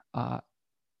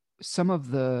some of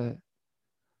the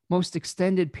most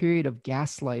extended period of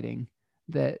gaslighting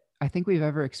that I think we've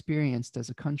ever experienced as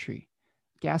a country.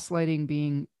 Gaslighting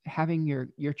being having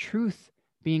your truth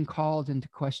being called into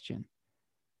question.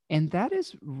 And that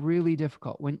is really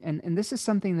difficult. And this is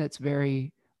something that's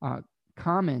very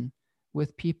common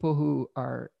with people who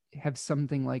have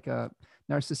something like a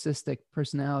narcissistic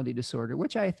personality disorder,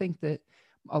 which I think that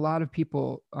a lot of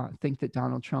people think that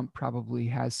Donald Trump probably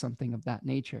has something of that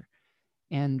nature.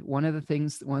 And one of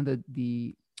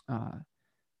the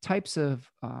types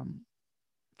of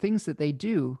things that they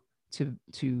do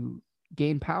to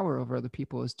gain power over other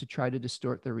people is to try to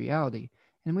distort their reality.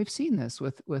 And we've seen this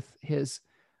with his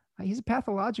He's a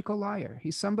pathological liar.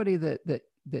 He's somebody that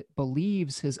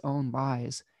believes his own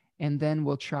lies and then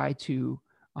will try to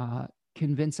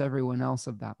convince everyone else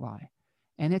of that lie.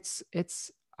 And it's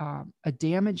a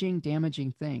damaging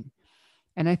thing.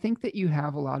 And I think that you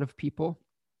have a lot of people.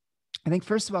 I think,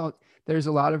 first of all, there's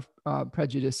a lot of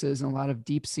prejudices and a lot of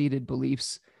deep-seated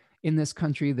beliefs in this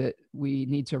country that we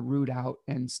need to root out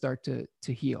and start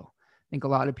to heal. I think a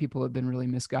lot of people have been really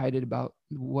misguided about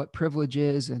what privilege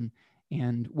is and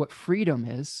what freedom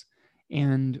is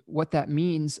and what that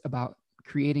means about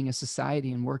creating a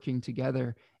society and working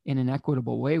together in an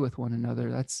equitable way with one another.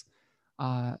 That's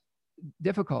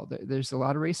difficult. There's a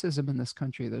lot of racism in this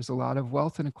country. There's a lot of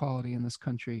wealth inequality in this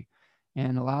country.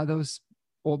 And a lot of those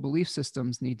old belief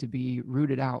systems need to be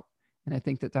rooted out. And I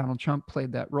think that Donald Trump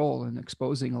played that role in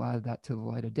exposing a lot of that to the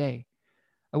light of day.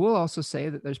 I will also say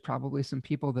that there's probably some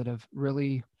people that have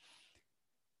really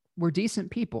were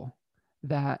decent people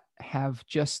that have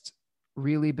just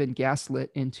really been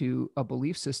gaslit into a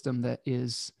belief system that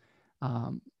is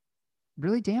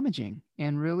really damaging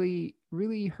and really,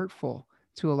 really hurtful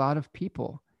to a lot of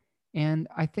people. And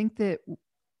I think there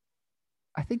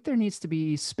needs to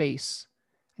be space.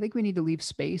 I think we need to leave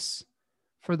space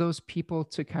for those people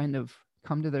to kind of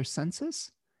come to their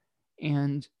senses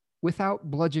and without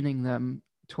bludgeoning them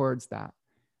towards that.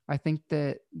 I think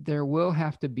that there will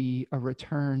have to be a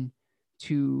return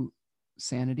to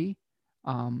sanity,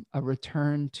 a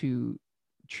return to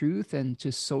truth and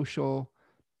to social,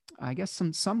 I guess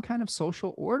some kind of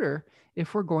social order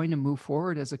if we're going to move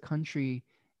forward as a country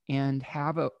and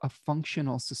have a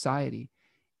functional society.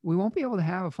 We won't be able to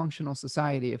have a functional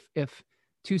society if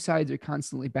two sides are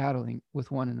constantly battling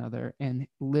with one another and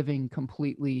living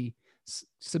completely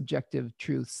subjective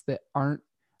truths that aren't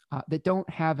that don't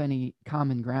have any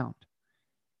common ground.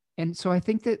 And so I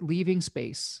think that leaving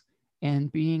space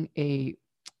and being a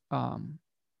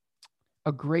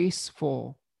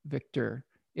graceful victor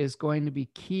is going to be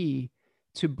key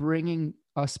to bringing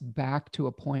us back to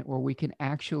a point where we can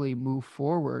actually move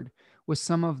forward with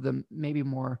some of the maybe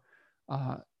more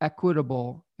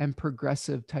equitable and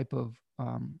progressive type of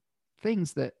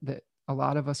things that a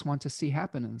lot of us want to see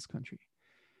happen in this country.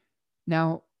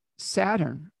 Now,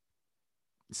 Saturn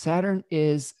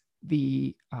is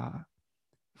the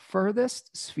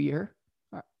furthest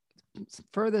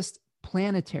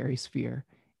planetary sphere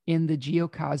in the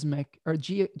geocosmic or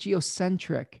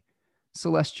geocentric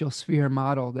celestial sphere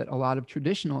model that a lot of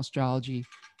traditional astrology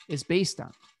is based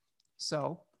on.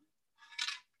 So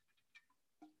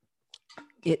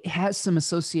it has some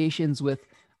associations with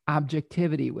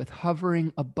objectivity, with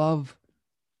hovering above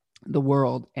the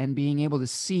world and being able to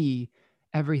see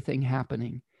everything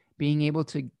happening, being able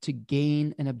to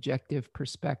gain an objective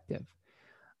perspective.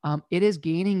 It is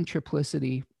gaining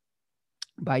triplicity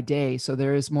by day, so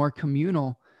there is more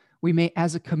communal. We may,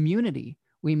 as a community,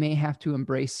 we may have to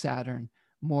embrace Saturn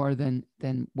more than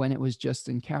when it was just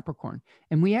in Capricorn.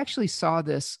 And we actually saw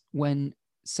this when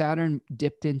Saturn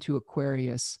dipped into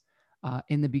Aquarius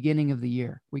in the beginning of the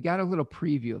year. We got a little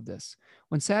preview of this.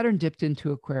 When Saturn dipped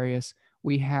into Aquarius,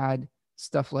 we had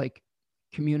stuff like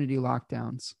community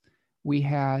lockdowns. We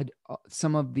had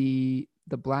some of the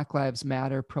Black Lives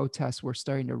Matter protests were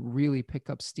starting to really pick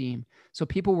up steam. So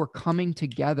people were coming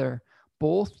together.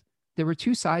 There were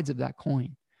two sides of that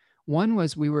coin. One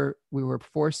was we were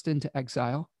forced into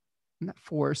exile, not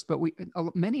forced, but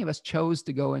many of us chose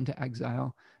to go into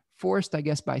exile, forced, I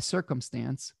guess, by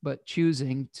circumstance, but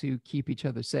choosing to keep each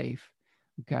other safe.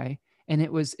 Okay. And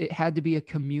it had to be a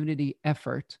community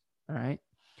effort. All right.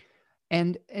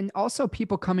 And also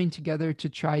people coming together to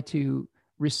try to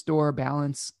restore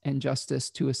balance and justice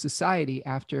to a society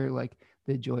after like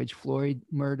the George Floyd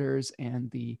murders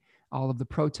and all of the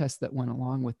protests that went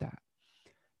along with that.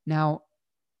 Now,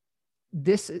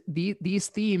 these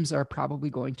themes are probably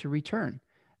going to return.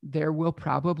 There will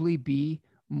probably be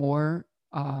more,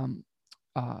 I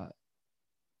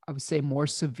would say, more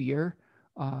severe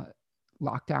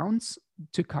lockdowns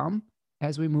to come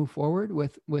as we move forward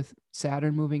with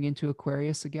Saturn moving into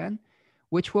Aquarius again,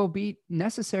 which will be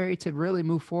necessary to really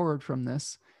move forward from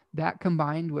this. That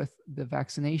combined with the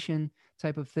vaccination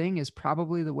type of thing is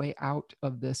probably the way out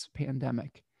of this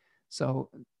pandemic. So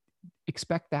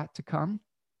expect that to come.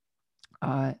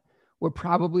 We're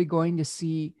probably going to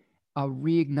see a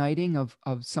reigniting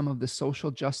of some of the social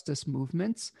justice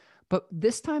movements, but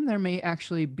this time there may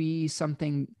actually be some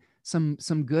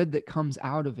good that comes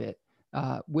out of it.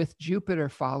 With Jupiter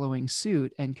following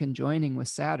suit and conjoining with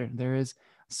Saturn, there is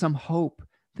some hope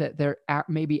that there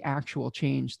may be actual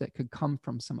change that could come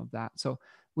from some of that. So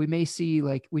we may see,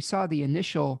 like we saw the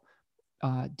initial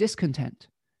discontent.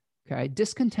 Okay,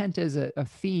 discontent is a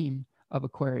theme of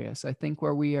Aquarius. I think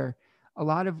where we are a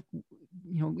lot of,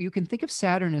 you can think of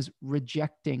Saturn as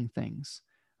rejecting things.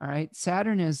 All right.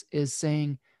 Saturn is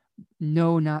saying,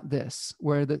 no, not this,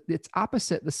 where it's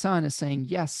opposite. The sun is saying,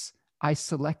 yes, I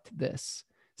select this.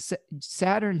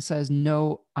 Saturn says,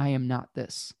 no, I am not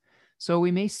this. So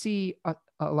we may see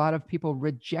a lot of people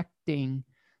rejecting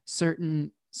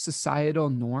certain societal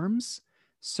norms,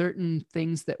 certain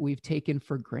things that we've taken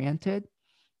for granted.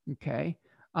 Okay.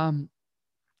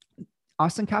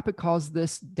 Austin Coppock calls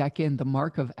this decan the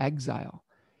mark of exile.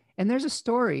 And there's a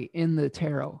story in the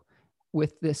tarot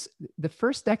with this, the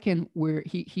first decan where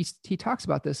he talks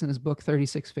about this in his book,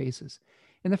 36 Faces.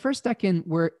 In the first decan,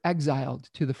 we're exiled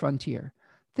to the frontier.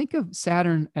 Think of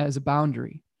Saturn as a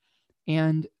boundary,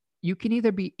 and you can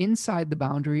either be inside the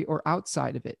boundary or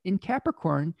outside of it. In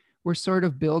Capricorn, we're sort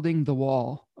of building the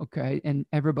wall, okay? And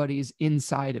everybody's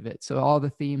inside of it. So all the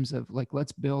themes of like,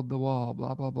 let's build the wall,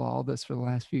 blah, blah, blah, all this for the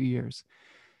last few years.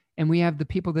 And we have the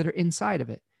people that are inside of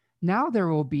it. Now there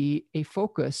will be a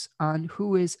focus on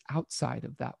who is outside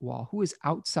of that wall, who is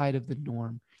outside of the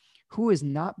norm, who is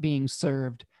not being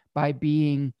served by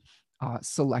being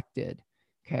selected,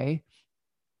 okay?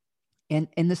 And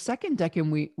in the second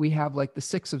decan, we have like the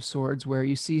Six of Swords, where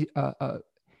you see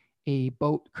a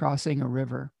boat crossing a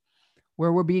river,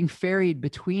 where we're being ferried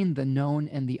between the known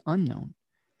and the unknown.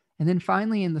 And then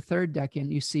finally, in the third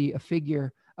decan, you see a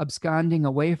figure absconding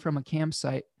away from a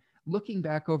campsite, looking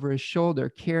back over his shoulder,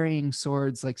 carrying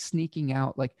swords, like sneaking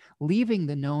out, like leaving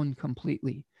the known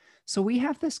completely. So we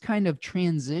have this kind of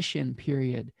transition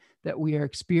period that we are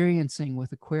experiencing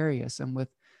with Aquarius and with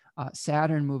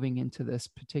Saturn moving into this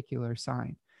particular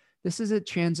sign. This is a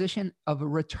transition of a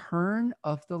return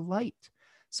of the light.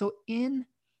 So in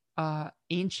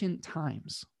ancient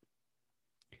times,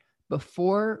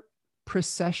 before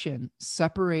precession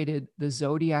separated the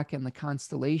zodiac and the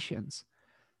constellations,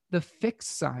 the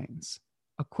fixed signs,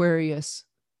 Aquarius,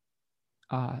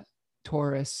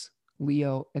 Taurus,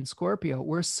 Leo, and Scorpio,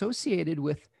 were associated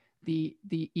with the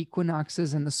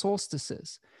equinoxes and the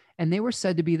solstices. And they were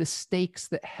said to be the stakes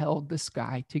that held the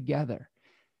sky together.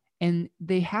 And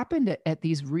they happened at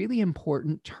these really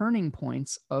important turning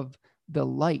points of the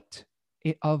light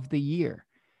of the year.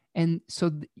 And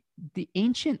so the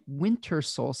ancient winter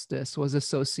solstice was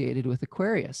associated with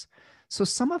Aquarius. So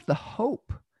some of the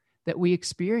hope that we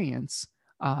experience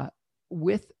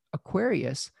with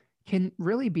Aquarius can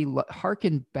really be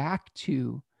hearkened back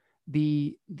to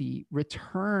the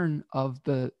return of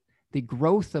the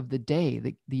growth of the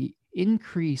day, the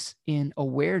increase in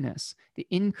awareness, the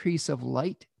increase of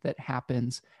light that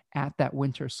happens at that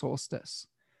winter solstice.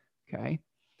 Okay.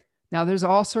 Now there's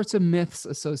all sorts of myths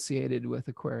associated with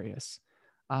Aquarius.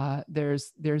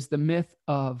 There's the myth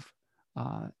of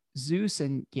Zeus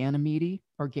and Ganymede,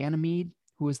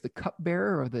 who was the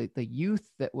cupbearer, or the youth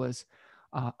that was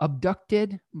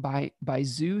abducted by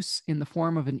Zeus in the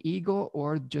form of an eagle,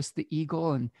 or just the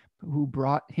eagle and who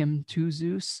brought him to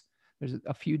Zeus. There's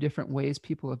a few different ways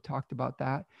people have talked about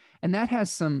that. And that has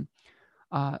some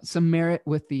merit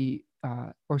with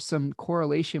or some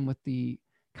correlation with the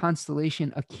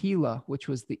constellation Aquila, which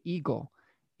was the eagle.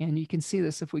 And you can see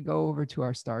this if we go over to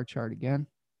our star chart again.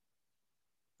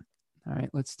 All right,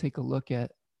 let's take a look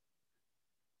at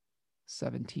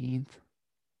 17th.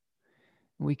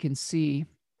 We can see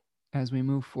as we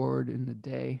move forward in the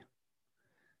day,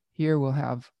 here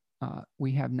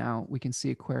we can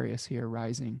see Aquarius here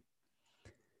rising.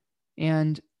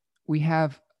 And we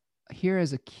have here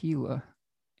as Aquila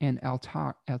and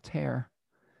Altair,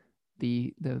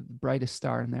 the brightest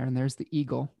star in there, and there's the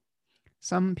eagle.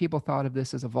 Some people thought of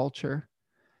this as a vulture.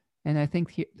 And I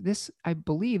think I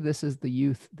believe this is the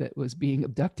youth that was being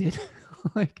abducted.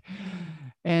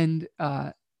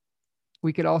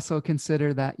 We could also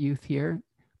consider that youth here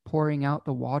pouring out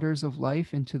the waters of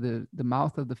life into the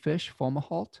mouth of the fish,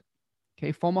 Fomalhaut.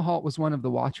 Okay, Fomalhaut was one of the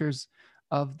watchers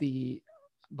of I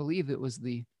believe it was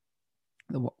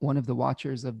one of the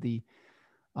watchers of the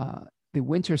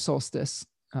winter solstice.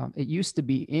 It used to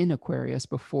be in Aquarius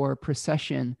before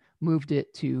precession moved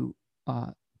it to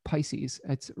Pisces.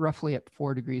 It's roughly at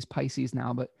 4 degrees Pisces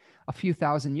now, but a few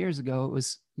thousand years ago, it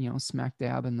was, smack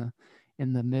dab in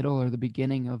the middle or the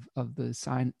beginning of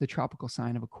the tropical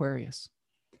sign of Aquarius.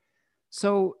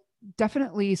 So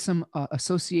definitely some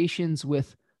associations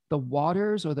with the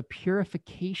waters, or the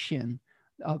purification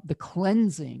of the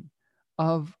cleansing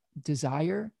of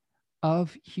desire,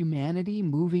 of humanity,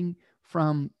 moving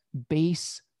from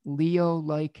base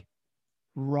Leo-like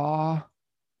raw,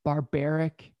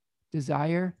 barbaric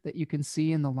desire that you can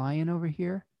see in the lion over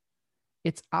here.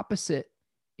 Its opposite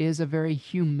is a very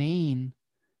humane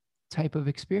type of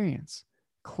experience.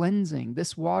 cleansing.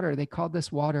 This water, they called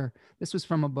this water, this was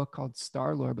from a book called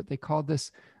Star-Lord, but they called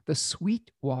this the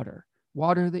sweet water,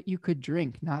 water that you could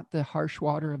drink, not the harsh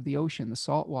water of the ocean, the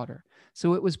salt water.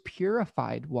 So it was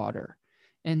purified water.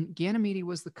 And Ganymede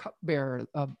was the cupbearer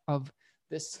of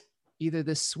this, either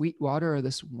this sweet water or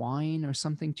this wine or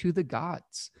something to the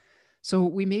gods. So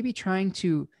we may be trying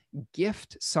to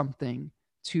gift something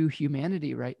to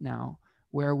humanity right now,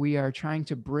 where we are trying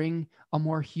to bring a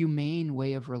more humane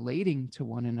way of relating to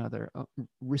one another,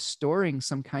 restoring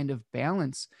some kind of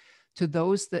balance to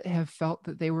those that have felt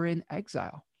that they were in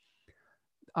exile.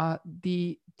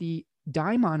 The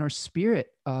daimon or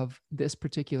spirit of this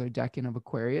particular decan of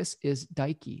Aquarius is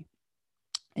Dike.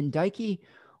 And Dike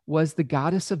was the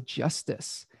goddess of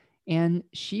justice. And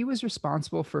she was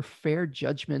responsible for fair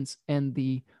judgments and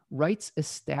the rights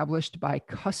established by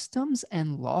customs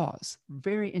and laws.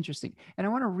 Very interesting. And I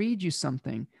want to read you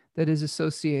something that is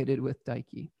associated with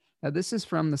Dike. Now, this is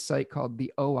from the site called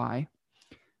the OI,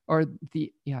 or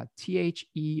the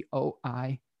theoi.com.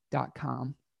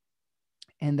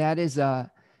 And that is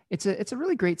it's a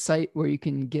really great site where you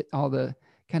can get all the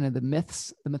kind of the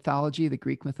myths, the mythology, the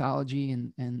Greek mythology,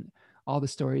 and all the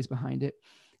stories behind it.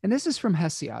 And this is from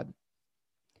Hesiod.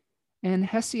 And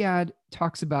Hesiod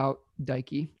talks about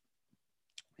Dike.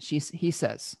 He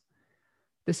says,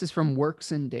 this is from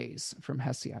Works and Days from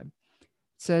Hesiod. It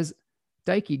says,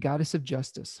 Dike, goddess of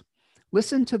justice,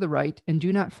 listen to the right and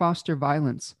do not foster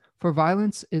violence, for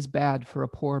violence is bad for a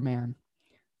poor man.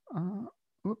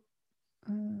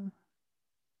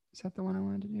 Is that the one I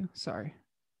wanted to do? Sorry.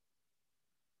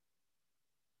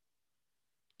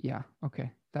 Yeah,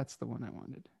 okay. That's the one I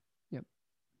wanted. Yep.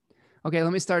 Okay,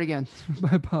 let me start again.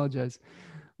 I apologize.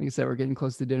 Like I said, we're getting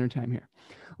close to dinner time here.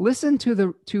 Listen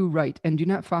to right and do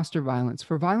not foster violence,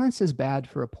 for violence is bad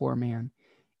for a poor man.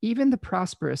 Even the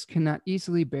prosperous cannot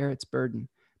easily bear its burden,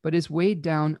 but is weighed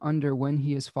down under when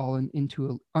he has fallen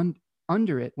into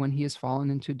under it when he has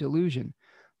fallen into delusion.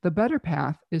 The better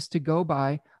path is to go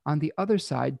by on the other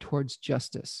side towards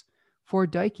justice. For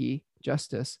Dike,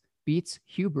 justice, beats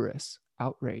hubris,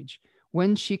 outrage,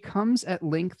 when she comes at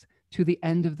length to the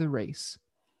end of the race.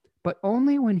 But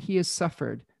only when he has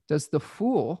suffered does the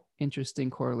fool, interesting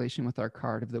correlation with our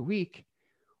card of the week,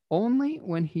 only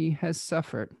when he has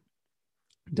suffered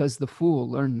does the fool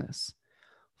learn this.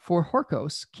 For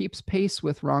Horkos keeps pace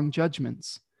with wrong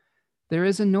judgments. There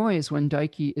is a noise when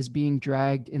Dike is being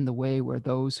dragged in the way where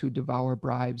those who devour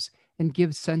bribes and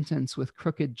give sentence with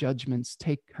crooked judgments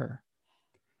take her.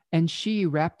 And she,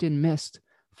 wrapped in mist,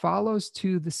 follows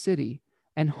to the city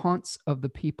and haunts of the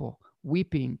people,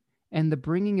 weeping and the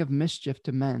bringing of mischief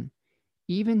to men,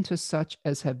 even to such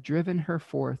as have driven her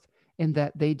forth, in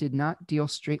that they did not deal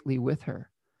straightly with her.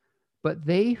 But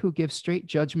they who give straight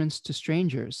judgments to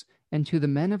strangers and to the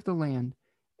men of the land,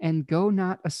 and go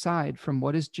not aside from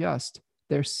what is just,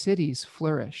 their cities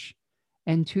flourish,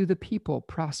 and to the people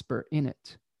prosper in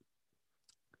it.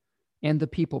 And the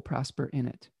people prosper in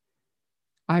it.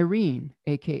 Irene,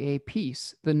 aka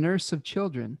Peace, the nurse of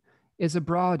children, is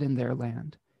abroad in their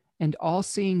land, and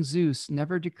all-seeing Zeus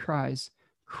never decries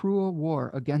cruel war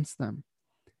against them.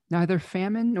 Neither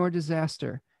famine nor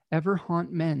disaster ever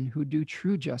haunt men who do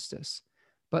true justice,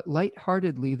 but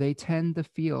light-heartedly they tend the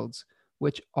fields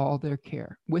with all their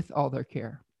care.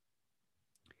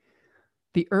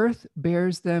 The earth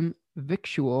bears them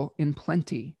victual in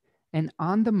plenty, and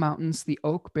on the mountains the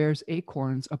oak bears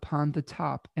acorns upon the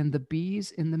top, and the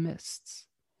bees in the mists.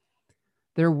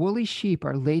 Their woolly sheep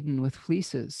are laden with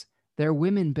fleeces. Their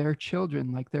women bear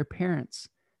children like their parents.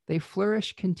 They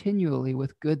flourish continually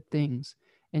with good things,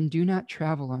 and do not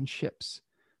travel on ships,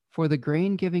 for the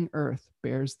grain-giving earth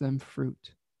bears them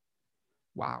fruit.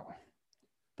 Wow.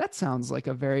 That sounds like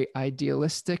a very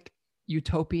idealistic,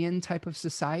 utopian type of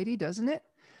society, doesn't it?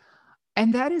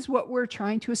 And that is what we're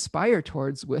trying to aspire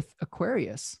towards with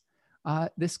Aquarius,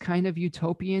 this kind of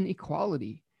utopian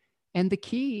equality. And the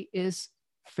key is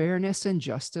fairness and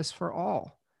justice for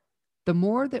all. The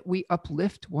more that we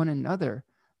uplift one another,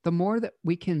 the more that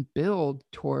we can build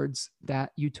towards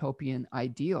that utopian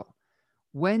ideal.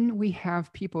 When we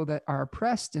have people that are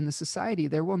oppressed in the society,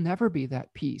 there will never be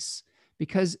that peace,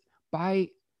 because by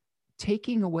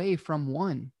taking away from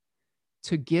one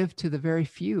to give to the very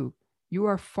few, you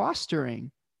are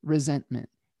fostering resentment.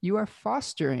 You are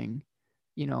fostering,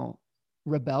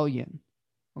 rebellion,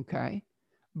 okay?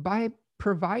 By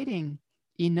providing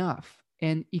enough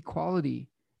and equality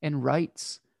and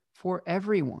rights for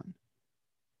everyone,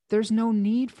 there's no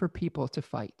need for people to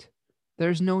fight.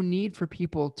 There's no need for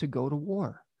people to go to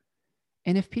war.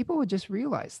 And if people would just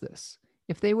realize this,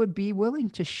 if they would be willing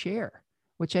to share,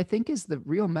 which I think is the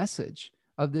real message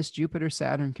of this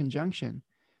Jupiter-Saturn conjunction,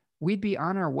 we'd be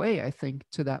on our way, I think,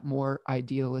 to that more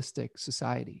idealistic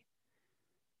society.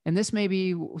 And this may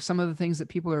be some of the things that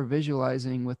people are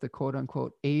visualizing with the quote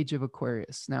unquote age of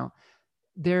Aquarius. Now,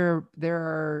 there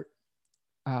are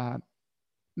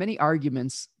many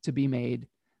arguments to be made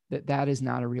that that is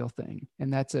not a real thing.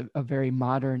 And that's a very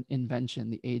modern invention,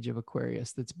 the age of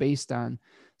Aquarius, that's based on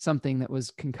something that was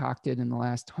concocted in the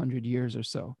last 100 years or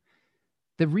so.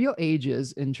 The real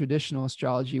ages in traditional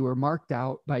astrology were marked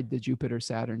out by the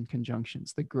Jupiter-Saturn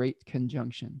conjunctions, the great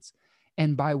conjunctions,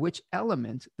 and by which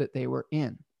element that they were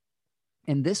in.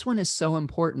 And this one is so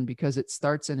important because it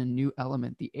starts in a new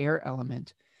element, the air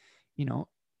element, you know,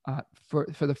 for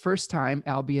the first time,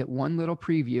 albeit one little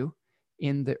preview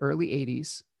in the early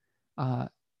 80s,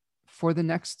 for the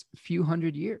next few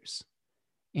hundred years.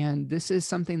 And this is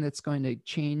something that's going to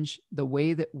change the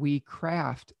way that we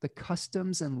craft the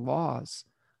customs and laws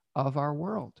of our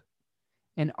world.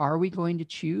 And are we going to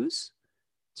choose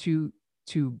to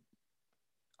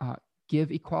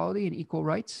give equality and equal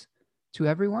rights to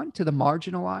everyone, to the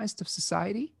marginalized of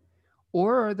society?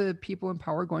 Or are the people in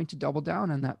power going to double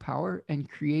down on that power and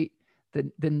create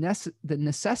the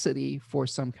necessity for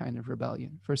some kind of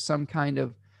rebellion, for some kind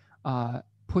of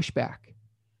pushback?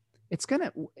 It's going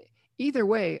to, either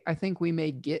way, I think we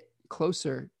may get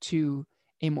closer to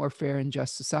a more fair and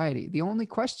just society. The only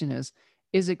question is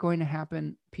it going to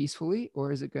happen peacefully,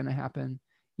 or is it going to happen,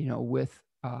 with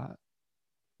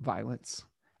violence?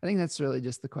 I think that's really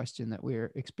just the question that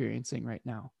we're experiencing right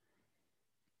now.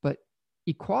 But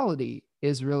equality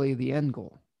is really the end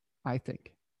goal, I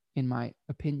think, in my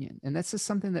opinion. And that's just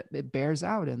something that it bears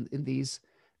out in these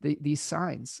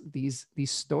signs, these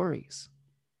stories.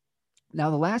 Now,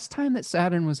 the last time that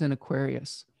Saturn was in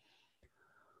Aquarius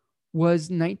was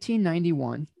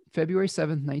 1991, February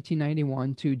 7th,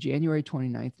 1991 to January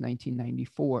 29th,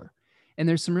 1994. And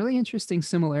there's some really interesting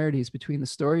similarities between the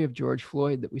story of George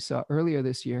Floyd that we saw earlier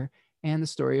this year and the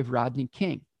story of Rodney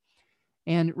King.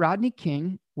 And Rodney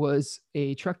King was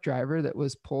a truck driver that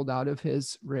was pulled out of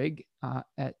his rig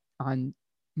on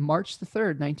March the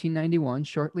 3rd, 1991,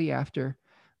 shortly after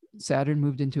Saturn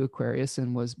moved into Aquarius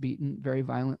and was beaten very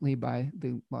violently by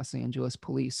the Los Angeles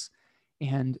police.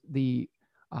 And the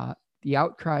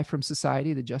outcry from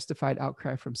society, the justified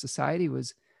outcry from society,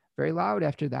 was very loud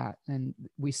after that. And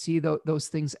we see those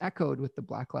things echoed with the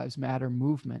Black Lives Matter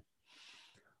movement.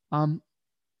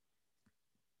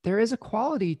 There is a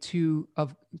quality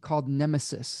called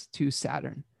nemesis to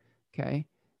Saturn. Okay.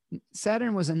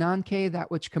 Saturn was a non-K,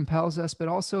 that which compels us, but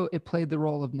also it played the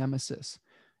role of nemesis.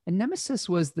 And nemesis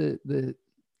was the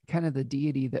kind of the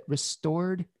deity that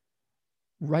restored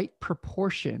right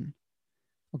proportion,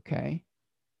 okay,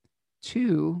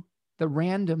 to the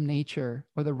random nature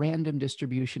or the random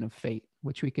distribution of fate,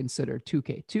 which we consider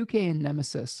 2K. 2K and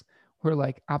nemesis were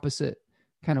like opposite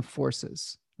kind of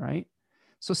forces, right?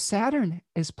 So Saturn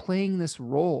is playing this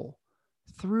role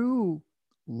through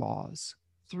laws,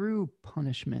 through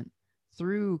punishment,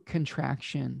 through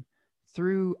contraction,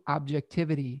 through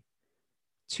objectivity,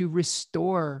 to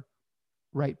restore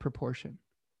right proportion.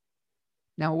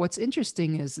 Now, what's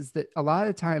interesting is that a lot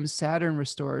of times Saturn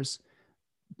restores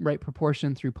right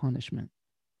proportion through punishment,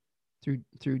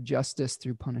 through justice,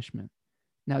 through punishment.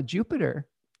 Now, Jupiter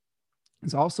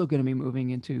is also going to be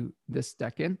moving into this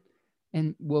decan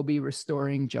and will be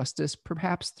restoring justice,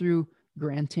 perhaps through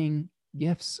granting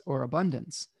gifts or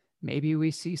abundance. Maybe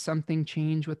we see something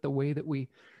change with the way that we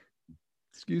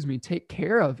take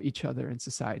care of each other in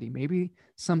society. Maybe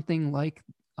something like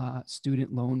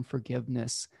student loan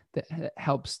forgiveness that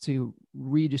helps to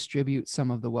redistribute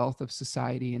some of the wealth of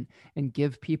society and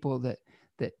give people that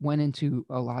went into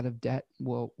a lot of debt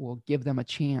will give them a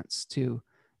chance to,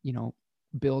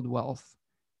 build wealth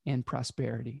and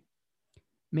prosperity.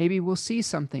 Maybe we'll see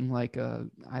something like a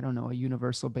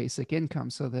universal basic income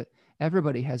so that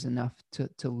everybody has enough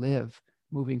to live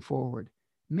moving forward.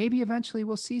 Maybe eventually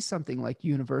we'll see something like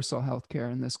universal health care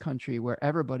in this country where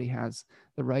everybody has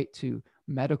the right to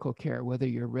medical care, whether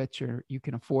you're rich or you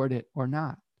can afford it or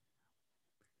not.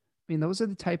 I mean, those are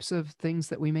the types of things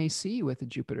that we may see with the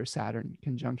Jupiter-Saturn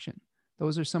conjunction.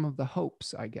 Those are some of the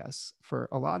hopes, I guess, for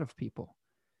a lot of people.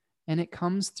 And it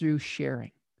comes through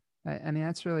sharing. I mean,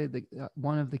 that's really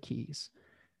one of the keys.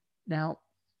 Now,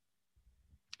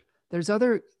 there's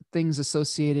other things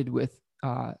associated with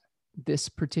this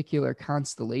particular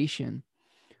constellation.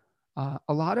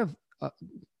 A lot of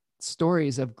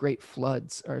stories of great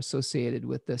floods are associated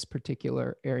with this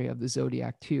particular area of the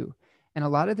zodiac too. And a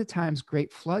lot of the times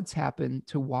great floods happen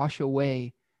to wash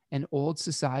away an old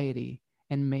society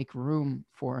and make room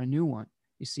for a new one.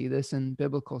 You see this in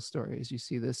biblical stories. You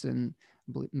see this in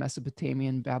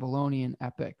Mesopotamian, Babylonian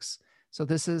epics. So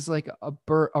this is like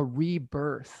a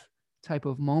rebirth type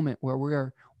of moment where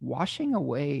we're washing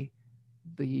away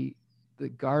the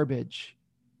garbage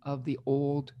of the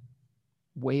old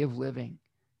way of living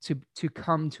to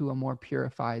come to a more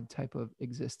purified type of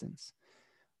existence.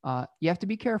 You have to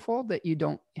be careful that you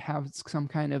don't have some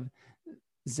kind of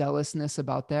zealousness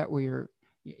about that where you're,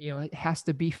 it has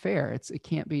to be fair. It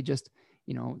can't be just,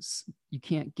 you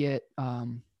can't get,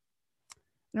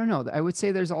 I don't know. I would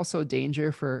say there's also a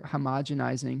danger for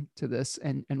homogenizing to this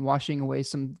and washing away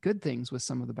some good things with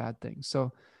some of the bad things.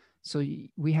 So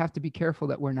we have to be careful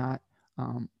that we're not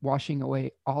washing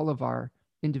away all of our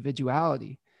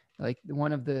individuality. Like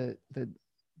one of the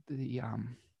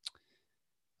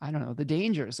I don't know, the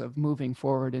dangers of moving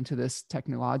forward into this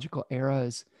technological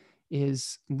era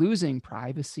is losing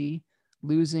privacy,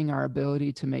 losing our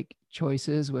ability to make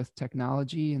choices with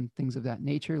technology and things of that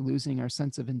nature, losing our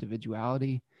sense of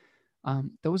individuality.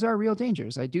 Those are real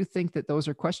dangers. I do think that those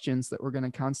are questions that we're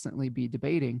going to constantly be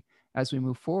debating as we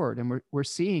move forward. And we're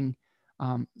seeing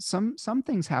some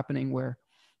things happening where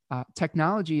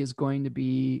technology is going to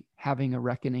be having a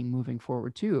reckoning moving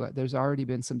forward too. There's already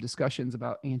been some discussions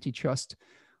about antitrust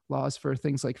laws for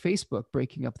things like Facebook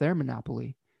breaking up their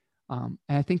monopoly. And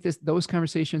I think those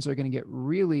conversations are going to get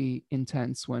really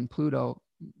intense when Pluto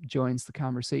joins the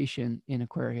conversation in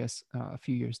Aquarius a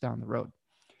few years down the road.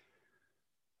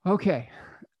 Okay,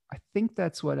 I think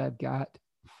that's what I've got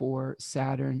for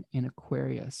Saturn in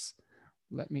Aquarius.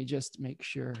 Let me just make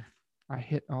sure I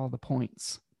hit all the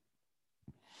points.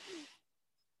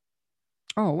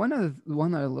 Oh, one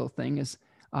other little thing is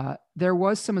there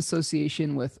was some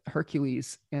association with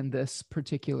Hercules in this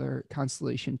particular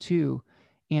constellation too,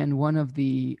 and one of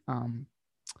the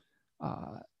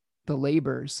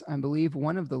labors, I believe,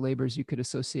 one of the labors you could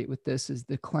associate with this is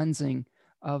the cleansing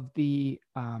of the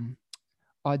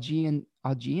Augean,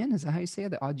 is that how you say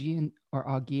it? The Augean or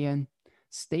Augean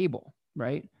stable,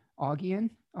 right?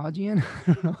 Augean, I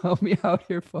don't know. Help me out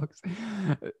here, folks.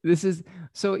 This is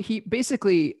so he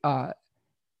basically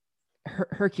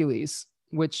Hercules,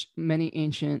 which many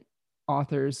ancient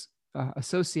authors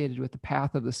associated with the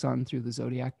path of the sun through the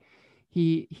zodiac.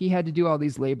 He had to do all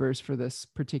these labors for this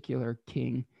particular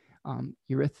king,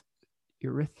 Eurystheus,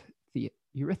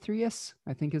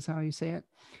 I think is how you say it.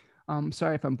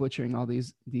 Sorry if I'm butchering all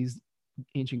these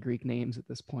ancient Greek names at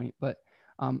this point, but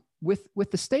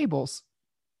with the stables,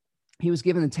 he was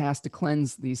given the task to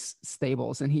cleanse these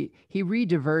stables, and he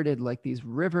rediverted like these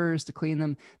rivers to clean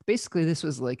them. Basically, this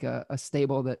was like a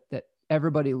stable that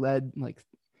everybody led like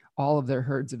all of their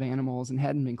herds of animals and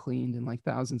hadn't been cleaned in like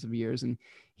thousands of years. And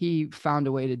he found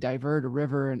a way to divert a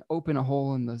river and open a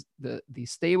hole in the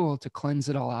stable to cleanse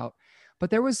it all out. But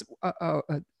there was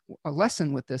a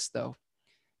lesson with this though,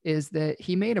 is that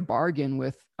he made a bargain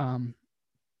with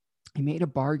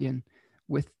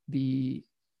the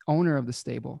owner of the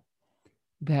stable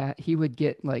that he would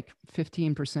get like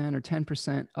 15% or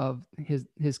 10% of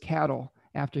his cattle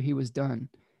after he was done.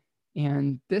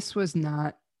 And this was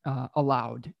not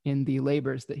allowed in the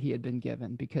labors that he had been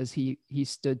given, because he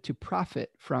stood to profit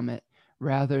from it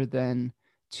rather than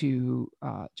to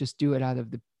just do it out of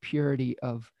the purity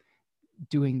of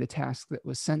doing the task that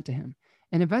was sent to him.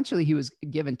 And eventually he was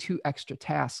given 2 extra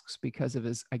tasks because of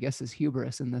his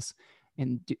hubris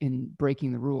in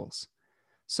breaking the rules.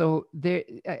 So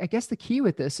I guess the key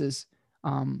with this is,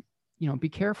 be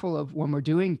careful of when we're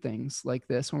doing things like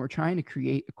this, when we're trying to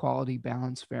create equality,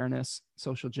 balance, fairness,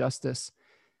 social justice,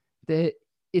 that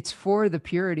it's for the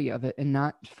purity of it and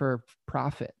not for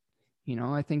profit.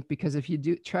 I think because if you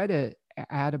do try to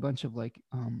add a bunch of like,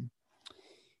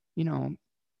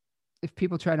 if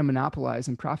people try to monopolize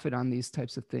and profit on these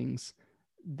types of things,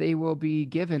 they will be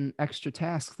given extra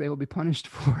tasks. They will be punished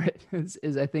for it,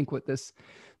 is I think what this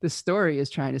story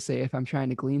is trying to say, if I'm trying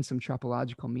to glean some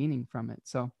tropological meaning from it.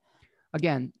 So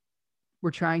again, we're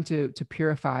trying to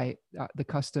purify the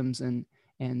customs and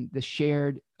the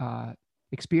shared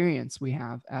experience we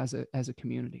have as a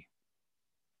community.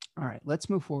 All right, let's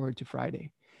move forward to Friday.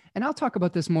 And I'll talk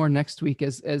about this more next week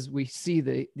as we see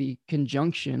the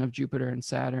conjunction of Jupiter and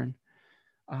Saturn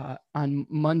on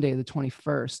Monday, the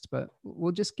 21st, but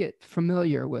we'll just get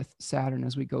familiar with Saturn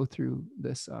as we go through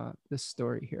this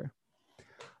story here.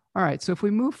 All right, so if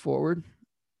we move forward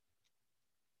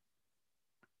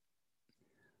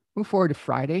to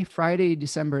Friday,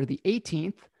 December the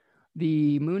 18th,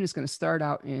 the moon is going to start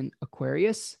out in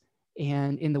Aquarius,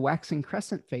 and in the waxing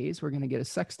crescent phase, we're going to get a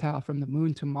sextile from the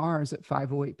moon to Mars at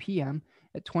 5:08 p.m.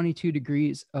 at 22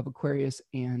 degrees of Aquarius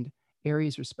and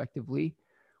Aries, respectively.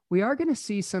 We are going to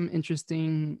see some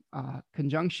interesting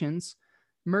conjunctions.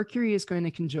 Mercury is going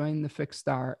to conjoin the fixed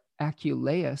star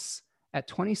Aculeus at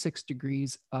 26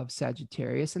 degrees of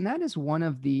Sagittarius. And that is one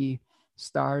of the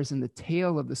stars in the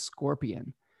tail of the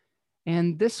Scorpion.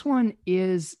 And this one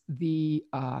is the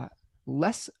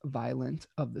less violent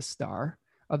of the star.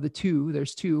 Of the two,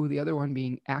 there's two, the other one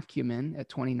being Acumen at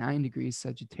 29 degrees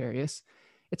Sagittarius.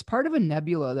 It's part of a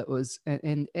nebula that was,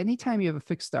 and anytime you have a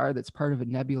fixed star that's part of a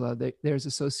nebula, there's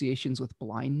associations with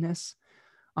blindness.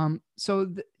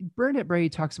 So Bernadette Bray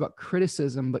talks about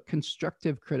criticism, but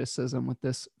constructive criticism with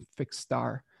this fixed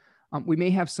star. We may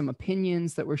have some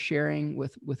opinions that we're sharing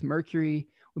with Mercury.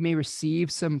 We may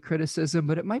receive some criticism,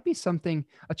 but it might be something,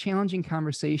 a challenging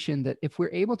conversation that if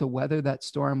we're able to weather that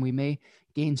storm, we may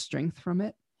gain strength from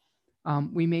it.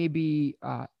 We may be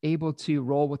able to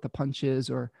roll with the punches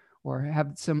or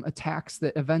have some attacks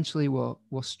that eventually will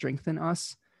strengthen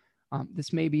us.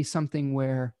 This may be something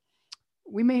where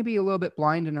we may be a little bit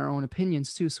blind in our own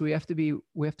opinions too. So we have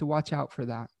to watch out for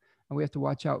that. And we have to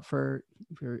watch out for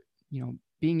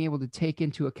being able to take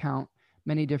into account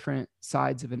many different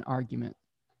sides of an argument,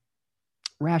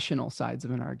 rational sides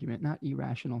of an argument, not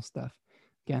irrational stuff.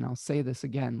 Again, I'll say this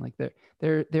again, like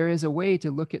there is a way to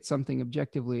look at something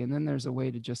objectively, and then there's a way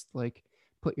to just like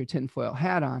put your tinfoil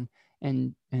hat on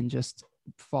and just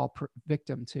fall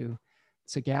victim to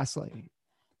gaslighting.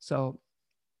 So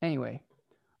anyway,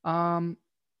 the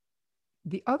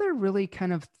other really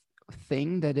kind of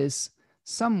thing that is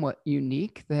somewhat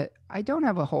unique that I don't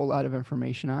have a whole lot of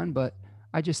information on, but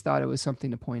I just thought it was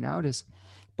something to point out is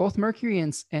both Mercury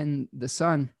and the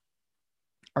Sun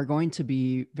are going to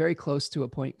be very close to a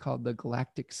point called the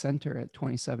galactic center at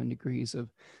 27 degrees of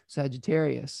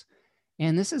Sagittarius.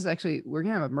 And this is actually, we're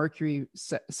going to have a Mercury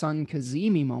Sun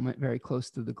cazimi moment very close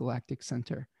to the galactic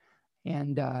center.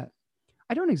 And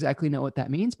I don't exactly know what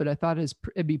that means, but I thought it's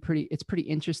pretty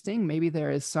interesting. Maybe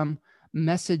there is some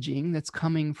messaging that's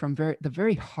coming from the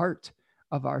very heart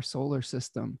of our solar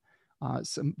system,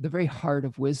 the very heart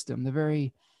of wisdom, the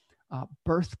very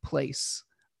birthplace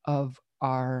of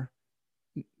our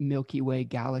Milky Way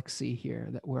galaxy here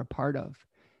that we're a part of.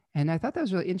 And I thought that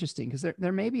was really interesting because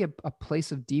there may be a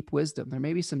place of deep wisdom. There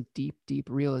may be some deep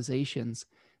realizations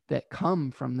that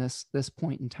come from this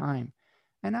point in time.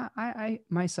 And I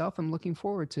myself am looking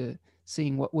forward to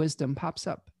seeing what wisdom pops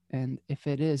up and if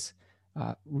it is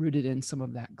rooted in some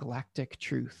of that galactic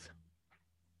truth.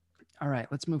 All right,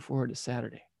 let's move forward to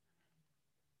Saturday.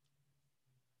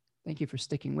 Thank you for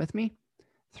sticking with me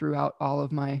throughout all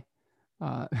of my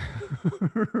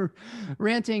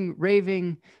ranting,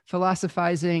 raving,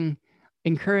 philosophizing,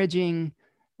 encouraging.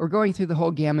 We're going through the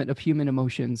whole gamut of human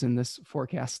emotions in this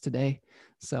forecast today.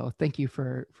 So thank you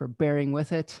for bearing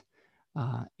with it.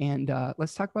 And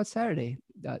let's talk about Saturday,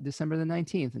 December the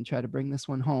 19th, and try to bring this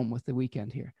one home with the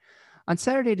weekend here. On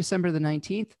Saturday, December the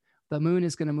 19th, the moon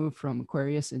is going to move from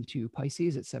Aquarius into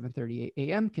Pisces at 7:38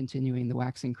 a.m., continuing the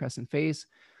waxing crescent phase.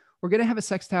 We're going to have a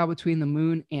sextile between the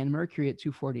moon and Mercury at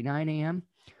 2:49 a.m.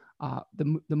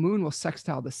 The moon will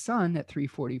sextile the sun at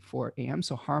 3:44 a.m.,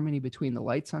 so harmony between the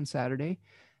lights on Saturday.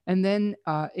 And then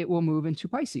it will move into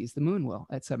Pisces, the moon will,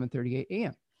 at 7:38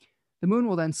 a.m. The moon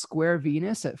will then square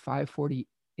Venus at 5:40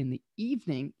 in the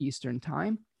evening Eastern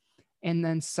time, and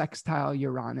then sextile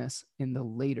Uranus in the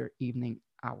later evening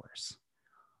hours.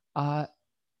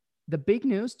 The big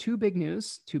news, two big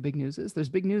newses. There's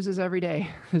big newses every day.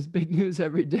 There's big news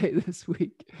every day this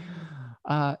week.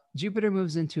 Jupiter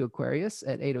moves into Aquarius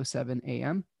at 8:07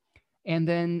 a.m. And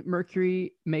then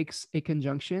Mercury makes a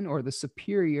conjunction or the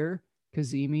superior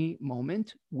cazimi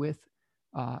moment with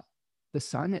the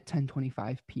sun at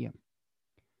 10:25 p.m.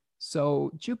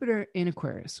 So Jupiter in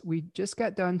Aquarius. We just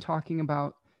got done talking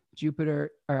about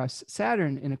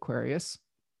Saturn in Aquarius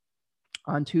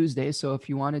on Tuesday. So if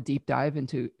you want to deep dive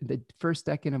into the first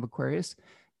decan of Aquarius,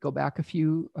 go back a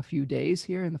few days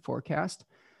here in the forecast.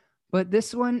 But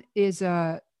this one is,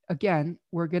 again,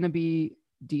 we're going to be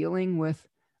dealing with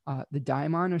the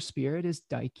daimon or spirit is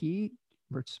Daiki,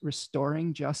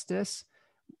 restoring justice.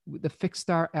 The fixed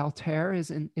star Altair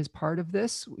is part of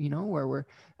this, where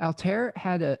Altair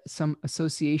had some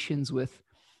associations with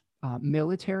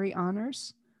military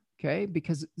honors, okay?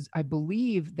 Because I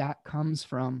believe that comes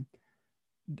from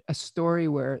a story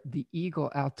where the eagle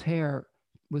Altair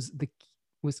was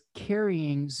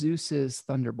carrying Zeus's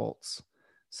thunderbolts.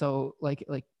 So like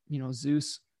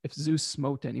Zeus, if Zeus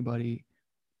smote anybody,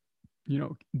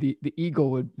 the eagle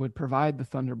would provide the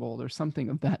thunderbolt or something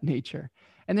of that nature.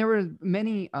 And there were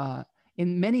many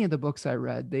in many of the books I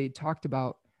read, they talked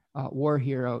about war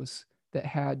heroes that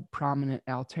had prominent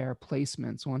Altair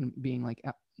placements. One being like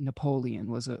Napoleon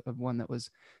was a one that was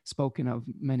spoken of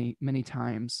many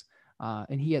times.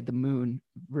 And he had the moon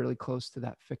really close to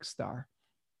that fixed star.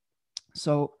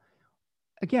 So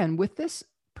again, with this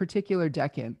particular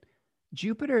decan,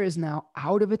 Jupiter is now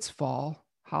out of its fall.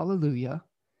 Hallelujah.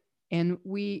 And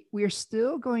we are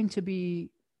still going to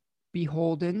be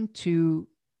beholden to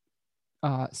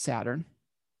Saturn,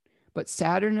 but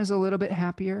Saturn is a little bit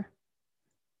happier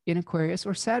in Aquarius,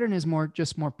 or Saturn is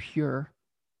just more pure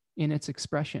in its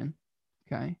expression.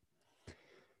 Okay.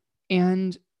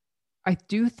 And I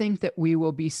do think that we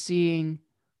will be seeing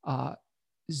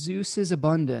Zeus's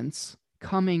abundance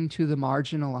coming to the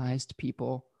marginalized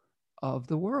people of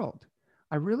the world.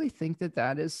 I really think that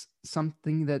that is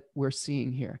something that we're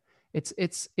seeing here. It's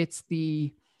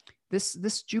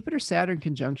this Jupiter Saturn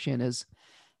conjunction is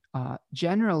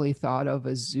generally thought of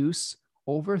as Zeus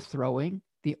overthrowing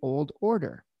the old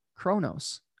order,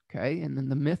 Kronos. Okay, and then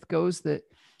the myth goes that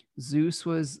Zeus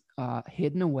was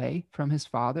hidden away from his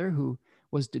father, who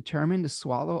was determined to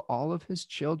swallow all of his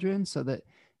children so that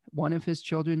one of his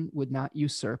children would not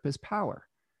usurp his power.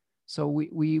 So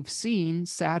we've seen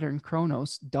Saturn,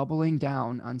 Kronos, doubling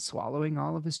down on swallowing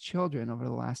all of his children over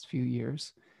the last few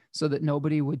years so that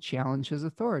nobody would challenge his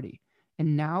authority.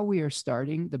 And now we are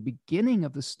starting the beginning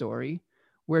of the story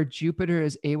where Jupiter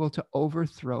is able to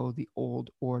overthrow the old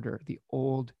order, the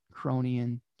old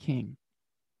Cronian king.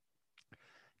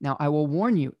 Now, I will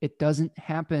warn you, it doesn't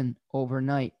happen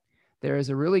overnight. There is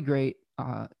a really great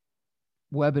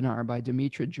webinar by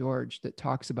Demetra George that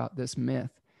talks about this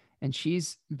myth. And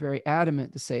she's very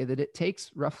adamant to say that it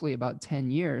takes roughly about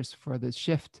 10 years for the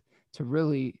shift to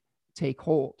really take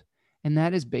hold. And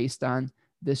that is based on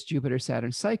this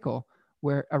Jupiter-Saturn cycle,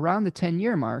 where around the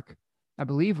 10-year mark, I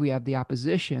believe we have the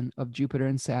opposition of Jupiter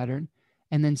and Saturn.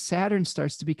 And then Saturn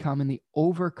starts to become in the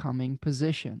overcoming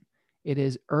position. It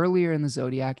is earlier in the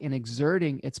zodiac and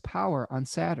exerting its power on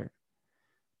Saturn.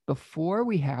 Before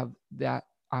we have that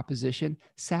opposition,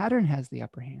 Saturn has the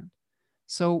upper hand.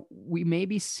 So we may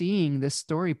be seeing this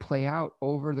story play out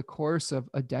over the course of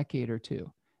a decade or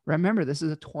two. Remember, this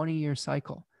is a 20-year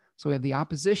cycle. So we have the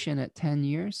opposition at 10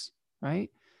 years, right?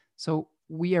 So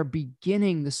we are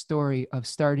beginning the story of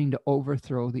starting to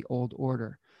overthrow the old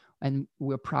order. And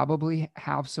we'll probably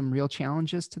have some real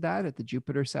challenges to that at the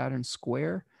Jupiter-Saturn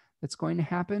square that's going to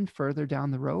happen further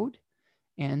down the road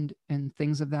and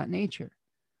things of that nature.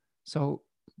 So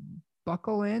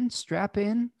buckle in, strap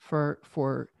in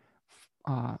for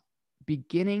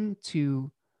beginning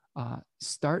to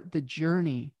start the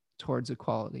journey towards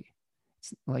equality.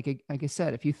 It's like I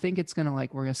said, if you think it's going to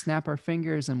we're going to snap our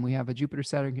fingers and we have a Jupiter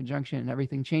Saturn conjunction and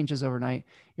everything changes overnight,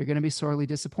 you're going to be sorely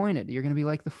disappointed. You're going to be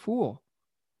like the fool.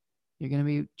 You're going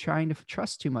to be trying to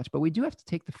trust too much, but we do have to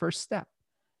take the first step.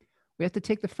 We have to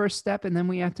take the first step, and then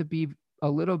we have to be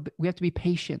we have to be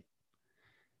patient,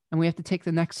 and we have to take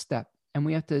the next step, and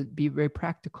we have to be very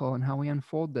practical in how we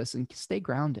unfold this and stay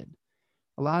grounded.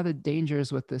 A lot of the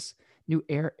dangers with this new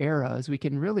era is we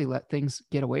can really let things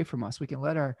get away from us. We can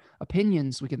let our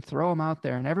opinions, we can throw them out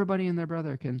there, and everybody and their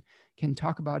brother can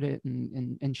talk about it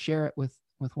and share it with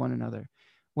one another.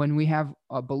 When we have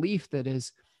a belief that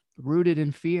is rooted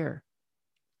in fear,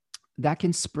 that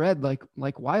can spread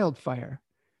like wildfire.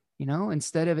 You know,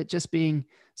 instead of it just being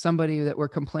somebody that we're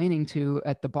complaining to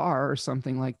at the bar or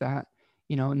something like that,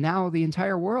 you know, now the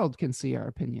entire world can see our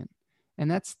opinion.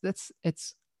 And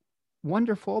it's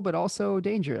wonderful, but also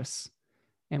dangerous.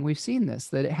 And we've seen this,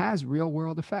 that it has real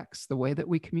world effects. The way that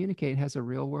we communicate has a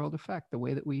real world effect, the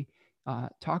way that we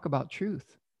talk about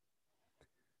truth.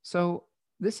 So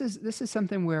this is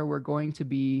something where we're going to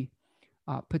be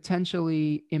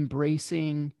potentially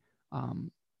embracing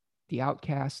the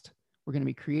outcast. We're going to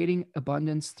be creating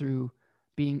abundance through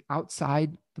being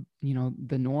outside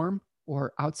the norm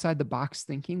or outside the box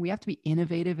thinking. We have to be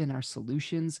innovative in our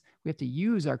solutions. We have to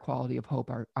use our quality of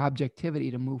hope, our objectivity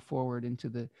to move forward into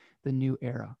the new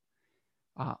era.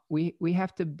 We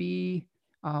have to be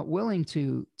willing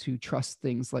to trust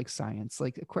things like science.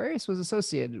 Like Aquarius was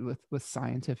associated with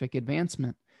scientific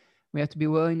advancement. We have to be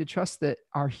willing to trust that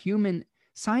our human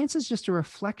science is just a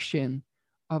reflection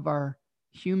of our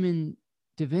human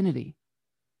divinity.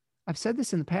 I've said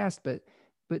this in the past,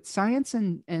 but science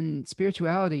and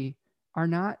spirituality are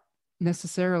not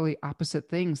necessarily opposite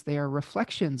things. They are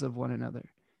reflections of one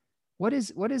another. What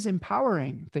is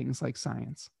empowering things like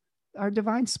science? Our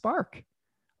divine spark,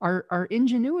 our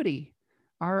ingenuity,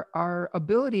 our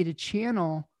ability to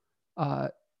channel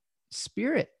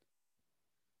spirit.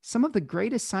 Some of the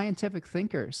greatest scientific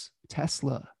thinkers,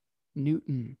 Tesla,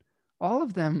 Newton, all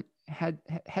of them had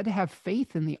to have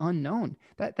faith in the unknown.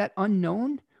 That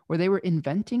unknown where they were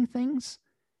inventing things,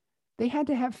 they had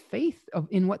to have faith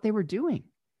in what they were doing.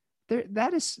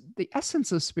 That is the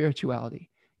essence of spirituality,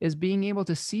 is being able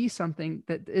to see something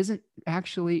that isn't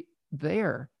actually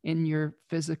there in your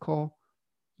physical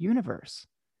universe.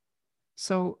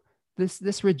 So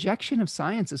this rejection of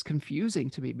science is confusing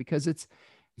to me, because it's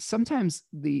sometimes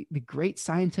the great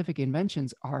scientific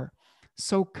inventions are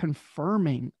so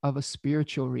confirming of a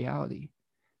spiritual reality.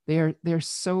 They're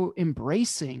so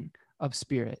embracing of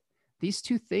spirit. These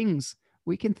two things,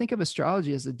 we can think of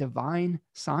astrology as a divine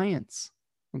science,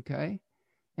 okay?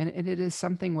 And it is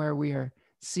something where we are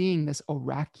seeing this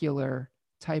oracular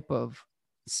type of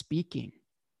speaking.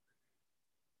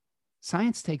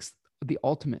 Science takes the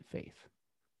ultimate faith,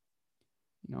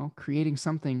 creating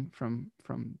something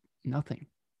from nothing,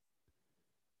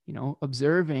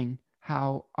 observing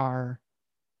how our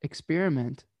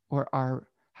experiment or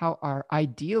how our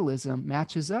idealism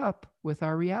matches up with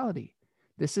our reality.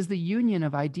 This is the union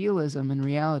of idealism and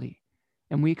reality.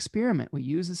 And we experiment. We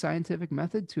use the scientific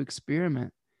method to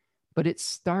experiment, but it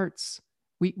starts,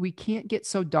 we can't get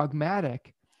so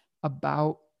dogmatic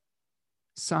about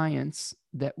science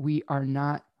that we are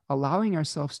not allowing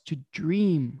ourselves to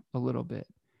dream a little bit.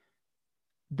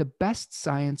 The best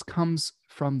science comes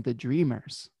from the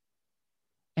dreamers,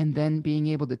 and then being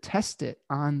able to test it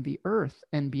on the earth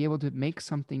and be able to make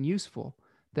something useful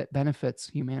that benefits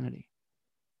humanity.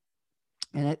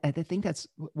 And I think that's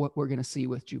what we're going to see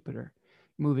with Jupiter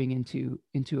moving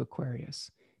into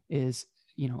Aquarius, is,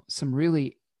 some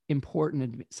really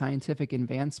important scientific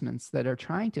advancements that are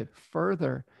trying to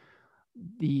further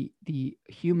the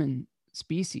human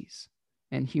species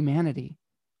and humanity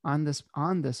on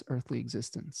this earthly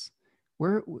existence.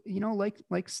 We're,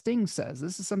 like Sting says,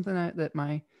 this is something that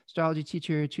my astrology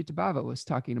teacher Chutabhava was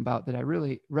talking about that I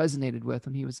really resonated with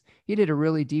when he did a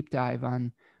really deep dive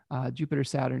on Jupiter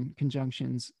Saturn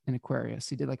conjunctions in Aquarius.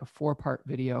 He did like a 4-part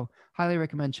video. Highly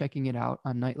recommend checking it out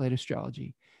on Nightlight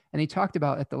Astrology. And he talked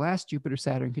about, at the last Jupiter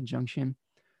Saturn conjunction,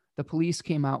 the police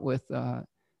came out with I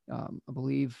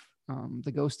believe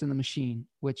The Ghost in the Machine,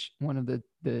 which one of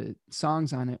the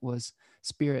songs on it was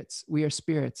Spirits. We are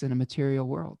spirits in a material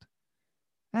world.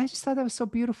 And I just thought that was so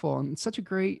beautiful and such a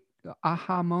great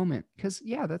aha moment, because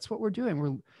that's what we're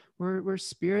doing. We're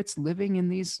spirits living in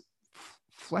these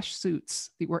flesh suits.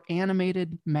 We're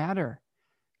animated matter.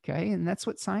 Okay. And that's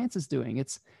what science is doing.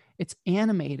 It's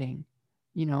animating,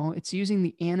 it's using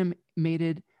the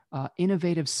animated,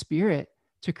 innovative spirit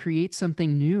to create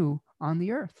something new on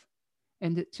the earth,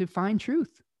 and to find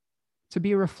truth, to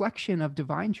be a reflection of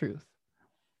divine truth.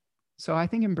 So I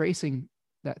think embracing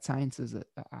that science is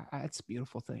it's a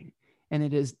beautiful thing.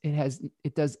 And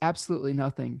it does absolutely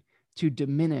nothing to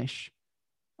diminish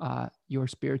your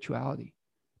spirituality.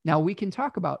 Now we can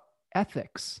talk about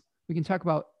ethics. We can talk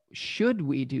about, should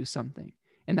we do something?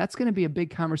 And that's going to be a big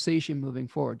conversation moving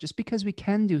forward. Just because we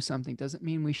can do something doesn't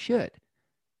mean we should.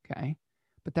 Okay.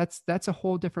 But that's a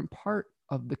whole different part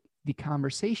of the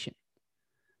conversation.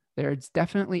 There's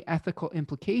definitely ethical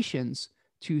implications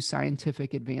to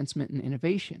scientific advancement and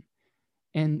innovation.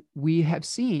 And we have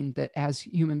seen that as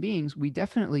human beings, we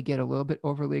definitely get a little bit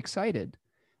overly excited.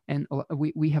 And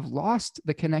we have lost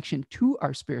the connection to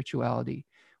our spirituality.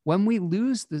 When we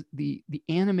lose the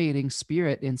animating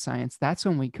spirit in science, that's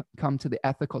when we come to the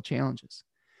ethical challenges.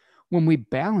 When we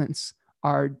balance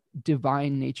our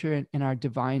divine nature and our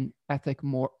divine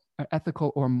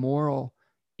ethical or moral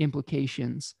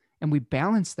implications, and we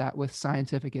balance that with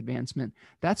scientific advancement,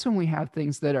 that's when we have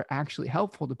things that are actually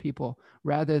helpful to people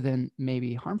rather than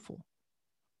maybe harmful.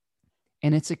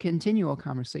 And it's a continual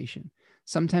conversation.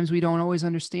 Sometimes we don't always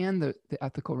understand the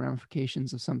ethical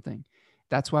ramifications of something.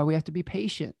 That's why we have to be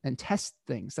patient and test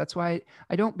things. That's why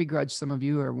I don't begrudge some of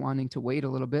you are wanting to wait a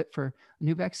little bit for a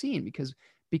new vaccine,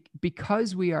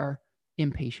 because we are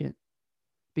impatient,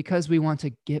 because we want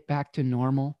to get back to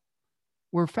normal.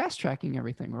 We're fast tracking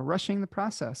everything. We're rushing the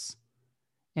process,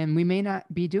 and we may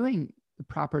not be doing the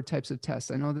proper types of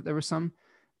tests. I know that there were some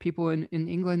people in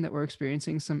England that were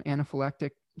experiencing some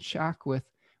anaphylactic shock with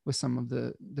some of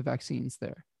the vaccines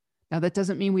there. Now, that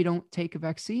doesn't mean we don't take a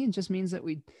vaccine. It just means that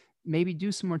we maybe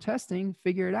do some more testing,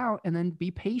 figure it out, and then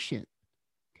be patient.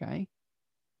 Okay.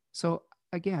 So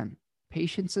again,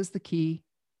 patience is the key.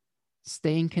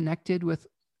 Staying connected with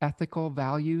ethical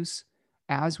values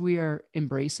as we are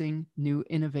embracing new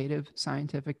innovative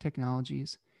scientific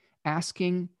technologies,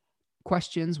 asking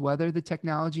questions whether the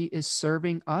technology is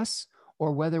serving us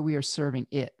or whether we are serving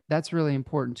it. That's really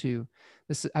important too.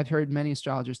 I've heard many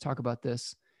astrologers talk about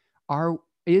this.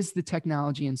 Is the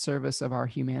technology in service of our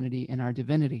humanity and our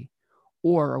divinity,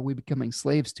 or are we becoming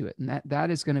slaves to it? And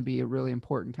that is going to be a really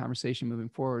important conversation moving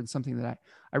forward, and something that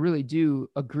I really do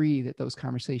agree that those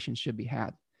conversations should be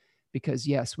had. Because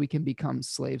yes, we can become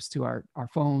slaves to our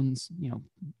phones,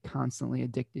 constantly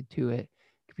addicted to it.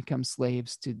 We can become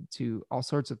slaves to all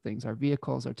sorts of things, our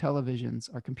vehicles, our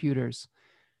televisions, our computers.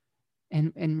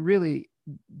 And really,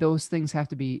 those things have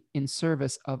to be in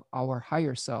service of our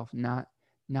higher self, not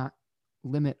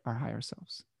limit our higher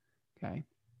selves. Okay.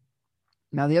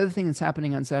 Now, the other thing that's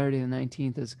happening on Saturday the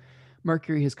 19th is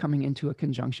Mercury is coming into a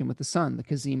conjunction with the sun, the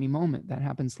cazimi moment. That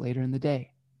happens later in the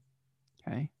day.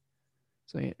 Okay.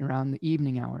 So around the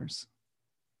evening hours,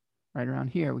 right around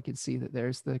here, we can see that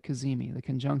there's the cazimi, the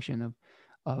conjunction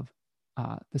of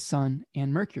the sun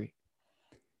and Mercury.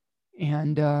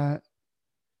 And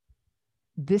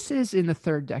this is in the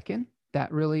third decan,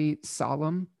 that really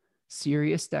solemn,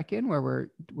 serious decan where we're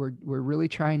really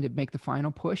trying to make the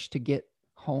final push to get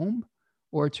home,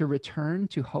 or to return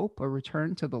to hope, or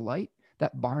return to the light,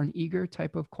 that barn eager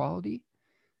type of quality.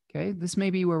 Okay, this may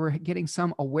be where we're getting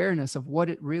some awareness of what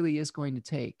it really is going to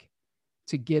take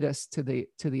to get us to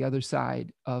the other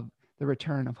side of the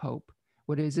return of hope.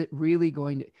 What is it really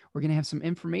going to? We're going to have some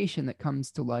information that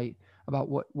comes to light about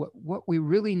what we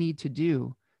really need to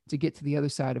do to get to the other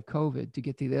side of COVID, to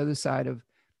get to the other side of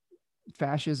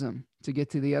fascism, to get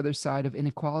to the other side of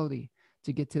inequality,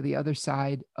 to get to the other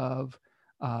side of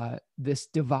this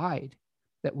divide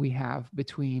that we have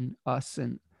between us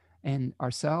and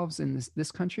ourselves in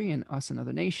this country, and us and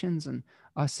other nations, and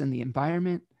us and the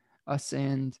environment, us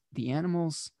and the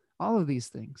animals, all of these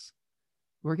things.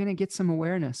 We're going to get some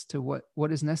awareness to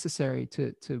what is necessary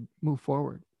to move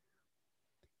forward.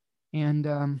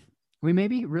 And we may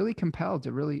be really compelled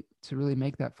to really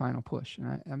make that final push.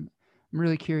 And I'm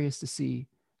really curious to see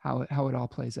how it all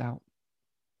plays out.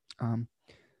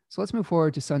 So let's move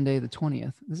forward to Sunday, the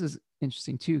 20th. This is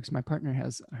interesting too, because my partner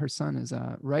her son is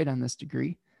right on this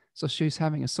degree. So she's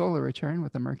having a solar return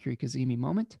with a Mercury cazimi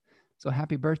moment. So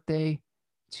happy birthday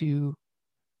to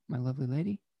my lovely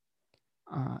lady.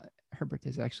 Her birthday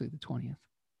is actually the 20th.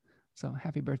 So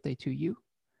happy birthday to you.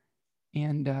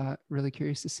 And really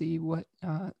curious to see what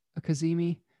a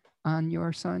cazimi on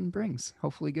your son brings.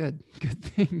 Hopefully good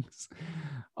things.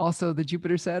 Also, the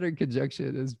Jupiter-Saturn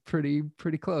conjunction is pretty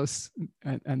close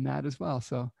and that as well.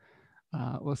 So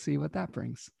we'll see what that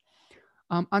brings.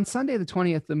 On Sunday, the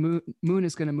 20th, the moon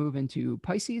is going to move into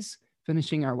Pisces,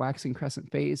 finishing our waxing crescent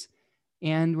phase.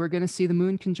 And we're going to see the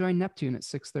moon conjoin Neptune at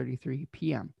 6:33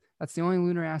 p.m. That's the only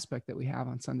lunar aspect that we have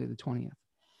on Sunday, the 20th.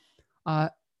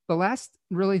 The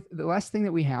last thing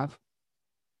that we have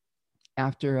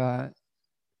after,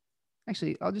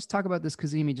 actually, I'll just talk about this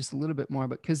cazimi just a little bit more,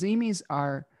 but cazimis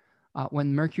are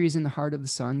when Mercury is in the heart of the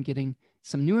sun, getting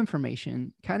some new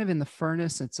information, kind of in the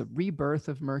furnace. It's a rebirth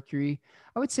of Mercury.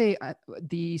 I would say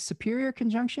the superior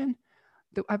conjunction,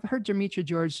 I've heard Demetra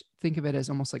George think of it as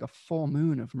almost like a full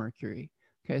moon of Mercury.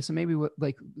 Okay, so maybe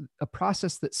like a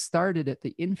process that started at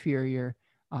the inferior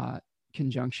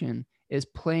conjunction is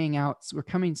playing out. So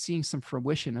we're seeing some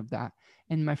fruition of that.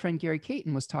 And my friend Gary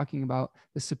Caton was talking about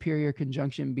the superior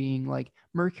conjunction being like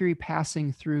Mercury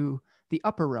passing through the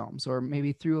upper realms, or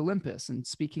maybe through Olympus and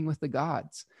speaking with the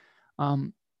gods.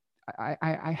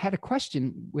 I had a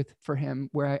question for him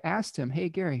where I asked him, "Hey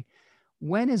Gary,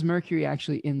 when is Mercury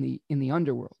actually in the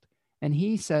underworld?" And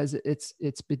he says it's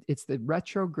the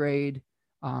retrograde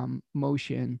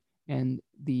motion and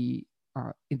the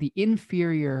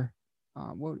inferior.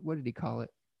 What did he call it?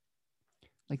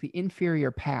 Like the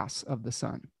inferior pass of the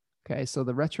sun. Okay, so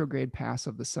the retrograde pass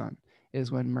of the sun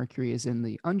is when Mercury is in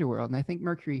the underworld. And I think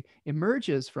Mercury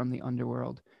emerges from the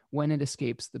underworld when it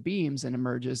escapes the beams and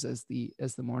emerges as the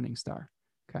morning star.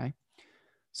 Okay,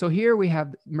 so here we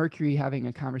have Mercury having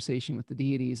a conversation with the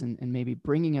deities and maybe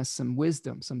bringing us some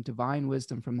wisdom, some divine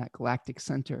wisdom from that galactic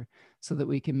center, so that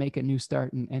we can make a new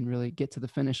start and really get to the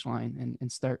finish line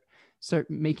and start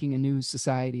making a new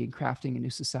society and crafting a new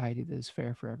society that is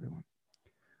fair for everyone.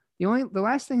 The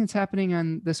last thing that's happening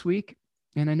on this week,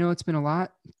 and I know it's been a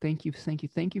lot, thank you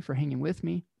for hanging with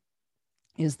me,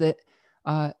 is that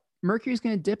Mercury is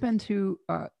going to dip into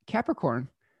Capricorn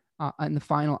in the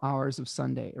final hours of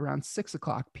Sunday, around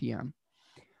 6:00 p.m.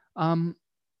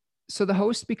 So the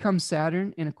host becomes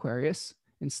Saturn in Aquarius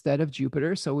instead of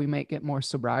Jupiter, so we might get more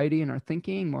sobriety in our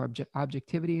thinking, more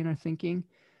objectivity in our thinking.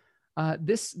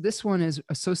 This one is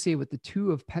associated with the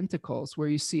Two of Pentacles, where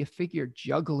you see a figure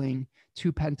juggling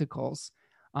two pentacles.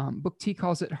 Book T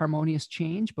calls it harmonious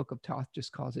change. Book of Thoth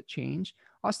just calls it change.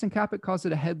 Austin Coppock calls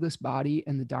it a headless body,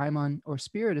 and the daimon or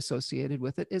spirit associated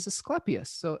with it is Asclepius.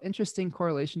 So interesting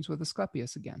correlations with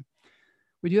Asclepius again.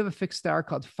 We do have a fixed star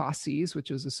called Phases,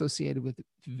 which is associated with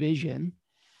vision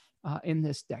in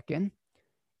this decan.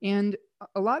 And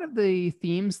a lot of the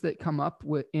themes that come up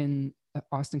in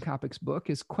Austin Coppock's book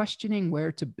is questioning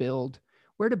where to build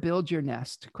your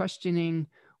nest, questioning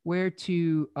where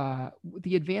to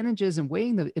the advantages and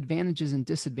weighing the advantages and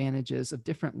disadvantages of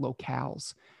different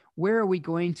locales. Where are we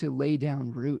going to lay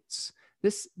down roots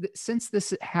Since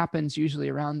this happens usually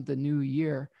around the new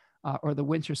year or the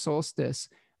winter solstice,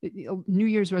 New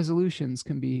Year's resolutions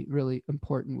can be really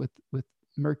important with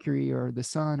Mercury or the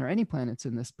sun or any planets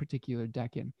in this particular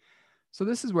decan. So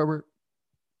this is where we're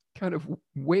kind of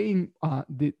weighing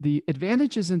the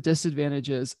advantages and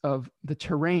disadvantages of the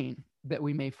terrain that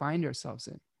we may find ourselves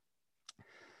in.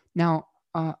 Now,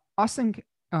 Austin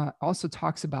also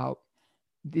talks about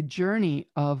the journey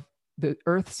of the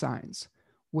earth signs,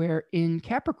 where in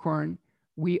Capricorn,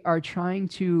 we are trying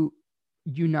to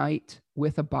unite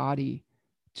with a body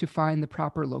to find the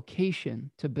proper location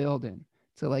to build in,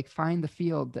 to like find the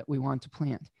field that we want to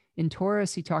plant. In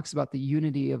Taurus, he talks about the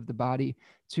unity of the body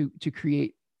to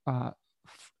create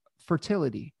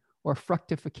fertility or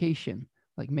fructification,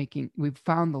 like we've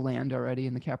found the land already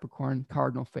in the Capricorn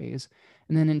cardinal phase.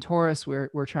 And then in Taurus,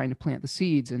 we're trying to plant the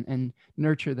seeds and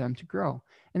nurture them to grow.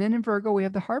 And then in Virgo, we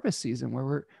have the harvest season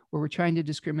where we're trying to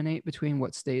discriminate between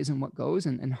what stays and what goes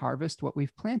and harvest what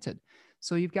we've planted.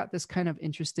 So you've got this kind of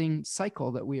interesting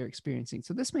cycle that we are experiencing.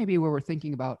 So this may be where we're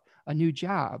thinking about a new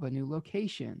job, a new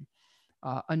location,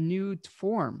 a new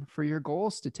form for your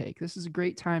goals to take. This is a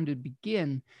great time to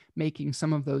begin making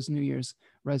some of those New Year's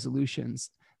resolutions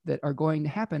that are going to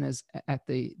happen as at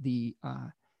the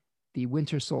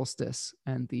winter solstice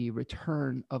and the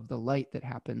return of the light that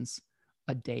happens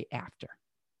a day after.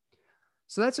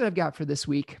 So that's what I've got for this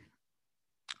week.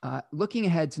 Looking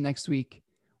ahead to next week,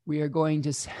 we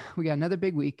got another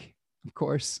big week, of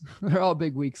course. They're all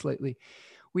big weeks lately.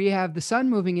 We have the sun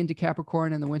moving into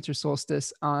Capricorn and the winter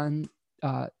solstice on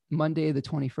Monday, the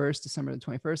 21st, December the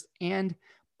 21st, and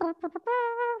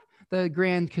the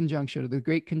grand conjunction, or the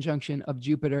great conjunction of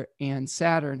Jupiter and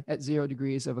Saturn at 0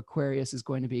 degrees of Aquarius is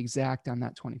going to be exact on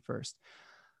that 21st.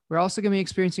 We're also going to be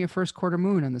experiencing a first quarter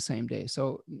moon on the same day,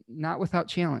 so not without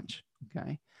challenge,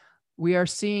 okay? We are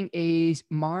seeing a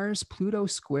Mars-Pluto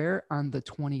square on the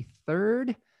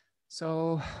 23rd,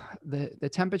 so the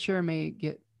temperature may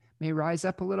rise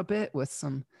up a little bit with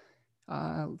some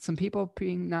people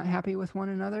being not happy with one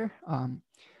another.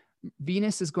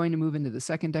 Venus is going to move into the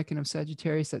second decan of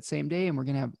Sagittarius that same day, and we're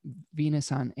going to have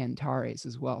Venus on Antares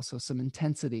as well. So some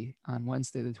intensity on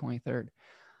Wednesday, the 23rd.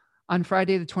 On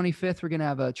Friday, the 25th, we're going to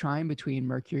have a trine between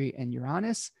Mercury and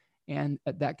Uranus, and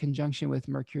that conjunction with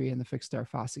Mercury and the fixed star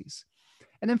Phasces.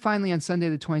 And then finally, on Sunday,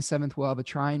 the 27th, we'll have a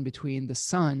trine between the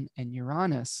Sun and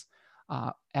Uranus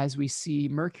as we see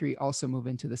Mercury also move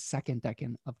into the second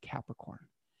decan of Capricorn.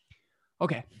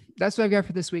 Okay, that's what I've got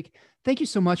for this week. Thank you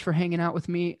so much for hanging out with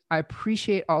me. I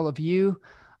appreciate all of you.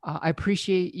 I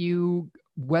appreciate you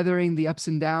weathering the ups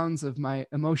and downs of my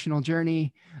emotional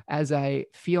journey as I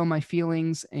feel my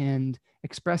feelings and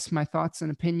express my thoughts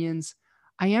and opinions.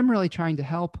 I am really trying to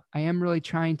help. I am really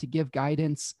trying to give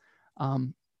guidance.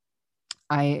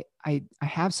 I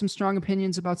have some strong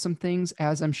opinions about some things,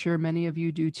 as I'm sure many of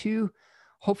you do too.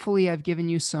 Hopefully, I've given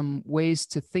you some ways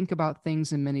to think about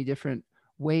things in many different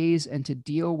ways and to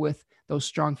deal with those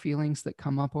strong feelings that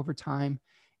come up over time,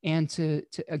 and to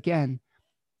again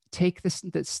take this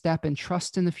step and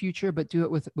trust in the future, but do it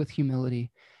with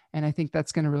humility. And I think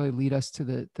that's going to really lead us to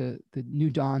the new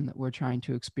dawn that we're trying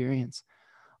to experience.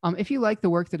 If you like the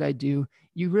work that I do,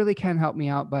 you really can help me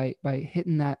out by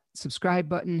hitting that subscribe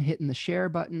button, hitting the share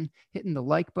button, hitting the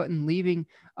like button, leaving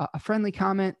a friendly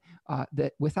comment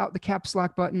that without the caps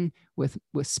lock button, with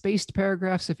spaced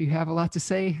paragraphs if you have a lot to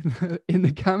say in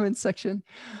the comments section.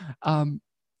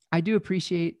 I do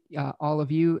appreciate all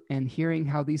of you and hearing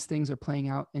how these things are playing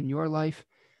out in your life.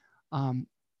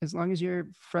 As long as you're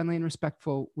friendly and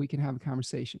respectful, we can have a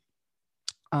conversation.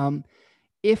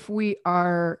 If you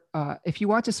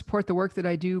want to support the work that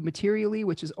I do materially,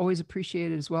 which is always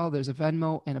appreciated as well, there's a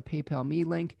Venmo and a PayPal Me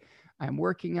link. I'm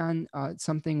working on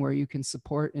something where you can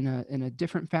support in a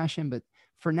different fashion, but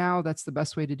for now, that's the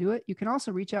best way to do it. You can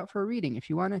also reach out for a reading. If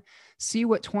you want to see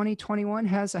what 2021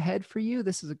 has ahead for you,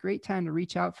 this is a great time to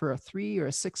reach out for a 3 or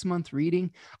a 6 month reading.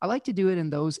 I like to do it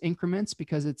in those increments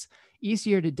because it's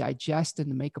easier to digest and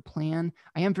to make a plan.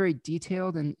 I am very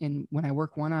detailed in when I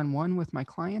work one-on-one with my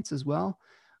clients as well.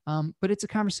 But it's a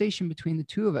conversation between the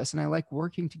two of us, and I like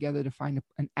working together to find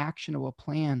an actionable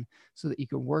plan so that you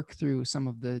can work through some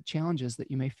of the challenges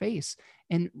that you may face.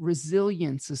 And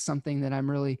resilience is something that I'm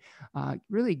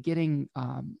really getting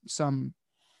some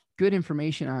good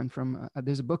information on from.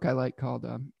 There's a book I like called,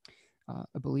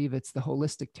 I believe it's The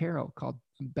Holistic Tarot, called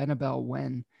Benabel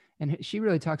Wen. And she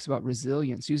really talks about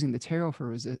resilience, using the tarot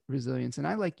for resilience. And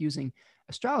I like using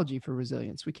astrology for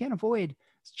resilience. We can't avoid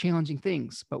challenging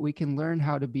things, but we can learn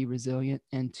how to be resilient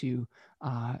and to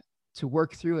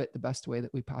work through it the best way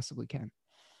that we possibly can.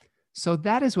 So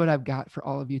that is what I've got for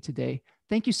all of you today.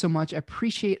 thank you so much. I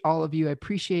appreciate all of you. I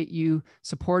appreciate you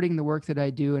supporting the work that I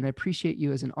do, and I appreciate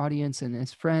you as an audience and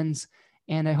as friends.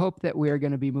 And I hope that we are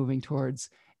going to be moving towards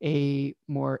a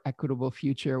more equitable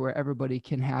future where everybody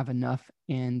can have enough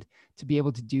and to be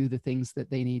able to do the things that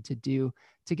they need to do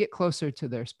to get closer to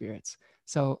their spirits.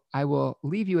 So I will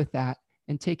leave you with that,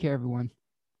 and take care, everyone.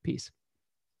 Peace.